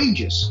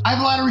outrageous. I have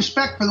a lot of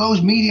respect for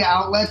those media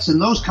outlets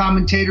and those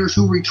commentators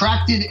who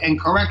retracted and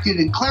corrected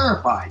and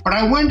clarified. But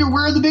I wonder,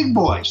 where are the big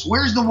boys?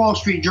 Where's the Wall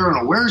Street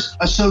Journal? Where's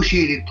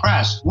Associated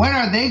Press? When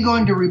are they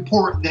going to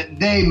report that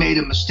they made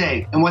a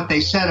mistake and what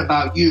they said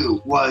about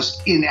you was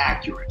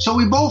inaccurate? So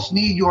we both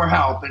need your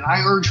help, and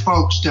I urge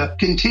folks to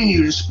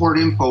continue to support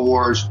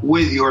InfoWars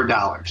with your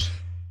dollars.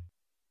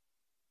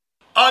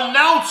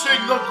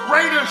 Announcing the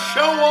greatest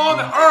show on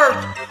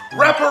earth.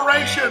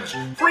 Reparations,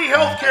 free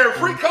healthcare,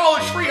 free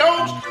college, free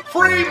homes,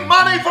 free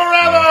money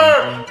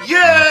forever.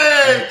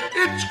 Yay!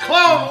 It's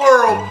Clown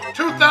World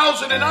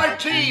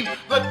 2019,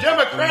 the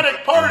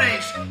Democratic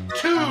Party's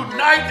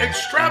two-night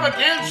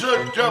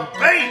extravaganza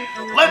debate.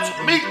 Let's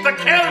meet the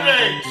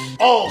candidates.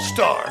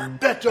 All-Star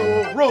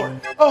Beto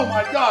O'Rourke. Oh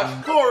my gosh,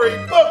 Cory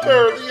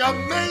Booker, the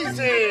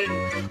amazing.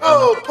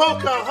 Oh,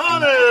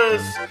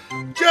 Pocahontas.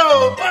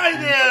 Joe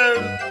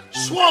Biden.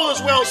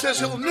 Swallowswell says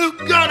he'll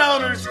nuke gun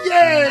owners.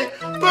 Yay!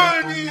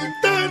 Bernie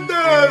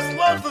Sanders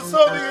loves the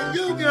Soviet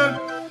Union.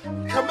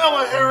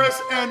 Kamala Harris,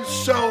 and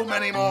so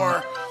many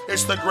more.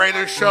 It's the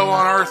greatest show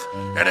on earth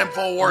at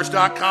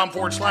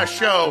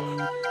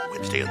Infowars.com/show.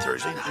 Wednesday and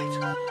Thursday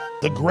night.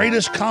 The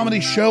greatest comedy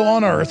show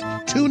on earth.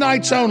 2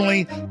 nights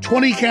only,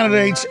 20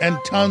 candidates, and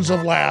tons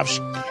of laughs.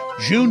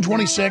 June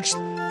 26th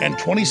and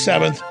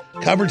 27th.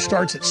 Coverage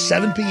starts at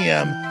 7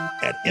 p.m.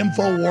 at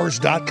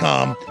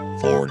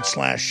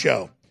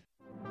Infowars.com/show.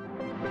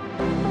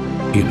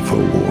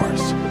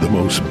 InfoWars, the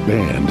most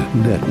banned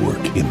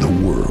network in the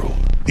world.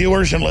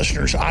 Viewers and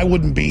listeners, I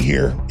wouldn't be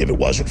here if it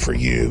wasn't for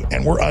you.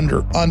 And we're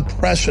under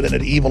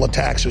unprecedented evil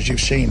attacks, as you've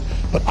seen.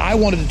 But I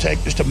wanted to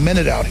take just a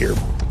minute out here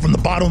from the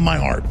bottom of my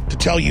heart to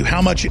tell you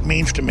how much it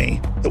means to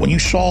me that when you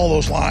saw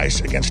those lies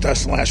against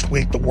us last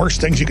week, the worst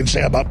things you can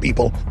say about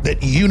people,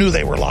 that you knew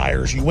they were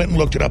liars, you went and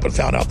looked it up and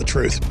found out the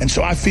truth. And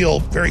so I feel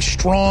very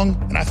strong,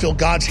 and I feel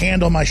God's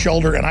hand on my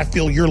shoulder, and I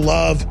feel your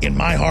love in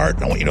my heart.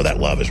 And I want you to know that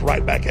love is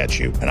right back at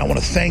you. And I want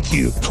to thank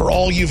you for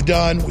all you've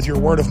done with your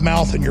word of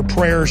mouth and your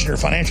prayers and your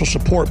financial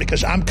support,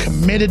 because I'm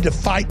committed to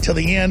fight till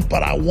the end,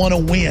 but I want to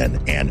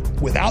win.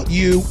 And without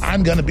you,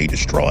 I'm going to be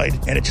destroyed,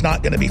 and it's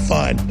not going to be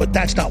fun. But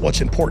that's not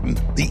what's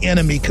important. The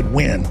enemy could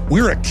win.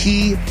 We're a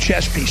key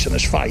chess piece in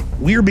this fight.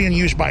 We're being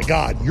used by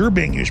God. You're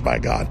being used by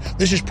God.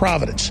 This is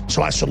providence.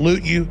 So I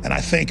salute you, and I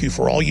thank you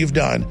for all you've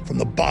done from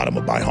the bottom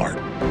of my heart.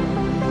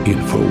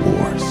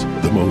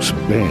 InfoWars, the most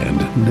banned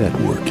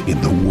network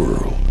in the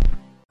world.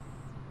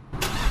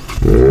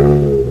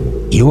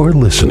 You're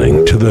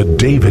listening to The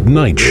David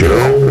Knight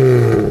Show.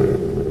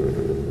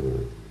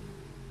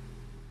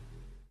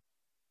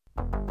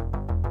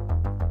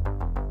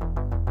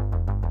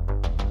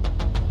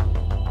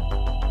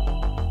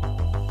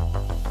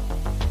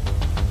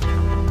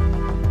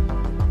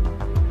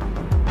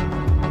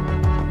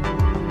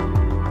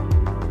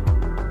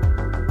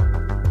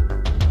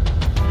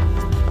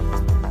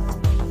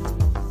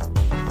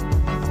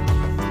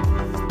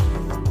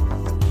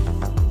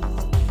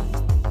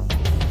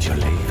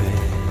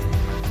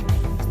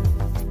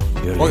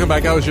 Welcome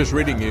back. I was just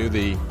reading you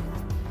the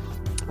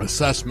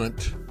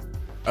assessment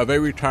of a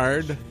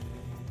retired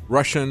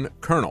Russian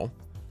colonel.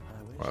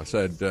 I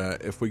said,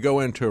 if we go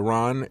into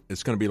Iran,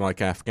 it's going to be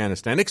like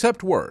Afghanistan,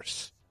 except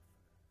worse.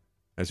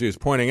 As he was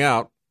pointing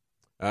out,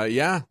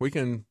 we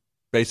can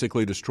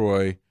basically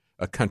destroy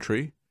a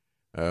country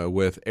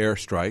with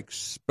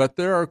airstrikes, but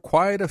there are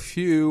quite a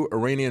few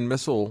Iranian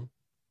missile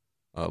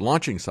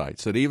launching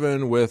sites that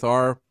even with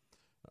our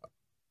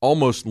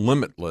almost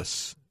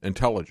limitless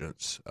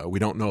intelligence we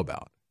don't know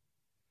about.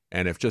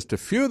 And if just a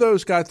few of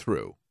those got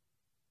through,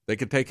 they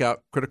could take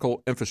out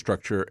critical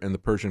infrastructure in the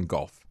Persian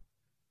Gulf.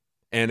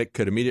 And it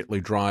could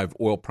immediately drive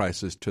oil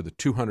prices to the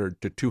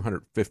 $200 to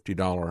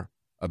 $250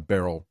 a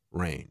barrel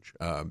range.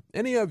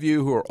 Any of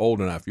you who are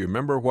old enough, you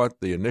remember what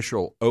the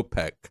initial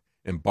OPEC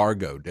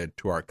embargo did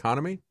to our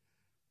economy?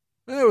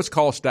 It was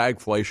called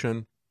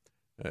stagflation.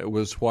 It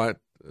was what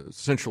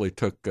essentially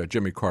took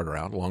Jimmy Carter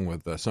out, along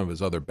with some of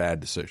his other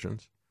bad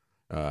decisions.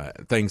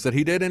 Things that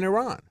he did in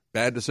Iran,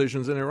 bad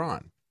decisions in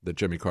Iran that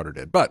Jimmy Carter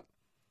did. But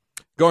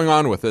going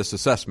on with this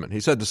assessment, he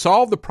said, to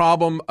solve the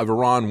problem of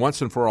Iran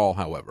once and for all,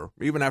 however,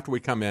 even after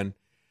we come in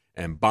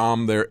and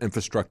bomb their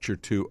infrastructure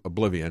to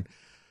oblivion,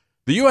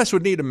 the U.S.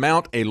 would need to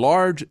mount a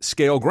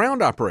large-scale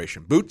ground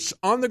operation, boots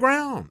on the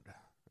ground.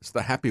 It's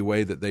the happy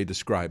way that they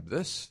describe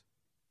this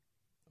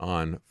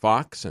on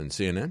Fox and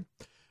CNN.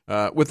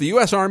 With the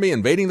U.S. Army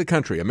invading the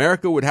country,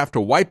 America would have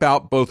to wipe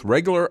out both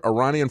regular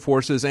Iranian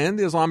forces and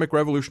the Islamic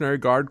Revolutionary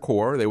Guard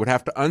Corps. They would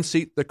have to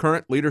unseat the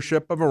current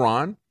leadership of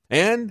Iran.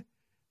 And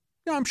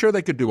I'm sure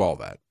they could do all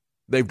that.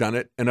 They've done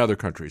it in other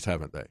countries,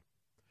 haven't they?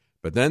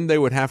 But then they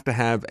would have to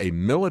have a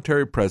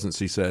military presence,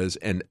 he says,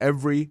 in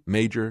every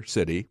major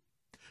city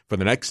for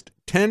the next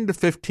 10 to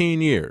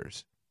 15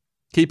 years,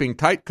 keeping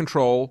tight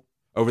control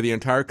over the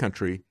entire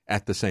country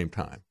at the same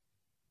time.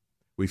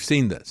 We've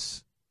seen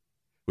this.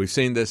 We've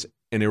seen this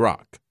in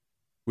Iraq.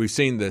 We've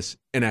seen this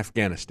in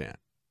Afghanistan.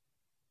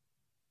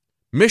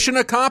 Mission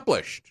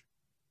accomplished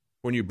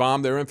when you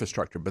bomb their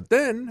infrastructure. But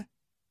then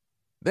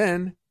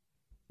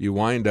you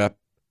wind up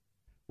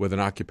with an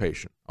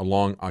occupation, a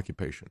long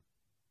occupation.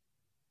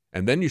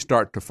 And then you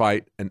start to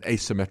fight an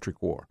asymmetric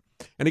war.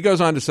 And he goes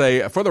on to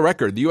say, for the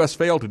record, the U.S.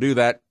 failed to do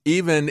that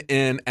even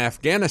in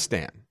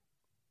Afghanistan,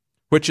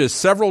 which is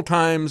several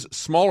times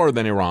smaller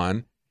than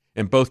Iran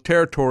in both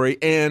territory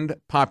and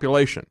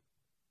population.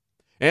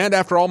 And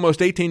after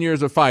almost 18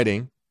 years of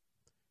fighting,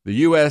 the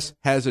U.S.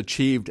 has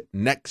achieved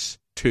next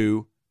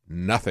to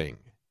nothing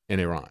in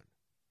Iran.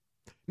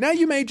 Now,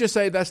 you may just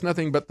say that's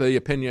nothing but the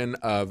opinion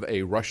of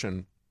a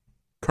Russian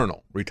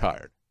colonel,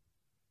 retired.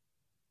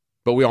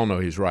 But we all know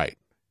he's right.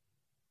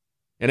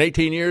 In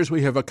 18 years,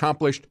 we have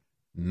accomplished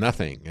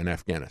nothing in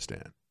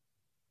Afghanistan.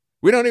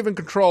 We don't even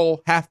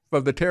control half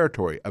of the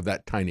territory of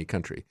that tiny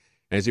country.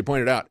 And as he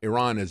pointed out,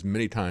 Iran is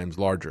many times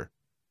larger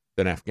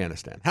than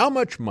Afghanistan. How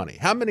much money,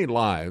 how many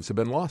lives have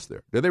been lost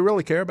there? Do they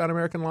really care about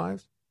American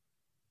lives?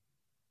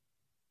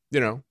 You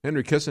know,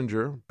 Henry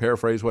Kissinger,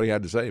 paraphrase what he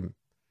had to say,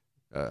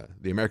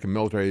 the American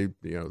military,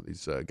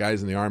 these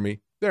guys in the army,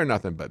 they're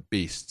nothing but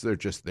beasts. They're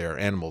just there,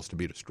 animals to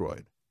be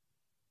destroyed.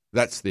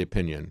 That's the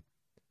opinion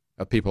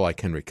of people like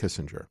Henry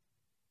Kissinger.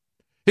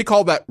 He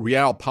called that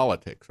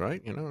realpolitik,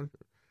 right?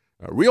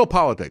 Real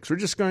politics. We're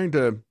just going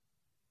to,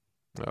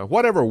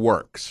 whatever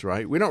works,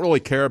 right? We don't really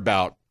care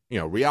about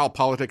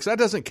realpolitik. That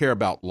doesn't care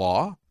about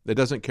law. It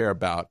doesn't care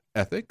about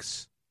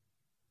ethics.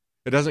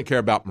 It doesn't care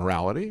about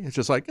morality. It's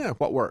just like,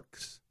 what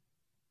works?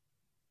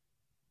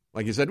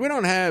 Like you said, we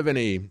don't have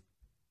any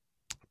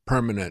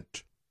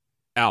permanent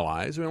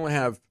allies. We only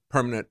have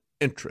permanent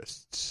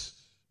interests.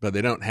 but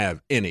they don't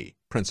have any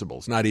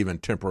principles, not even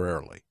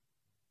temporarily.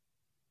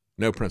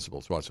 No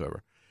principles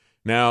whatsoever.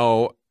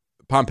 Now,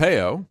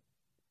 Pompeo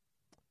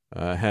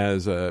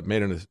has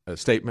made a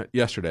statement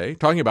yesterday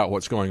talking about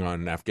what's going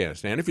on in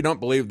Afghanistan. If you don't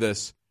believe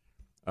this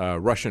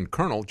Russian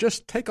colonel,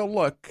 just take a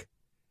look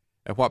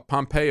at what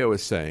Pompeo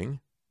is saying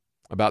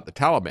about the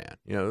Taliban.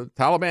 You know, the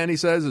Taliban, he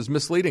says, is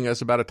misleading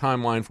us about a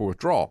timeline for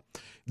withdrawal.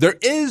 There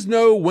is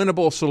no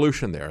winnable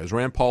solution there, as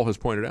Rand Paul has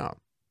pointed out.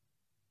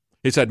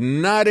 He said,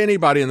 not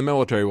anybody in the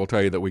military will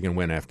tell you that we can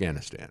win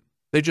Afghanistan.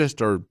 They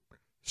just are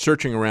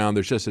searching around.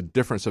 There's just a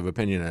difference of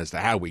opinion as to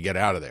how we get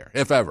out of there,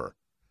 if ever.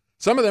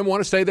 Some of them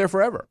want to stay there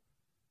forever.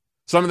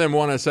 Some of them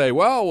want to say,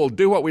 well, we'll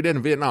do what we did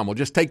in Vietnam. We'll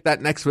just take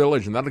that next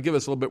village, and that'll give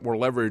us a little bit more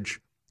leverage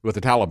with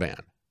the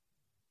Taliban.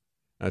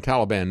 Now, the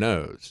Taliban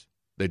knows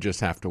they just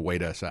have to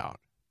wait us out.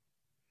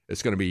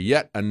 It's going to be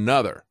yet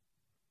another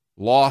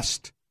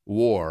lost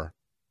war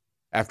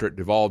after it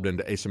devolved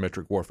into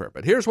asymmetric warfare.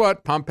 But here's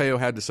what Pompeo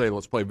had to say.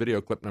 Let's play video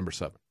clip number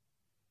 7.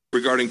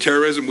 Regarding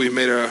terrorism, we've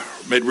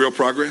made real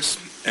progress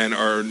and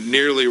are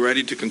nearly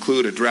ready to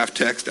conclude a draft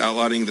text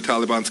outlining the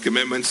Taliban's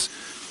commitments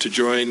to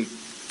join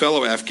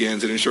fellow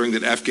Afghans in ensuring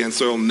that Afghan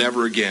soil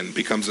never again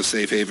becomes a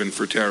safe haven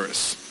for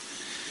terrorists.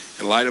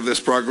 In light of this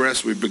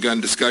progress, we've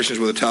begun discussions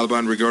with the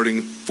Taliban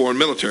regarding foreign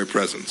military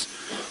presence,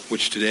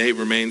 which today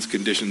remains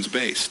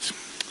conditions-based.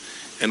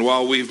 And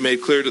while we've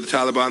made clear to the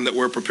Taliban that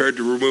we're prepared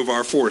to remove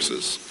our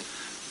forces,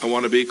 I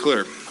want to be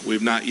clear,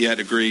 we've not yet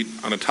agreed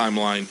on a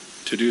timeline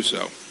to do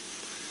so.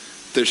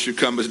 This should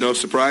come as no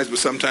surprise, but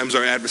sometimes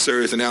our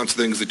adversaries announce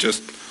things that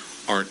just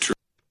aren't true.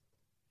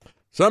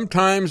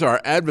 Sometimes our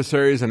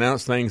adversaries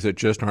announce things that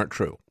just aren't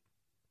true.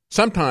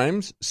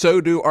 Sometimes so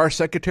do our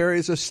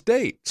secretaries of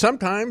state.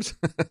 Sometimes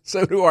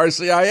so do our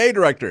CIA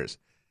directors.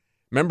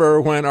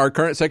 Remember when our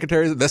current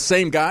secretary, the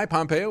same guy,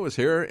 Pompeo, was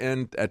here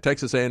at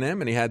Texas A&M,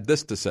 and he had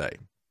this to say.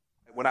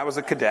 When I was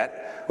a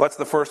cadet, what's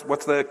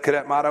the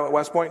cadet motto at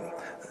West Point?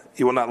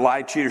 You will not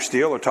lie, cheat, or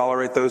steal, or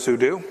tolerate those who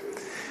do.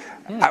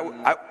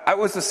 I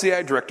was the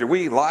CIA director.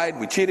 We lied,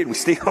 we cheated, we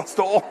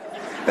stole.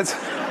 It was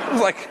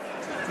like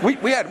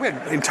we had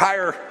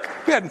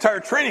entire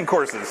training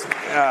courses.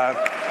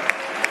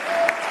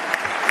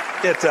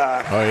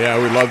 Oh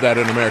yeah, we love that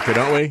in America,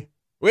 don't we?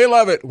 We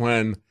love it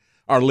when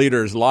our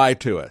leaders lie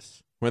to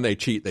us. When they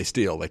cheat, they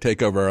steal, they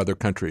take over other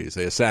countries,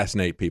 they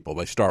assassinate people,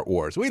 they start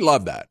wars. We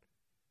love that.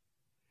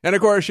 And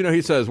of course,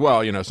 he says,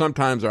 well,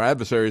 sometimes our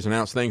adversaries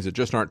announce things that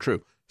just aren't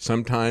true.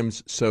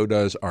 Sometimes so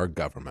does our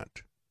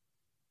government.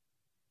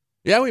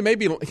 Yeah, we may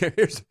be,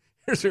 here's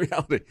the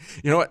reality.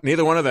 You know what?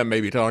 Neither one of them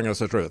may be telling us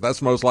the truth.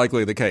 That's most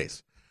likely the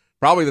case.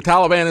 Probably the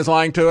Taliban is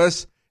lying to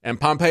us, and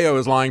Pompeo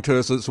is lying to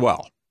us as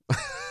well.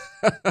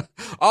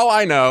 All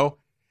I know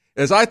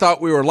is I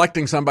thought we were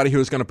electing somebody who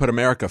was going to put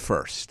America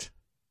first.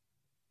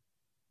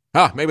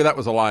 Maybe that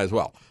was a lie as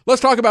well.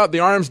 Let's talk about the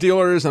arms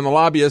dealers and the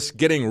lobbyists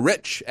getting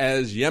rich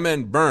as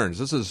Yemen burns.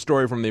 This is a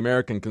story from the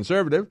American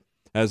Conservative.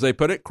 As they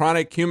put it,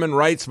 chronic human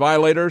rights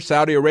violator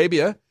Saudi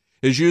Arabia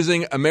is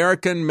using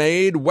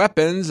American-made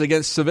weapons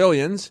against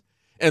civilians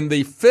in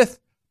the 5th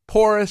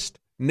poorest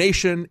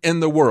nation in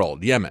the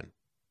world, Yemen.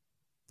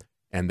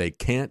 And they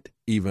can't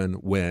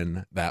even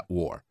win that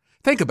war.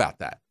 Think about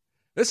that.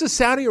 This is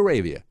Saudi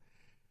Arabia,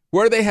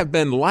 where they have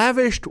been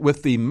lavished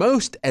with the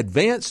most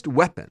advanced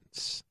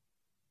weapons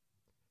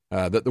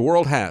that the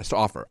world has to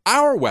offer.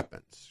 Our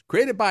weapons,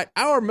 created by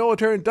our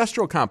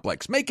military-industrial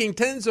complex, making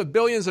tens of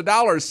billions of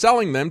dollars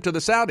selling them to the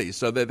Saudis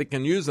so that they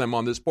can use them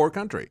on this poor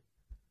country.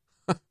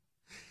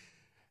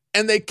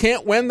 And they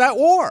can't win that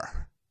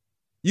war.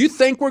 You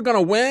think we're going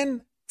to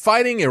win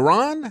fighting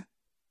Iran?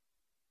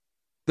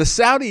 The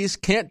Saudis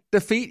can't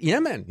defeat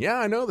Yemen. Yeah,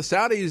 I know the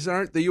Saudis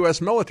aren't the U.S.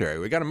 military.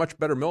 We got a much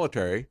better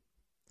military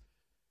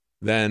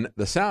than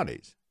the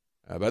Saudis.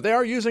 But they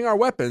are using our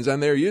weapons,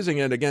 and they're using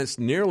it against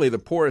nearly the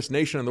poorest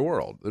nation in the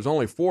world. There's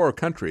only 4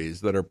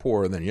 countries that are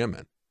poorer than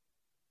Yemen.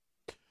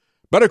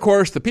 But, of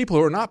course, the people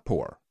who are not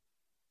poor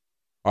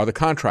are the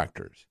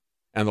contractors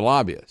and the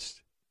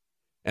lobbyists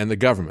and the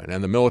government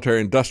and the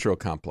military-industrial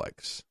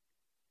complex.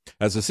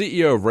 As the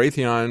CEO of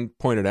Raytheon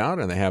pointed out,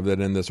 and they have that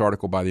in this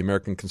article by the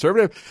American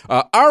Conservative,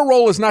 our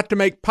role is not to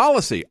make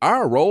policy.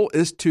 Our role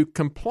is to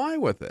comply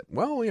with it.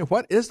 Well,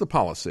 what is the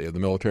policy of the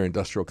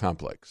military-industrial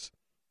complex?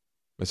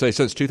 They say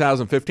since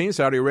 2015,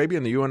 Saudi Arabia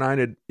and the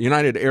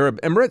United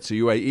Arab Emirates, the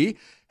UAE,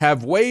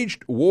 have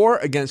waged war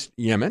against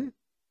Yemen.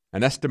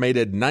 An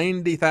estimated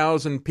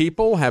 90,000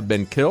 people have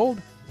been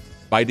killed.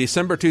 By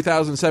December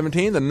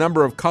 2017, the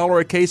number of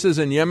cholera cases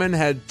in Yemen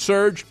had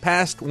surged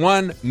past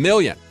 1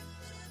 million.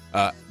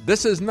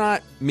 This is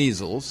not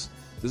measles.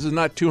 This is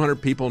not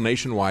 200 people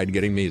nationwide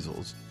getting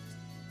measles,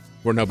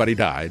 where nobody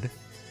died.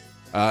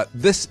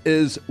 This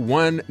is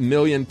 1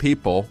 million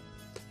people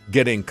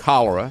getting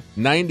cholera,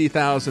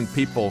 90,000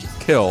 people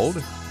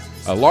killed,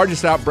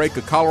 largest outbreak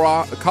of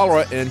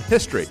cholera in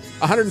history.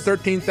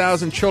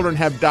 113,000 children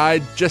have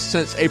died just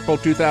since April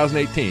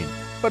 2018.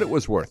 But it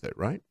was worth it,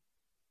 right?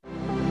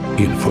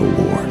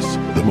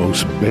 InfoWars, the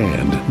most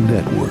banned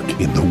network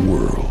in the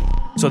world.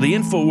 So the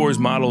InfoWars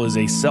model is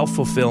a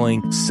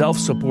self-fulfilling,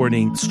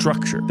 self-supporting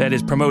structure that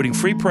is promoting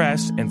free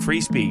press and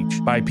free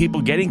speech by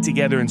people getting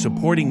together and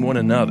supporting one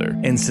another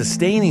and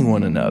sustaining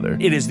one another.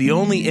 It is the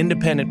only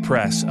independent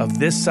press of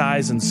this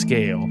size and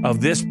scale,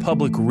 of this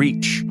public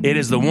reach. It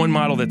is the one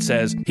model that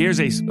says, here's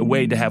a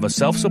way to have a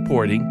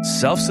self-supporting,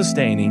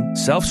 self-sustaining,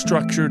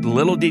 self-structured,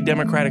 little d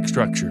democratic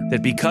structure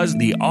that because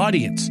the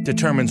audience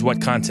determines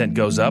what content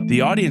goes up, the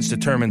audience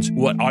determines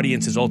what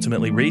audience is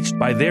ultimately reached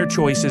by their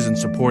choices in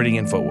supporting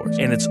InfoWars.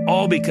 And it's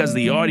all because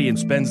the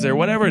audience spends their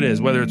whatever it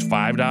is, whether it's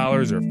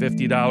 $5 or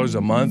 $50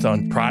 a month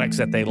on products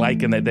that they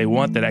like and that they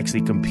want that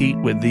actually compete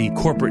with the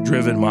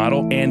corporate-driven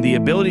model. And the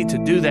ability to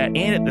do that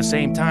and at the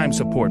same time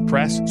support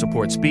press,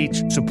 support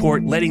speech,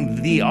 support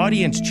letting the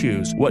audience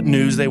choose what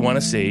news they want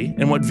to see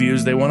and what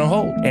views they want to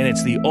hold. And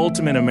it's the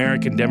ultimate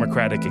American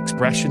democratic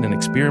expression and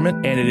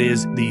experiment, and it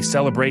is the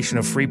celebration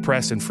of free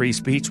press and free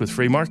speech with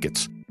free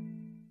markets.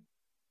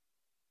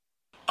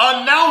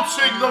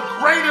 Announcing the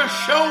greatest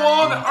show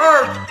on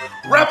earth.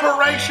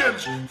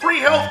 Reparations, free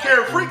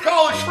healthcare, free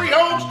college, free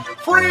homes,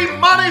 free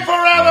money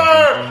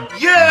forever.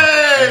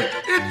 Yay!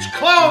 It's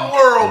Clown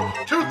World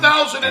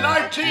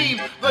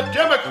 2019, the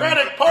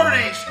Democratic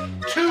Party's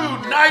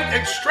two-night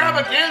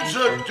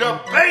extravaganza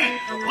debate.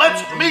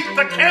 Let's meet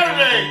the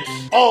candidates.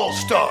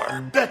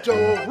 All-Star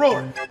Beto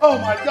O'Rourke. Oh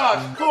my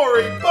gosh,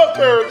 Cory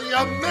Booker, the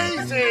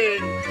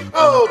amazing.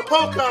 Oh,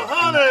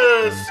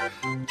 Pocahontas.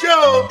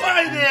 Joe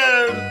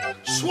Biden.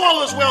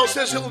 Swallowswell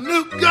says he'll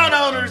nuke gun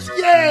owners.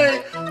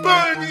 Yay!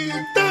 Bernie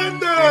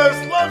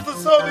Sanders loves the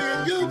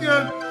Soviet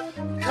Union.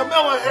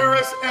 Kamala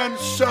Harris and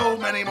so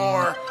many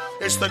more.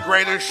 It's the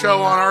greatest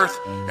show on earth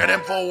at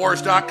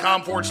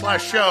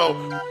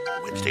Infowars.com/show.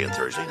 Wednesday and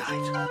Thursday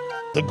night.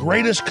 The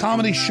greatest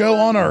comedy show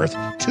on earth.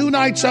 2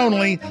 nights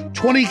only.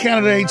 20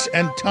 candidates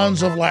and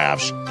tons of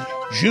laughs.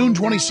 June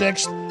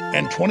 26th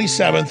and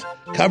 27th.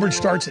 Coverage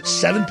starts at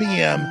 7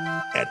 p.m.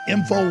 at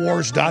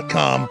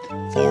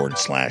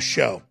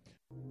Infowars.com/show.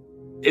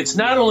 It's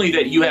not only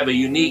that you have a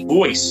unique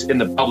voice in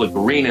the public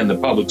arena and the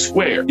public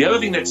square. The other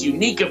thing that's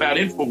unique about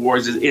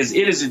InfoWars is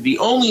it is the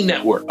only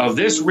network of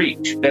this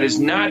reach that is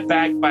not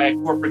backed by a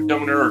corporate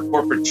donor or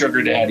corporate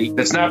sugar daddy,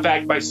 that's not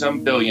backed by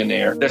some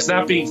billionaire, that's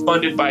not being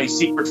funded by a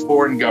secret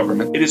foreign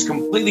government. It is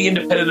completely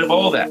independent of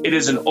all that. It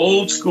is an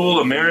old school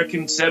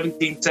American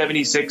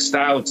 1776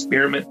 style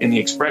experiment in the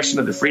expression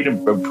of the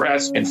freedom of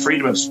press and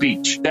freedom of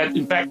speech that,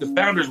 in fact, the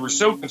founders were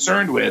so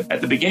concerned with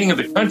at the beginning of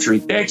the country,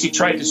 they actually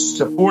tried to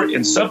support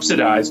and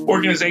subsidize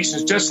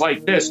organizations just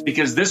like this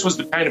because this was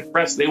the kind of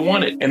press they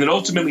wanted. And then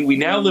ultimately we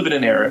now live in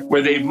an era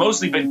where they've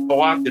mostly been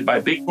co-opted by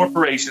big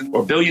corporations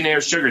or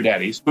billionaire sugar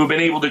daddies who've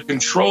been able to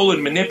control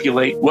and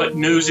manipulate what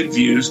news and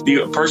views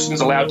the person's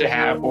allowed to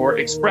have or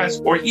express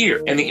or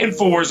hear. And the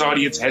InfoWars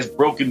audience has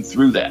broken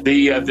through that.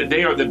 They are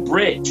the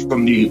bridge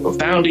from the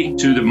founding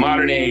to the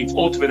modern age,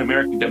 ultimate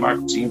American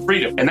democracy and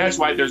freedom. And that's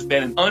why there's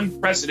been an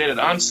unprecedented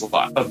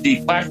onslaught of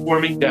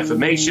deplatforming,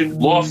 defamation,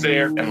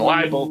 lawfare, and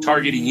libel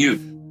targeting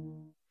youth.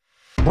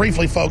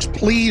 Briefly, folks,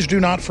 please do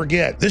not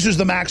forget, this is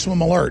the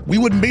Maximum Alert. We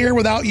wouldn't be here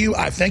without you.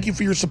 I thank you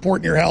for your support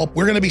and your help.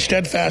 We're going to be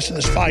steadfast in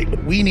this fight,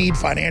 but we need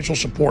financial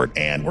support.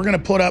 And we're going to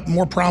put up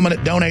more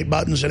prominent donate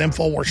buttons at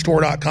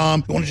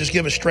InfoWarsStore.com. If you want to just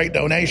give us straight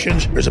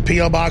donations, there's a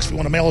P.O. box. If you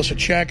want to mail us a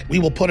check, we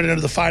will put it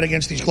into the fight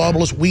against these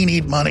globalists. We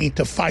need money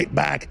to fight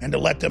back and to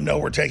let them know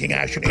we're taking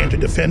action and to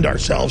defend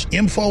ourselves.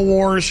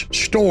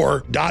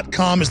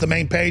 InfoWarsStore.com is the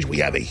main page. We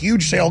have a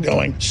huge sale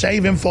going.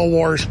 Save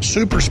InfoWars,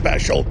 super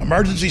special,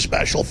 emergency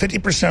special,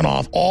 50%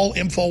 off. All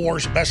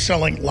InfoWars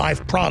best-selling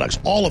life products,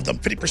 all of them,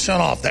 50%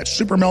 off. That's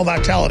Super Male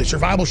Vitality,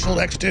 Survival Shield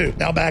X2,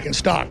 now back in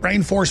stock.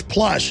 Brain Force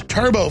Plus,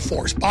 Turbo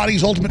Force,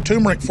 Body's Ultimate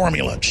Turmeric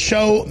Formula,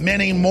 so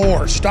many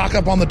more. Stock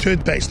up on the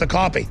toothpaste, the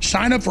coffee.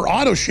 Sign up for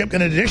auto ship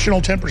an additional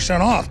 10%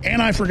 off.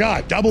 And I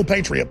forgot, double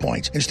Patriot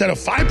points. Instead of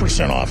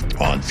 5% off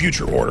on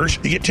future orders,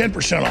 you get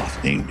 10%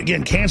 off. And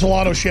again, cancel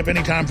auto ship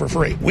anytime for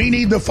free. We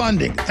need the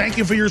funding. Thank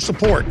you for your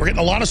support. We're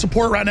getting a lot of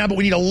support right now, but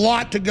we need a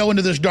lot to go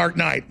into this dark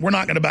night. We're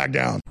not going to back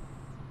down.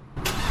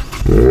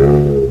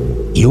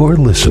 You're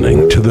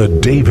listening to The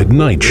David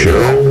Knight Show.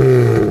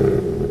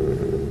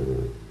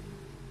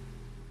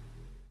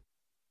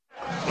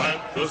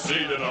 Plant the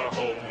seed in our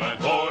homeland,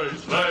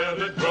 boys. Let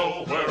it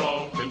grow where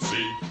all can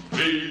see.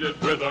 Feed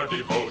it with our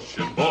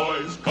devotion,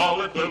 boys.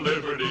 Call it the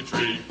Liberty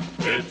Tree.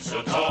 It's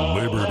a tall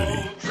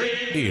Liberty.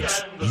 Tree.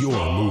 It's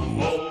your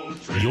move.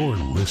 You're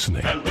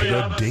listening to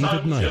The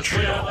David Knight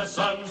Show.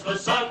 The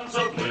sons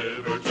of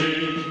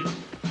liberty.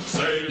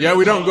 Yeah,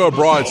 we don't go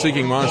abroad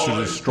seeking monsters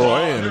to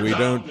destroy, and we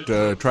don't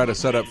try to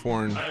set up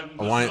foreign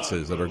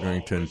alliances that are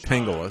going to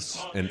entangle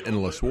us in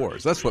endless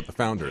wars. That's what the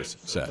founders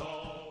said.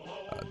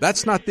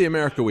 That's not the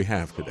America we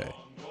have today.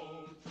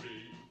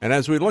 And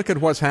as we look at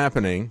what's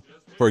happening,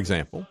 for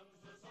example,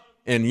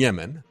 in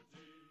Yemen,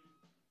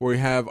 where we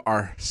have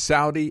our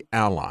Saudi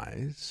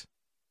allies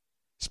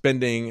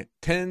spending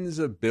tens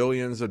of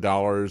billions of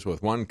dollars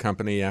with one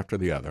company after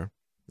the other,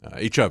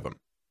 each of them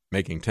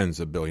making tens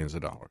of billions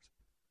of dollars,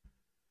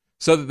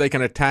 so that they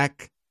can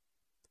attack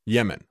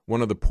Yemen,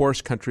 one of the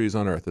poorest countries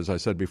on earth, as I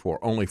said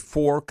before. Only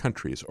 4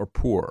 countries are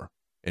poor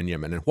in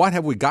Yemen. And what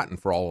have we gotten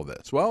for all of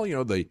this? Well,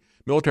 the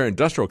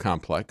military-industrial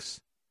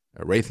complex,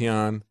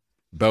 Raytheon,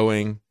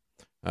 Boeing,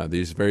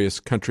 these various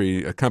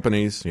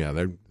companies,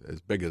 they're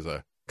as big as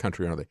a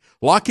country, aren't they?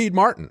 Lockheed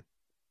Martin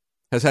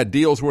has had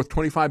deals worth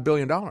 $25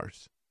 billion.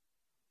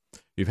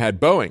 You've had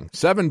Boeing,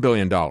 $7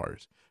 billion.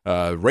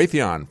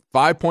 Raytheon,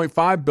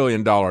 $5.5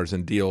 billion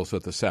in deals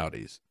with the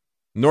Saudis.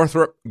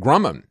 Northrop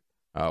Grumman,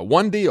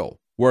 one deal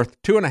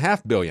worth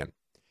 $2.5 billion.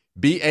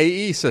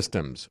 BAE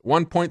Systems,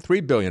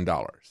 $1.3 billion.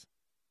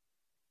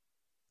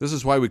 This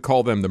is why we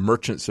call them the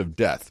merchants of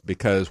death,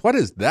 because what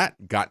has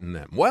that gotten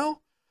them?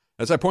 Well,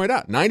 as I pointed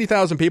out,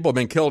 90,000 people have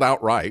been killed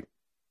outright.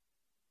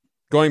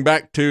 Going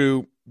back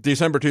to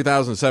December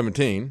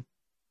 2017,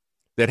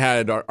 that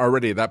had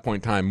already at that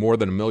point in time more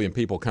than 1 million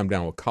people come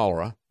down with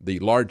cholera, the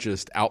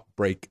largest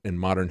outbreak in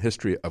modern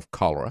history of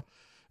cholera.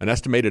 An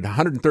estimated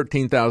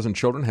 113,000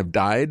 children have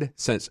died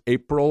since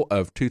April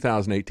of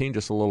 2018,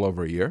 just a little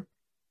over a year,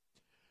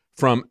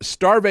 from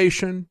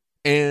starvation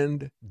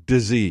and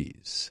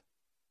disease.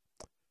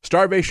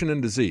 Starvation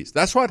and disease.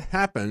 That's what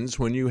happens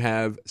when you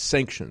have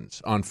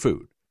sanctions on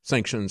food,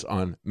 sanctions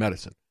on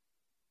medicine.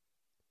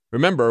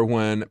 Remember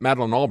when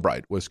Madeleine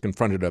Albright was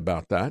confronted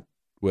about that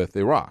with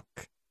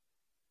Iraq.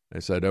 They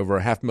said over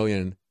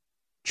 500,000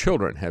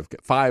 children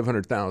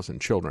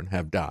 500,000 children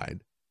have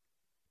died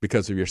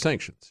because of your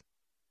sanctions.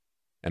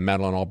 And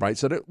Madeleine Albright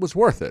said it was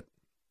worth it.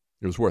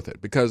 It was worth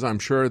it because I'm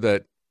sure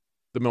that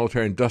the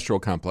military-industrial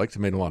complex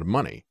made a lot of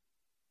money.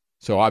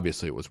 So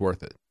obviously it was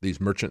worth it, these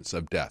merchants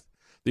of death.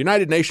 The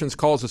United Nations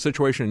calls the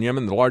situation in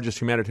Yemen the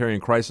largest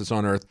humanitarian crisis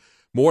on earth.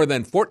 More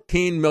than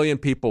 14 million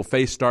people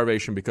face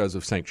starvation because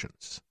of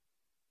sanctions.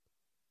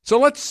 So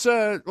let's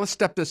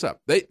step this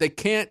up. They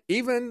can't,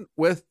 even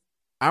with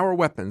our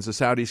weapons, the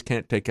Saudis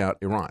can't take out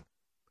Iran.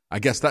 I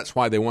guess that's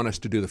why they want us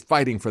to do the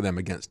fighting for them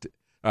against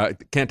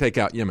can't take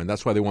out Yemen.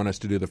 That's why they want us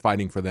to do the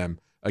fighting for them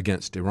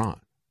against Iran.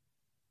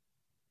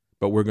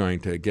 But we're going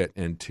to get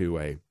into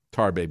a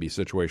tar baby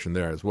situation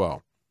there as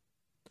well.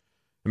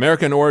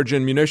 American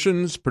origin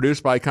munitions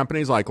produced by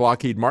companies like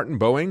Lockheed Martin,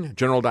 Boeing,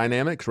 General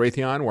Dynamics,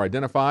 Raytheon were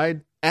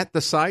identified at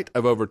the site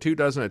of over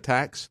 24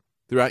 attacks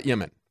throughout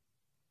Yemen.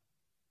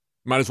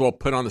 Might as well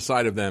put on the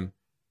side of them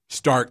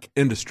Stark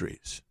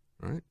Industries,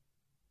 right?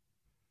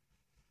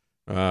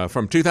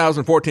 From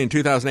 2014 to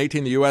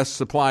 2018, the U.S.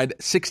 supplied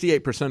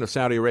 68% of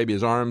Saudi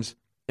Arabia's arms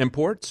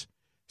imports,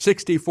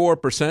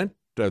 64%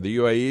 of the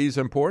UAE's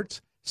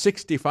imports,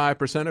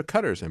 65% of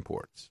Qatar's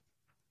imports.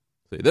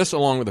 See, this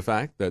along with the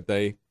fact that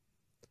they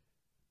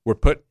were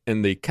put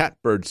in the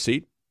catbird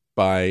seat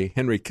by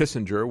Henry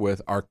Kissinger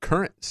with our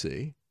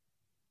currency.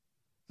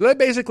 So they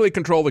basically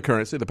control the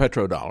currency, the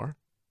petrodollar.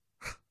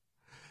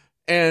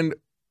 And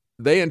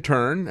they, in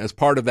turn, as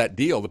part of that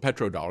deal, the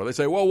petrodollar, they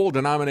say, well, we'll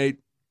denominate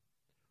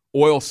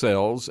oil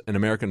sales in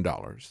American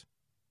dollars.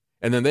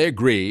 And then they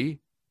agree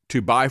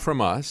to buy from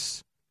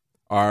us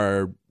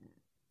our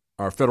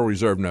Federal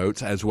Reserve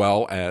notes as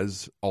well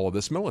as all of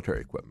this military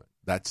equipment.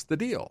 That's the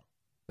deal.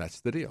 That's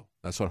the deal.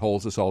 That's what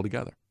holds us all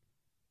together.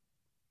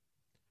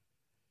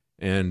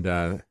 And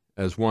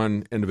as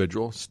one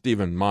individual,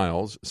 Stephen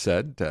Miles,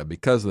 said,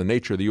 because of the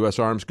nature of the U.S.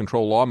 arms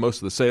control law, most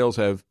of the sales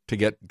have to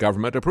get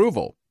government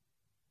approval.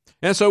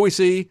 And so we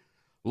see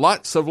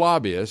lots of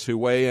lobbyists who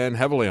weigh in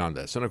heavily on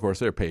this. And, of course,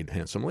 they're paid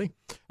handsomely.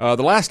 The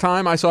last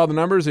time I saw the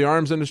numbers, the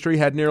arms industry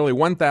had nearly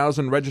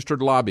 1,000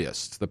 registered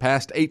lobbyists. The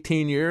past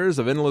 18 years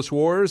of endless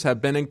wars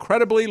have been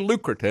incredibly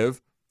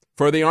lucrative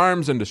for the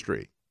arms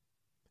industry.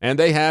 And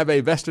they have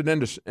a vested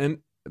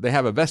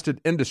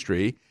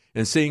industry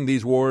in seeing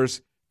these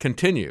wars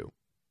continue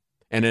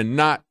and in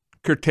not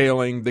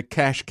curtailing the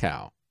cash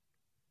cow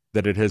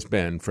that it has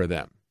been for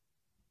them.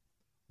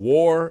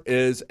 War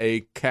is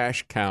a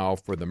cash cow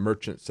for the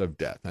merchants of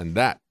death. And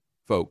that,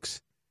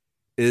 folks,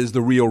 is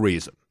the real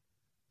reason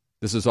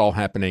this is all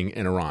happening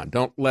in Iran.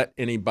 Don't let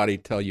anybody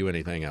tell you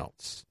anything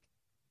else.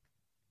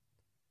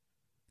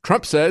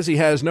 Trump says he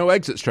has no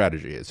exit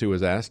strategy, as he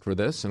was asked for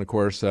this. And, of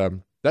course,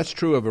 that's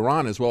true of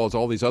Iran as well as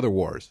all these other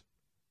wars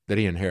that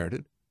he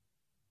inherited.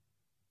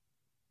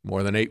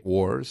 More than 8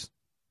 wars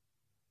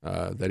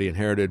that he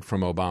inherited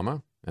from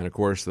Obama. And, of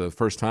course, the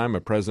first time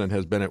a president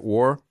has been at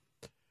war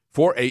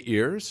for 8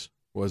 years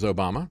was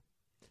Obama.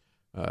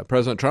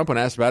 President Trump, when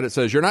asked about it,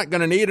 says, you're not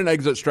going to need an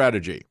exit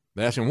strategy.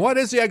 They asked him, what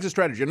is the exit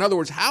strategy? In other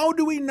words, how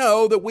do we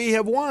know that we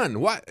have won?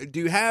 What do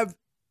you have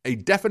a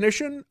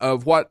definition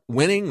of what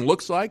winning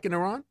looks like in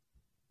Iran?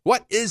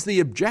 What is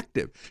the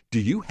objective? Do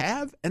you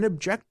have an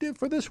objective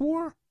for this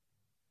war?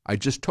 I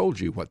just told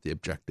you what the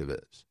objective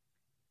is.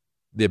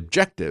 The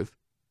objective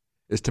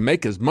is to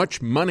make as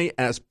much money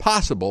as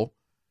possible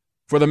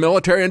for the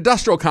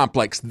military-industrial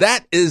complex.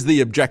 That is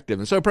the objective.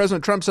 And so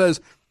President Trump says,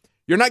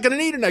 you're not going to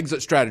need an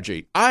exit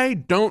strategy. I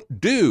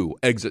don't do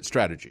exit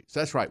strategies.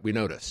 That's right, we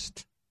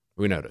noticed.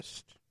 We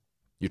noticed.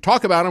 You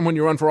talk about them when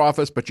you run for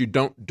office, but you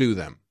don't do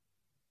them.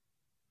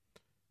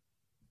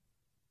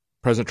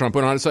 President Trump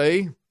went on to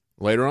say,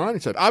 Later on, he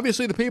said,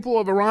 obviously the people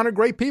of Iran are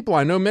great people.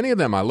 I know many of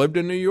them. I lived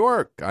in New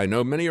York. I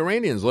know many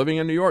Iranians living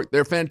in New York.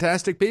 They're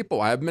fantastic people.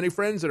 I have many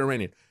friends that are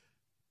Iranian.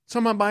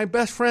 Some of my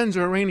best friends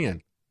are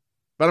Iranian.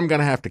 But I'm going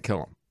to have to kill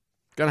them.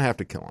 Going to have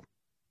to kill them.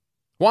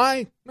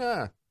 Why?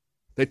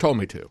 They told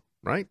me to,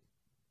 right?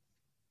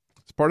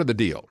 It's part of the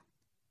deal.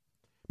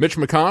 Mitch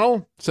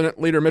McConnell, Senate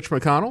Leader Mitch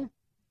McConnell,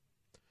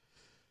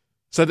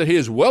 said that he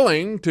is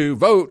willing to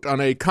vote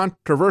on a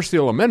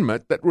controversial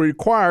amendment that would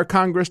require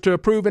Congress to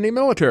approve any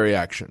military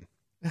action.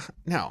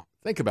 Now,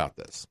 think about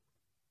this.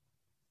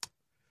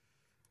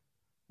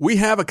 We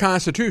have a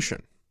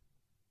Constitution.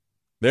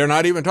 They're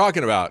not even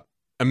talking about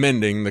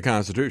amending the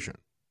Constitution.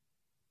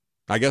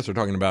 I guess they're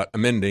talking about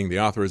amending the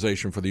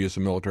authorization for the use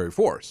of military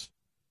force,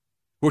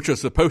 which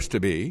was supposed to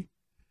be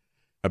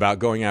about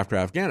going after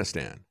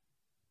Afghanistan,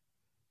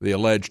 the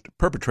alleged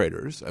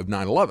perpetrators of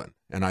 9/11.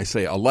 And I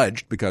say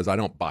alleged because I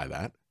don't buy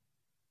that.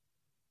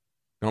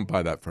 Don't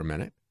buy that for a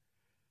minute.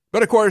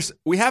 But, of course,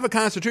 we have a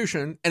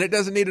Constitution, and it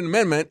doesn't need an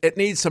amendment. It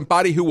needs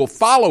somebody who will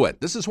follow it.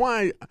 This is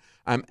why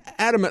I'm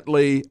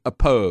adamantly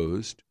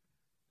opposed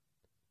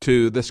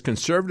to this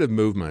conservative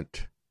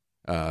movement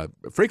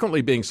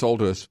frequently being sold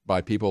to us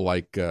by people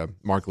like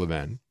Mark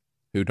Levin,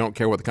 who don't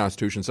care what the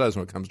Constitution says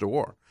when it comes to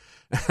war.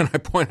 And I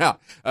point out,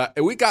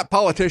 we got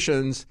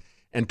politicians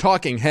and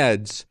talking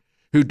heads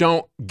who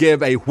don't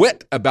give a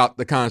whit about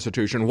the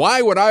Constitution.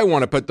 Why would I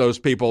want to put those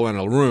people in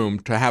a room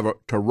to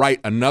write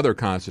another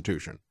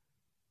Constitution?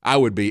 I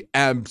would be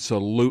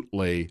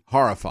absolutely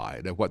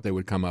horrified at what they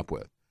would come up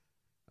with.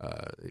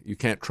 You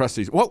can't trust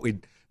these.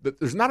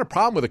 There's not a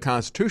problem with the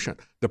Constitution.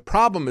 The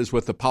problem is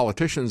with the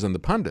politicians and the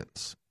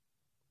pundits.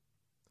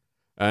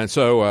 And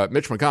so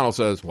Mitch McConnell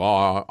says,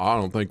 "Well, I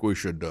don't think we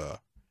should. I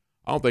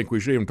don't think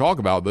we should even talk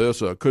about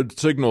this. Could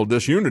signal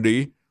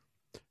disunity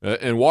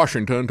in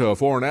Washington to a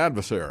foreign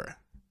adversary."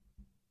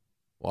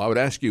 Well, I would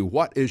ask you,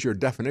 what is your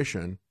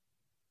definition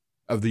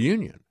of the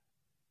Union?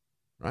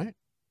 Right?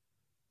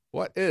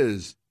 What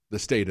is the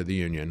State of the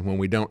Union when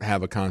we don't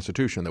have a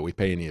Constitution that we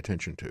pay any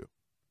attention to?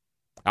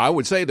 I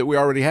would say that we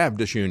already have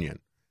disunion.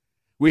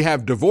 We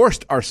have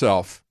divorced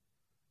ourselves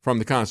from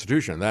the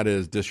Constitution. That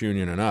is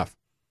disunion enough.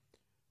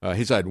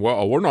 He said,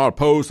 well, we're not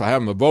opposed to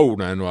having the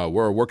vote, and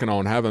we're working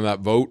on having that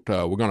vote.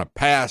 We're going to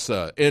pass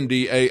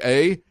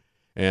NDAA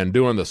and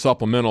doing the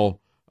supplemental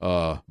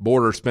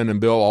border spending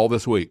bill all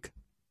this week.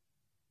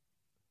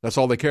 That's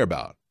all they care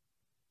about.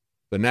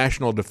 The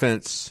National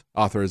Defense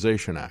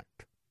Authorization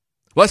Act.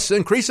 Let's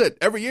increase it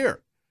every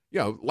year.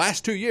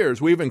 Last 2 years,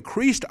 we've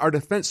increased our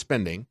defense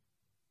spending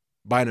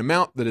by an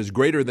amount that is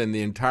greater than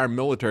the entire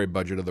military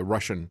budget of the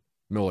Russian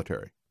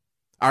military.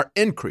 Our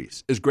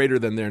increase is greater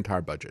than their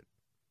entire budget.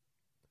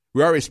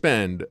 We already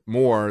spend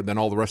more than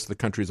all the rest of the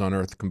countries on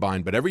earth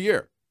combined, but every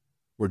year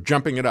we're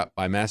jumping it up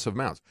by massive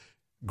amounts.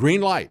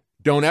 Green light.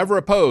 Don't ever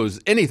oppose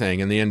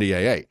anything in the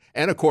NDAA.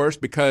 And, of course,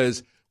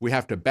 because we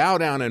have to bow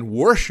down and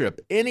worship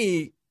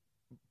any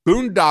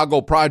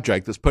boondoggle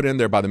project that's put in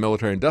there by the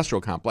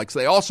military-industrial complex,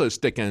 they also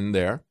stick in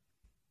there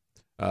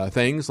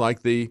things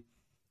like the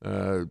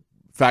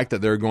fact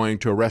that they're going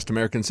to arrest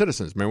American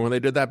citizens. Remember when they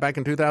did that back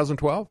in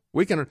 2012?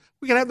 We can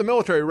have the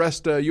military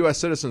arrest U.S.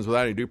 citizens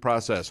without any due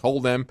process,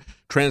 hold them,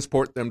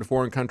 transport them to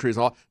foreign countries.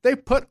 And all. They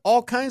put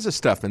all kinds of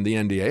stuff in the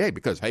NDAA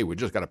because, hey, we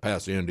just got to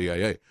pass the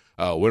NDAA.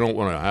 We don't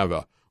want to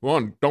have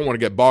don't want to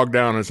get bogged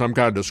down in some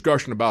kind of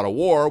discussion about a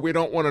war. We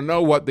don't want to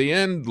know what the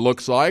end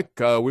looks like.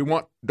 We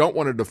don't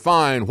want to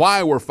define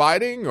why we're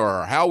fighting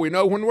or how we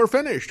know when we're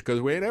finished, because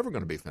we ain't ever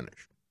going to be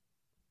finished.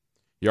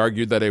 He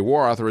argued that a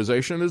war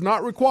authorization is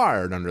not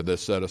required under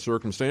this set of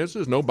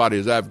circumstances. Nobody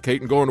is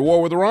advocating going to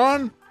war with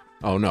Iran.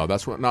 Oh, no,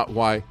 that's not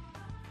why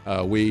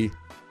we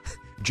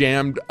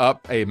jammed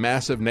up a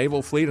massive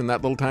naval fleet in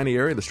that little tiny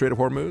area, the Strait of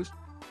Hormuz.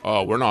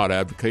 We're not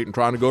advocating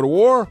trying to go to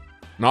war.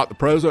 Not the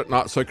president,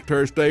 not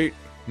Secretary of State,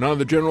 none of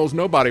the generals.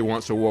 Nobody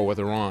wants a war with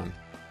Iran.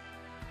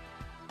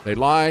 They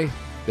lie,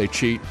 they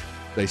cheat,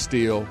 they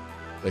steal,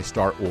 they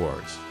start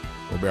wars.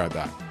 We'll be right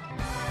back.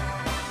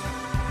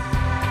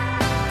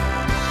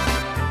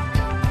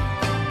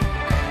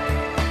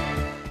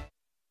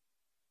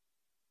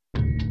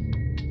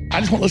 I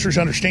just want listeners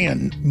to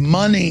understand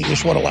money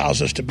is what allows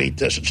us to beat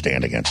this and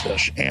stand against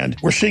this. And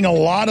we're seeing a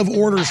lot of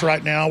orders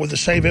right now with the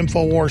Save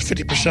InfoWars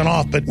 50%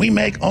 off, but we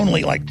make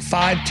only like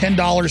 $5,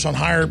 $10 on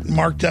higher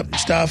marked up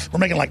stuff. We're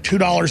making like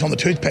 $2 on the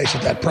toothpaste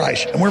at that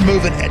price. And we're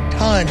moving a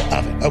ton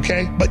of it,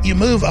 okay? But you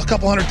move a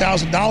couple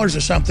 $100,000 or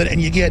something and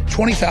you get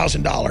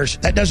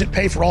 $20,000. That doesn't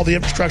pay for all the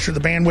infrastructure, the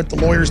bandwidth, the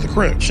lawyers, the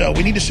crew. So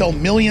we need to sell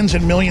millions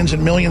and millions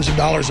and millions of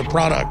dollars of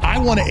product. I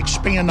want to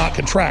expand, not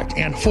contract.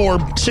 And for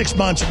 6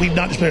 months, we've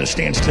not just been at a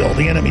standstill. still.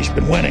 The enemy's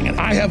been winning. And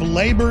I have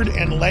labored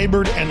and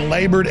labored and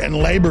labored and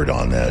labored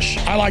on this.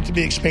 I like to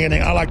be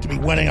expanding. I like to be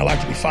winning. I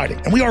like to be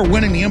fighting. And we are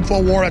winning the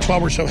info war. That's why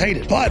we're so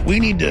hated. But we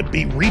need to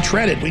be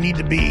retreaded. We need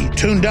to be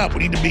tuned up.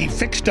 We need to be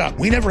fixed up.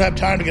 We never have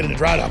time to get into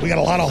dry dock. We got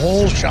a lot of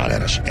holes shot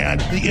at us. And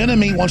the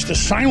enemy wants to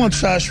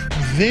silence us.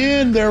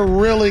 Then they're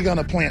really going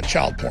to plant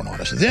child porn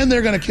on us. Then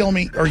they're going to kill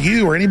me or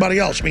you or anybody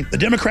else. I mean, the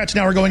Democrats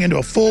now are going into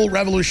a full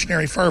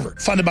revolutionary fervor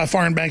funded by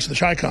foreign banks and the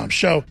Chi-Coms.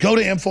 So go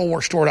to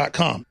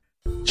InfoWarsStore.com.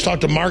 Let's talk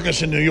to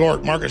Marcus in New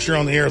York. Marcus, you're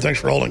on the air. Thanks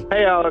for holding.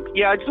 Hey, Alex.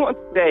 Yeah, I just want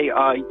to say,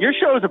 your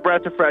show is a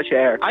breath of fresh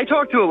air. I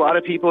talk to a lot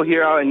of people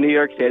here out in New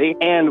York City,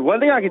 and one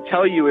thing I can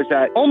tell you is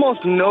that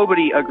almost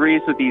nobody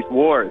agrees with these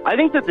wars. I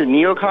think that the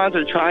neocons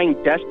are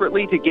trying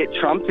desperately to get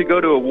Trump to go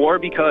to a war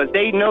because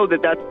they know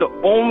that that's the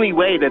only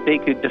way that they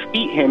could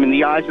defeat him in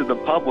the eyes of the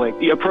public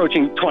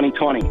approaching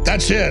 2020.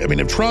 That's it. I mean,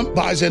 if Trump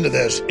buys into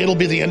this, it'll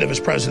be the end of his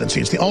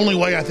presidency. It's the only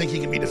way I think he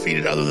can be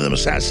defeated other than them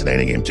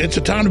assassinating him. It's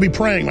a time to be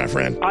praying, my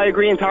friend. I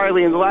agree entirely.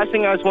 And the last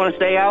thing I just want to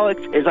say,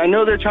 Alex, is I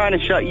know they're trying to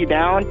shut you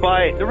down,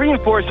 but the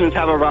reinforcements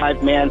have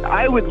arrived, man.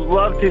 I would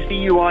love to see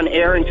you on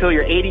air until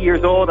you're 80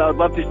 years old. I would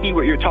love to see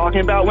what you're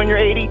talking about when you're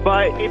 80.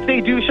 But if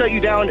they do shut you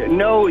down,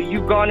 know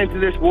you've gone into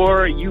this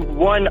war. You've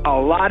won a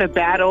lot of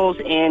battles,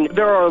 and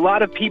there are a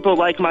lot of people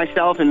like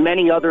myself and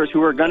many others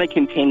who are going to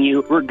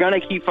continue. We're going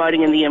to keep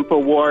fighting in the info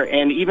war,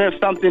 and even if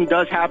something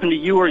does happen to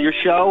you or your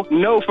show,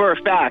 know for a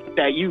fact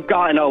that you've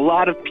gotten a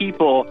lot of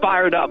people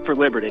fired up for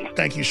liberty.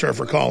 Thank you, sir,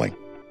 for calling.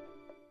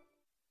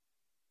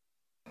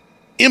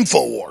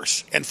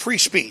 InfoWars and free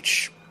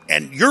speech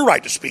and your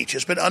right to speech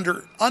has been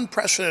under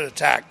unprecedented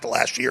attack the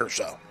last year or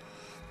so.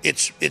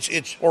 It's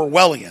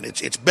Orwellian.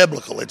 It's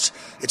biblical. It's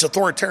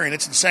authoritarian.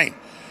 It's insane.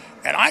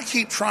 And I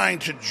keep trying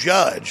to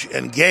judge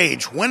and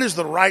gauge when is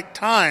the right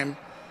time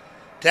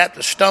to have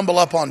to stumble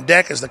up on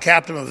deck as the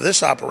captain of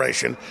this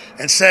operation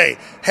and say,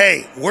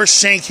 hey, we're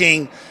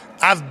sinking.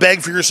 I've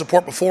begged for your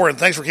support before, and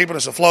thanks for keeping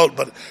us afloat,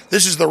 but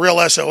this is the real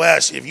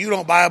SOS. If you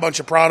don't buy a bunch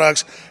of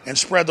products and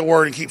spread the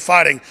word and keep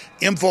fighting,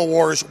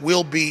 InfoWars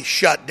will be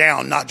shut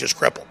down, not just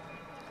crippled.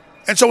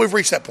 And so we've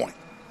reached that point.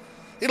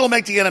 It'll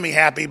make the enemy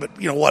happy, but,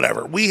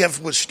 whatever. We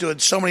have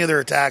withstood so many of their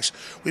attacks.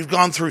 We've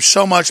gone through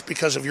so much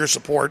because of your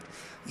support.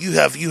 You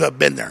have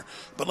been there.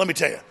 But let me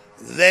tell you,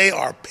 they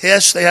are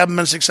pissed they haven't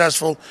been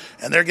successful,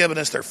 and they're giving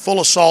us their full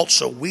assault,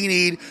 so we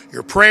need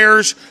your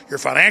prayers, your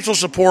financial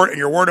support, and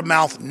your word of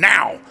mouth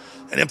now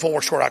at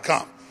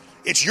InfoWarsStore.com.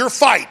 It's your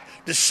fight.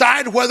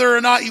 Decide whether or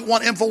not you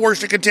want InfoWars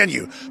to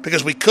continue,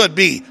 because we could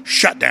be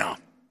shut down.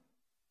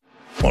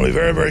 I want to be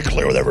very, very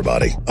clear with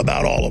everybody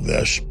about all of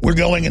this. We're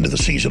going into the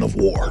season of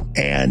war,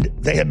 and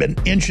they have been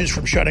inches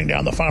from shutting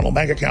down the final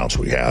bank accounts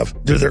we have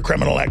due to their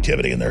criminal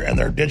activity and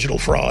their digital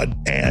fraud.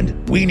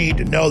 And we need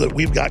to know that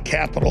we've got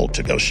capital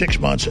to go 6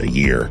 months, a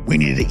year. We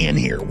need to end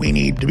here. We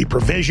need to be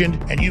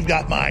provisioned, and you've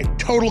got my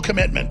total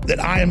commitment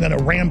that I am going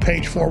to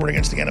rampage forward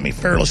against the enemy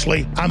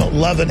fearlessly. I'm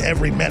loving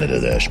every minute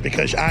of this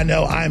because I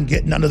know I'm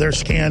getting under their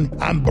skin.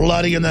 I'm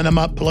bloodying them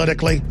up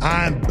politically.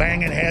 I'm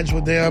banging heads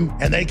with them,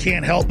 and they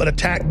can't help but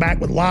attack back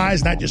with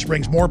lies, and that just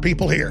brings more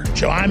people here.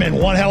 So I'm in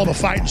one hell of a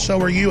fight, and so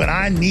are you, and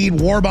I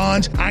need war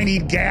bonds, I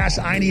need gas,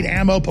 I need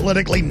ammo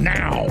politically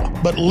now.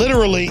 But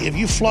literally, if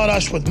you flood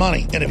us with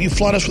money, and if you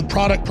flood us with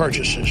product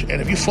purchases,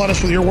 and if you flood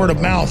us with your word of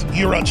mouth,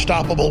 you're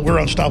unstoppable, we're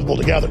unstoppable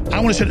together. I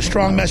want to send a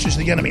strong message to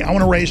the enemy. I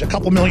want to raise a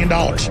couple $1 million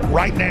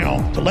right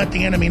now to let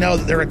the enemy know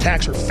that their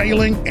attacks are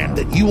failing and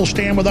that you will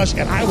stand with us,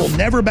 and I will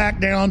never back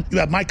down. You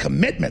have my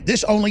commitment.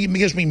 This only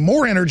gives me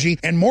more energy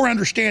and more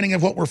understanding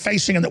of what we're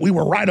facing and that we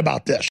were right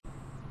about this.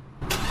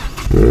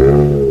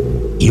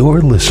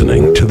 You're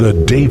listening to The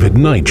David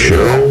Knight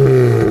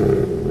Show.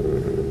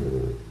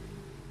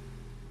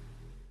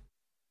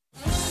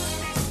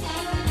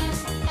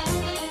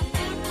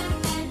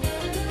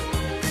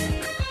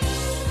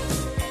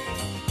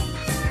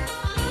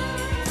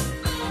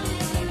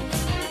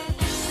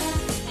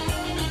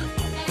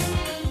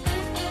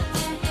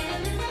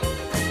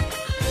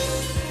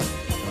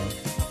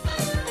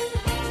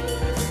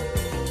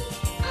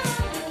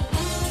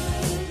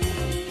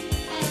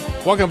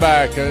 Welcome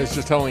back. I was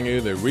just telling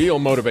you the real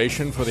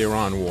motivation for the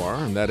Iran war,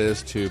 and that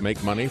is to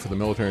make money for the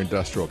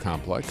military-industrial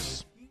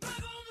complex.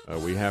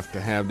 We have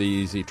to have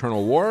these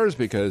eternal wars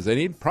because they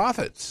need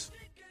profits.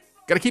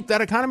 Got to keep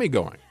that economy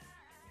going.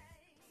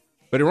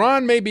 But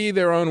Iran may be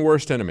their own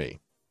worst enemy.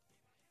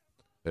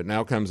 It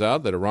now comes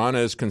out that Iran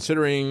is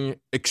considering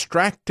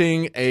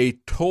extracting a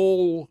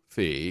toll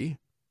fee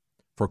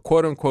for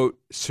quote-unquote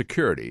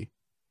security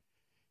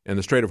in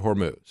the Strait of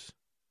Hormuz.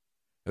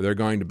 They're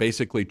going to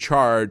basically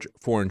charge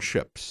foreign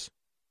ships,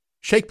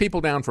 shake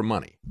people down for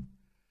money.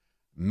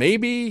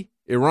 Maybe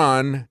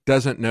Iran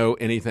doesn't know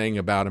anything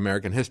about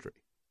American history,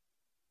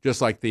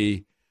 just like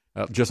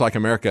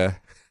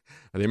America,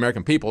 the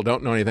American people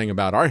don't know anything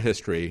about our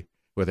history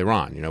with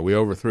Iran. We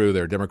overthrew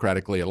their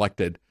democratically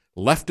elected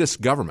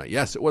leftist government.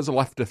 Yes, it was a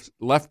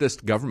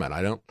leftist government.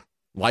 I don't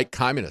like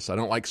communists. I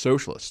don't like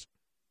socialists.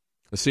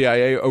 The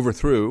CIA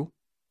overthrew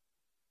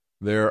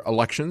their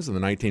elections in the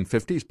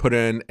 1950s, put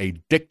in a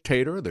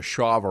dictator, the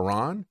Shah of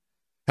Iran,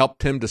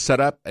 helped him to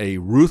set up a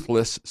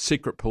ruthless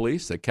secret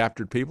police that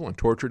captured people and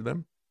tortured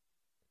them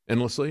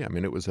endlessly. I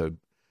mean, it was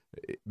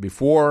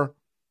before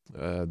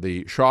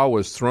the Shah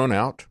was thrown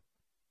out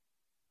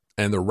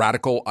and the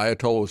radical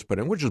Ayatollah was put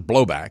in, which is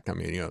blowback. I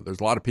mean, there's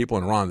a lot of people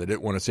in Iran that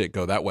didn't want to see it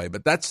go that way,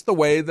 but that's the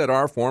way that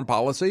our foreign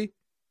policy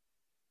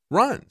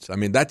runs. I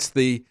mean, that's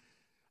the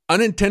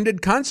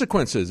unintended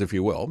consequences, if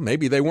you will.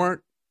 Maybe they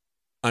weren't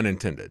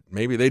unintended.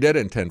 Maybe they did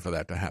intend for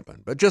that to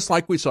happen. But just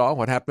like we saw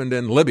what happened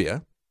in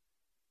Libya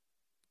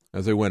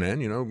as they went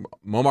in,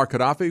 Muammar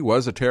Gaddafi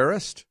was a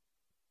terrorist.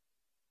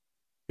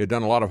 He had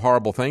done a lot of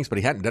horrible things, but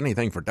he hadn't done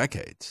anything for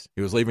decades.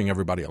 He was leaving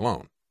everybody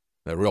alone.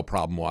 The real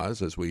problem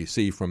was, as we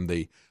see from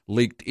the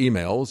leaked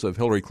emails of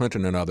Hillary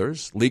Clinton and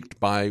others, leaked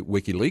by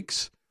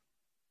WikiLeaks,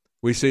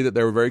 we see that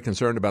they were very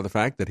concerned about the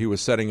fact that he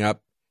was setting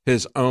up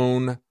his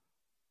own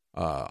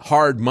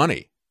hard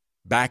money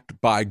backed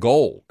by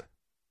gold.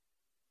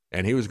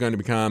 And he was going to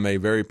become a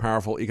very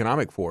powerful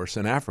economic force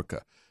in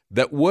Africa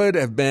that would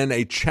have been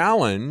a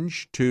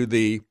challenge to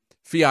the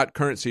fiat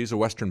currencies of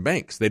Western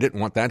banks. They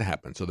didn't want that to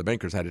happen, so the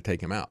bankers had to take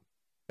him out.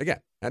 Again,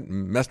 hadn't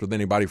messed with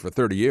anybody for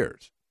 30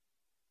 years.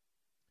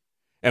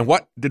 And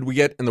what did we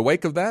get in the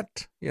wake of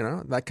that?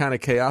 That kind of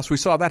chaos. We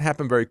saw that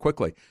happen very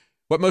quickly.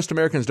 What most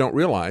Americans don't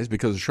realize,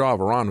 because the Shah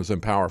of Iran was in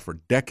power for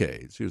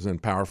decades, he was in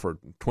power for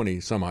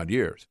 20 some odd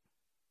years,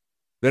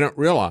 they don't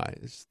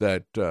realize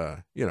that,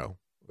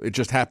 it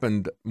just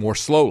happened more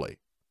slowly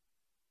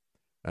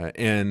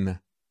in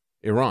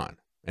Iran.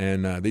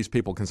 And these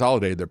people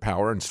consolidated their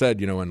power.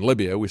 Instead, in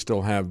Libya, we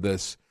still have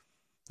this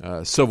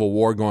civil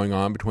war going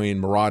on between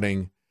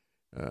marauding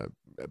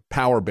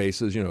power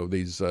bases,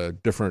 these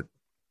different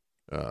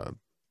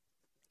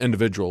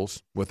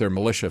individuals with their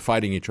militia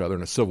fighting each other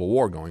in a civil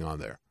war going on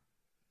there.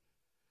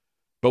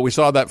 But we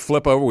saw that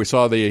flip over. We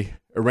saw the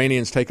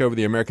Iranians take over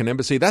the American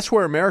embassy. That's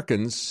where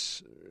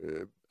Americans'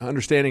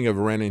 understanding of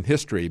Iranian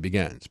history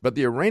begins. But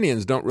the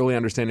Iranians don't really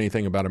understand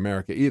anything about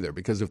America either,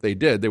 because if they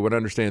did, they would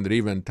understand that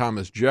even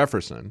Thomas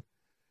Jefferson,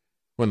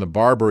 when the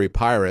Barbary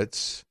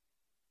pirates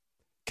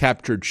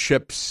captured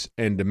ships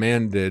and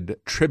demanded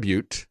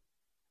tribute,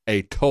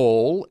 a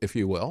toll, if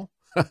you will,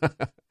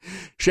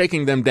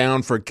 shaking them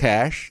down for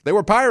cash, they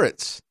were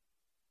pirates,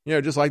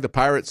 just like the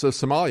pirates of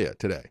Somalia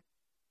today.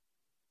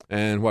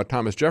 And what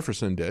Thomas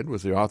Jefferson did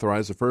was he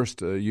authorized the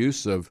first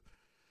use of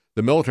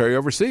the military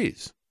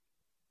overseas.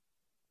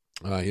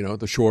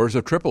 The shores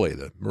of Tripoli.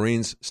 The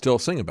Marines still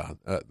sing about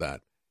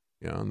that,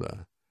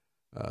 the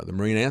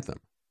Marine anthem.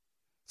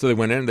 So they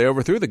went in and they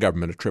overthrew the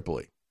government of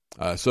Tripoli.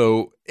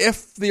 So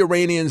if the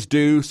Iranians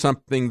do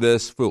something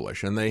this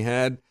foolish, and they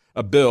had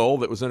a bill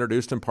that was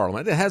introduced in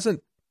Parliament, it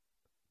hasn't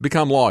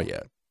become law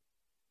yet.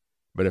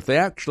 But if they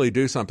actually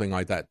do something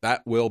like that,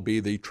 that will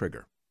be the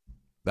trigger.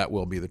 That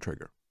will be the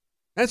trigger.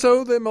 And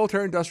so the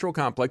military-industrial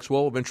complex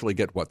will eventually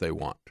get what they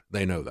want.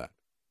 They know that.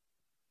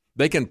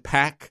 They can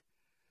pack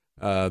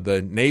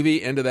the Navy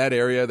into that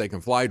area. They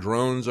can fly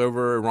drones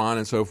over Iran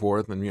and so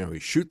forth. And, you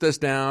shoot this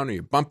down, or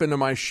you bump into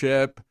my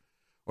ship,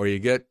 or you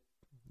get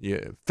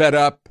fed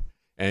up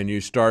and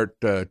you start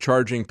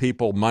charging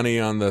people money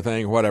on the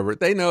thing, whatever.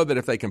 They know that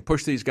if they can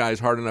push these guys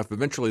hard enough,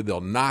 eventually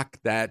they'll knock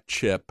that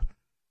chip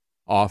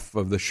off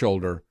of the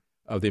shoulder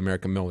of the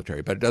American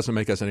military. But it doesn't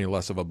make us any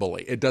less of a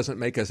bully. It doesn't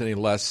make us any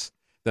less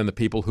than the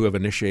people who have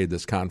initiated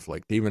this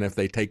conflict, even if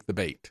they take the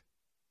bait.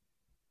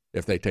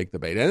 And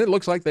it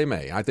looks like they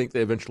may. I think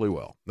they eventually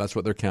will. That's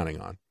what they're counting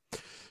on.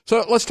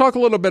 So let's talk a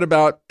little bit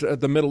about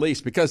the Middle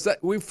East, because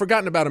we've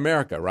forgotten about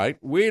America, right?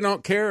 We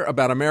don't care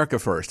about America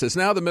first. It's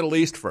now the Middle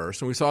East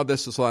first, and we saw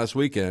this last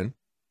weekend.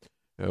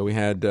 We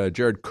had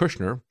Jared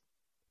Kushner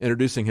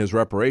introducing his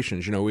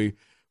reparations.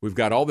 We've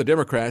got all the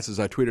Democrats, as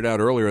I tweeted out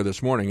earlier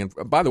this morning. And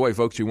by the way,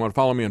 folks, you want to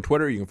follow me on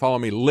Twitter, you can follow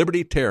me,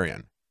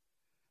 Libertarian.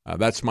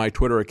 That's my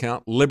Twitter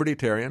account,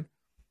 Libertarian.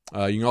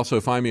 You can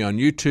also find me on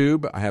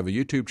YouTube. I have a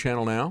YouTube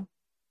channel now,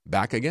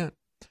 back again.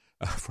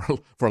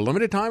 For a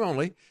limited time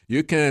only,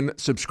 you can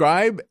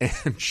subscribe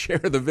and share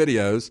the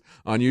videos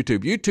on YouTube,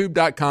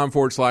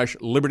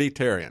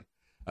 youtube.com/Libertarian.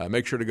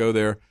 Make sure to go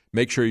there.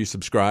 Make sure you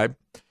subscribe.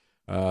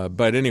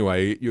 But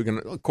anyway, you can,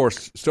 of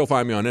course, still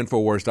find me on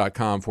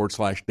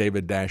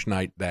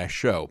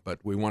Infowars.com/David-Knight-Show. But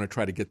we want to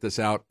try to get this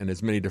out in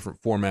as many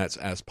different formats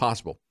as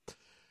possible.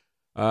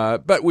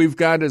 But we've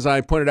got, as I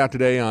pointed out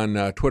today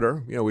on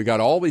Twitter, we got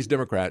all these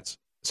Democrats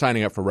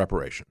signing up for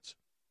reparations.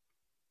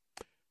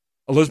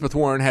 Elizabeth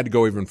Warren had to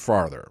go even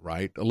farther,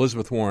 right?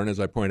 Elizabeth Warren, as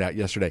I pointed out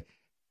yesterday,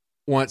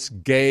 wants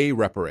gay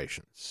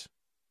reparations.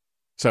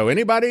 So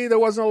anybody that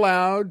wasn't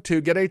allowed to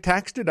get a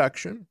tax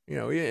deduction,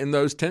 in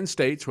those 10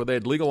 states where they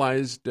had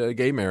legalized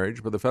gay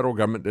marriage, but the federal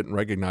government didn't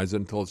recognize it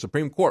until the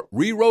Supreme Court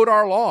rewrote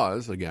our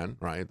laws again,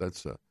 right?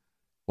 That's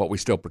what we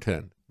still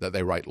pretend, that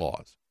they write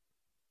laws.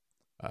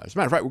 As a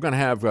matter of fact, we're going to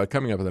have,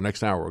 coming up in the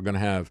next hour, we're going to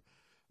have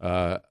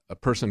a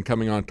person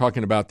coming on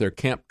talking about their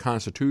Camp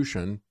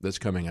Constitution that's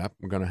coming up.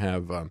 We're going to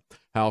have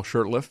Hal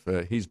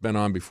Shurtleff. He's been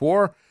on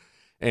before.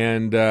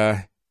 And,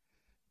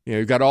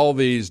 you've got all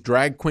these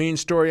drag queen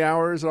story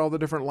hours at all the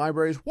different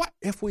libraries. What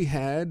if we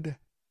had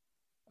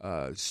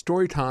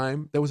story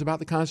time that was about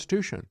the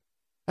Constitution.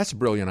 That's a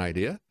brilliant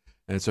idea.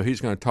 And so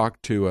he's going to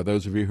talk to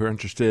those of you who are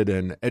interested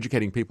in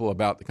educating people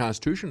about the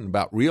Constitution,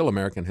 about real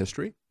American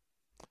history,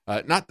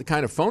 not the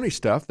kind of phony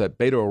stuff that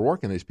Beto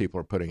O'Rourke and these people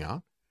are putting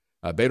out.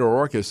 Beto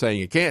O'Rourke is saying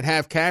you can't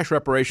have cash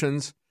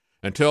reparations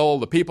until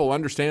the people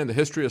understand the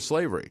history of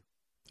slavery,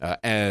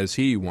 as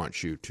he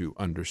wants you to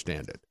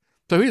understand it.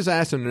 So he was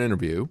asked in an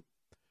interview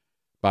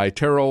by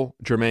Terrell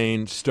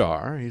Jermaine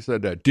Starr. He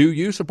said, do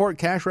you support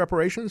cash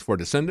reparations for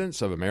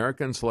descendants of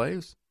American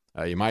slaves?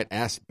 You might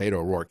ask Beto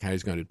O'Rourke how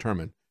he's going to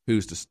determine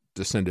who's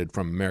descended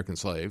from American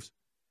slaves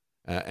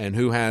and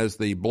who has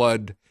the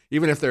blood,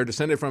 even if they're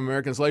descended from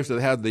American slaves, do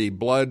they have the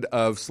blood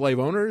of slave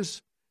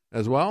owners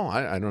as well?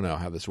 I don't know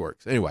how this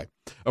works. Anyway,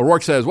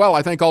 O'Rourke says, well,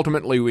 I think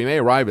ultimately we may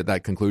arrive at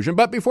that conclusion.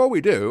 But before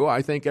we do,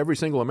 I think every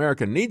single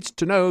American needs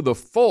to know the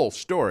full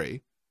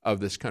story of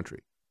this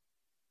country.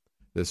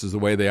 This is the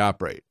way they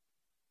operate.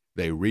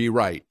 They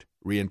rewrite,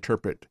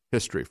 reinterpret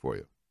history for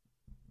you.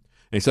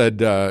 And he said,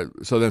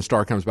 so then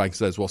Starr comes back and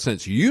says, well,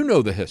 since you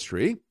know the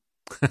history,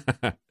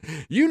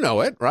 you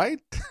know it, right?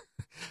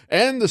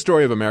 And the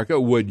story of America,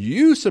 would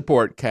you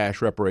support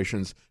cash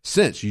reparations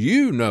since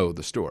you know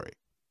the story?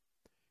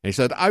 And he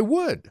said, I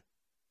would.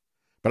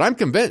 But I'm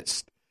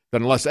convinced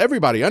that unless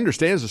everybody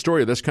understands the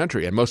story of this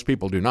country, and most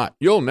people do not,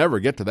 you'll never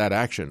get to that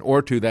action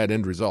or to that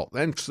end result.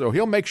 And so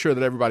he'll make sure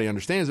that everybody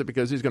understands it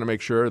because he's going to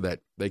make sure that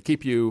they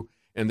keep you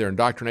in their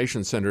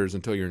indoctrination centers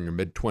until you're in your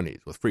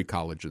mid-20s with free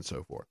college and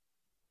so forth.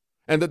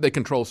 And that they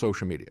control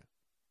social media.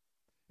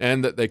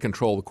 And that they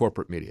control the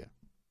corporate media.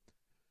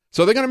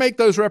 So they're going to make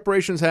those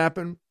reparations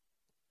happen.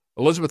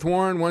 Elizabeth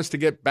Warren wants to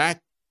get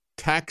back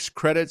tax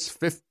credits,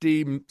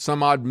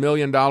 $50-some-odd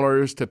million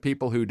to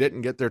people who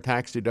didn't get their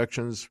tax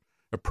deductions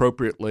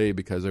appropriately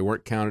because they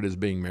weren't counted as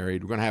being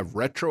married. We're going to have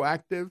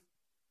retroactive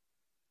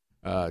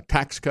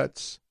tax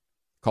cuts,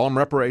 call them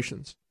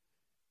reparations.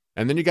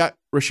 And then you got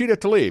Rashida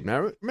Tlaib.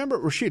 Now, remember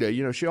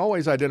Rashida, she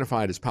always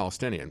identified as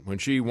Palestinian. When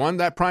she won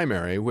that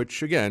primary,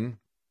 which, again,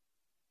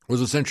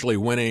 was essentially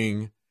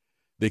winning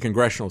the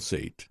congressional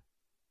seat,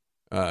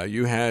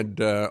 you had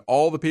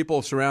all the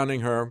people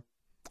surrounding her.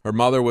 Her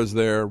mother was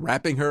there,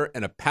 wrapping her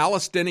in a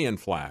Palestinian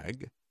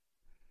flag.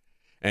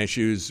 And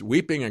she was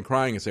weeping and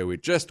crying and saying, we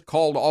just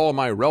called all of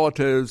my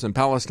relatives in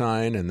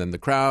Palestine. And then the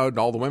crowd,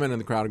 all the women in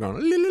the crowd are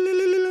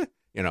going,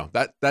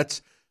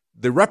 that's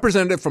the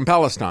representative from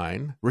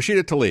Palestine,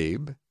 Rashida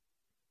Tlaib,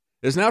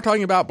 is now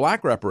talking about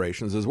black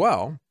reparations as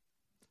well.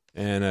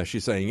 And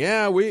she's saying,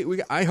 yeah,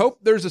 I hope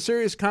there's a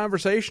serious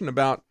conversation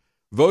about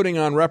voting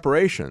on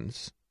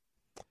reparations.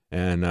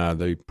 And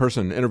the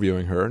person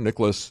interviewing her,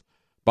 Nicholas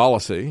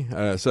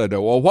Bolasi, said,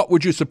 well, what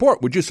would you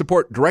support? Would you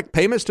support direct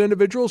payments to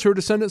individuals who are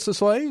descendants of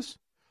slaves?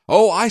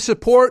 Oh, I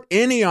support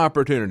any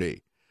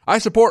opportunity. I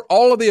support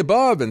all of the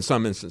above in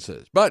some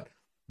instances. But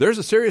there's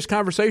a serious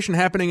conversation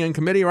happening in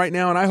committee right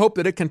now, and I hope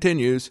that it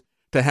continues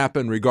to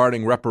happen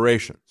regarding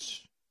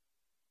reparations.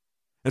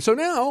 And so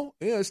now,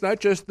 it's not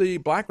just the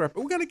black we're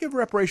going to give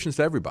reparations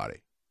to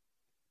everybody.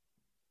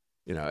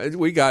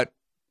 We got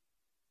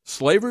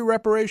slavery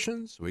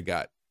reparations, we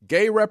got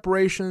gay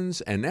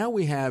reparations, and now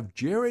we have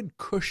Jared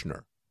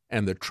Kushner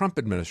and the Trump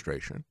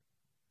administration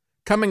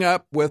coming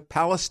up with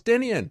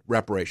Palestinian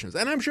reparations.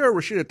 And I'm sure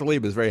Rashida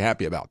Tlaib is very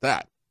happy about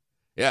that.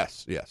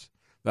 Yes.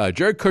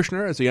 Jared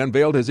Kushner, as he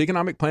unveiled his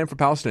economic plan for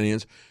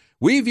Palestinians,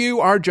 we view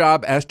our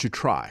job as to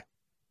try.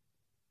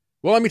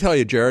 Well, let me tell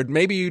you, Jared,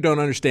 maybe you don't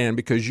understand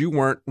because you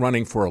weren't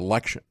running for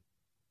election,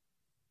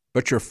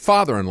 but your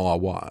father-in-law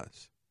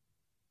was.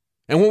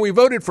 And when we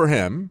voted for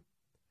him,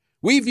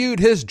 we viewed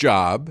his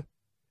job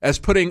as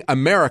putting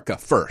America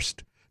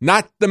first,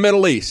 not the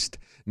Middle East,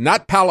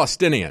 not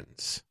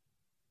Palestinians,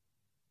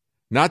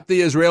 not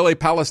the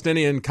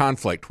Israeli-Palestinian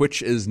conflict,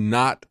 which is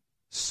not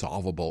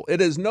solvable.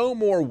 It is no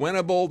more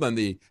winnable than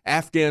the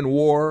Afghan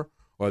war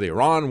or the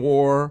Iran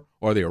war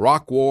or the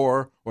Iraq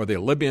war or the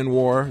Libyan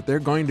war. They're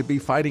going to be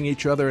fighting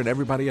each other and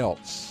everybody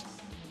else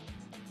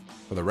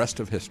for the rest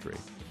of history.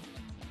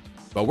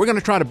 But we're going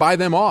to try to buy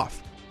them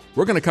off.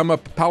 We're going to come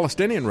up with a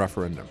Palestinian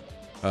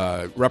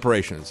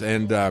reparations.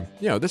 And,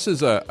 this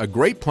is a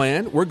great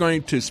plan. We're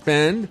going to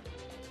spend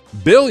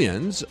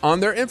billions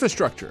on their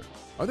infrastructure.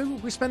 Are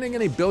we spending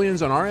any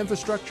billions on our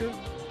infrastructure?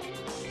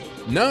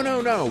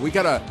 No. We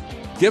got to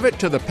give it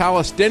to the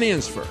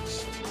Palestinians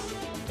first.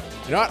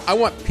 You know what? I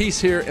want peace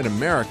here in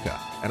America,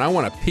 and I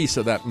want a piece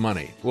of that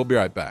money. We'll be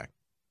right back.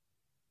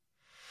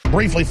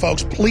 Briefly,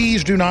 folks,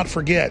 please do not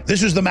forget,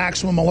 this is the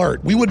Maximum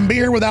Alert. We wouldn't be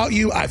here without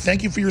you. I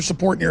thank you for your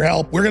support and your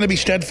help. We're going to be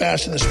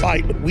steadfast in this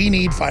fight, but we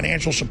need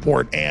financial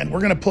support, and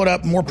we're going to put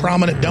up more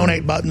prominent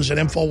donate buttons at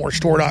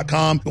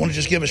InfoWarsStore.com. If you want to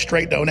just give us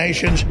straight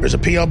donations, there's a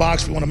P.O.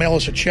 box. If you want to mail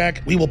us a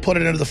check, we will put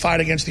it into the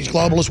fight against these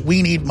globalists.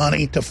 We need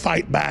money to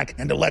fight back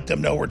and to let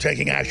them know we're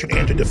taking action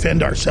and to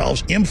defend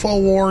ourselves.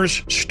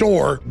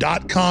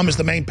 InfoWarsStore.com is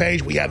the main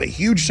page. We have a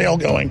huge sale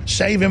going.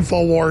 Save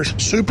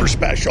InfoWars, super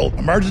special,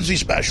 emergency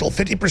special,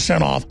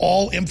 50% off.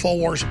 all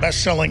InfoWars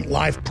best-selling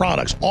life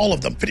products, all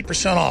of them,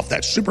 50% off.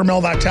 That's Super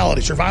Male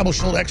Vitality, Survival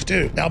Shield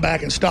X2, now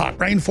back in stock.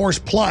 Brain Force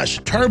Plus,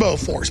 Turbo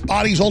Force,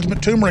 Body's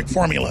Ultimate Turmeric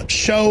Formula,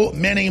 so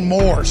many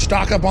more.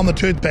 Stock up on the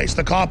toothpaste,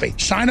 the coffee.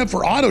 Sign up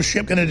for auto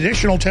ship, an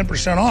additional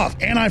 10% off.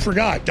 And I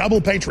forgot,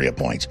 double Patriot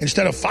points.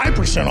 Instead of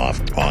 5%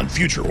 off on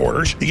future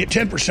orders, you get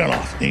 10%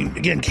 off. And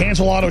again,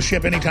 cancel auto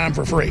ship anytime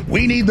for free.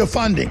 We need the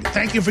funding.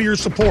 Thank you for your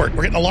support.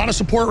 We're getting a lot of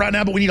support right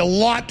now, but we need a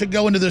lot to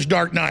go into this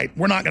dark night.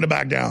 We're not going to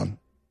back down.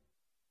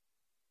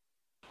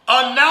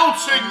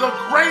 Announcing the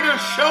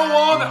greatest show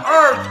on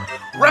earth.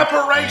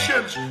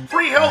 Reparations,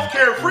 free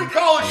healthcare, free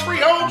college, free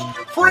homes,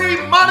 free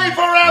money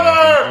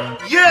forever.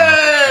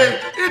 Yay!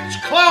 It's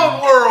Clown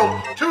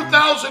World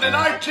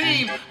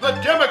 2019, the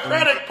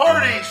Democratic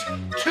Party's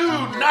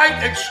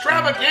two-night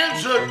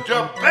extravaganza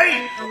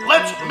debate.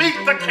 Let's meet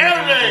the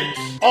candidates.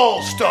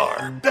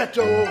 All-Star,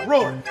 Beto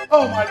O'Rourke.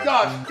 Oh my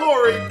gosh,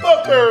 Cory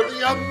Booker,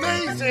 the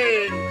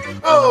amazing.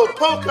 Oh,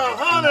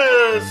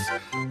 Pocahontas,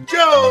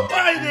 Joe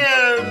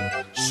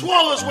Biden.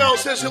 Swallowswell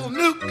says he'll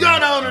nuke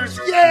gun owners.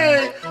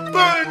 Yay!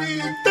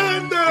 Bernie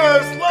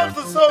Sanders loves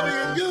the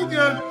Soviet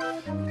Union.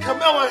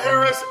 Kamala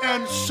Harris,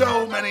 and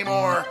so many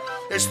more.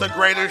 It's the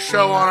greatest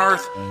show on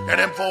earth at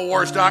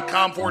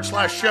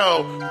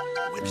Infowars.com/show.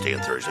 Wednesday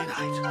and Thursday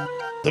night.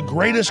 The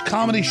greatest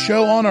comedy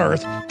show on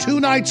earth. 2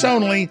 nights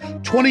only,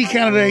 20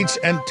 candidates,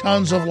 and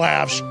tons of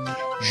laughs.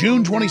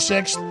 June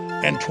 26th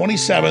and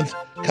 27th.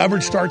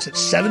 Coverage starts at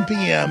 7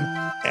 p.m.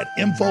 at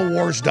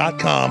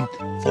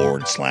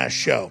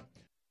Infowars.com/show.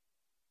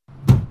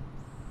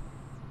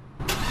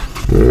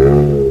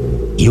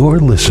 You're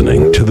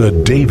listening to The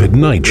David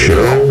Knight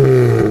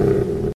Show.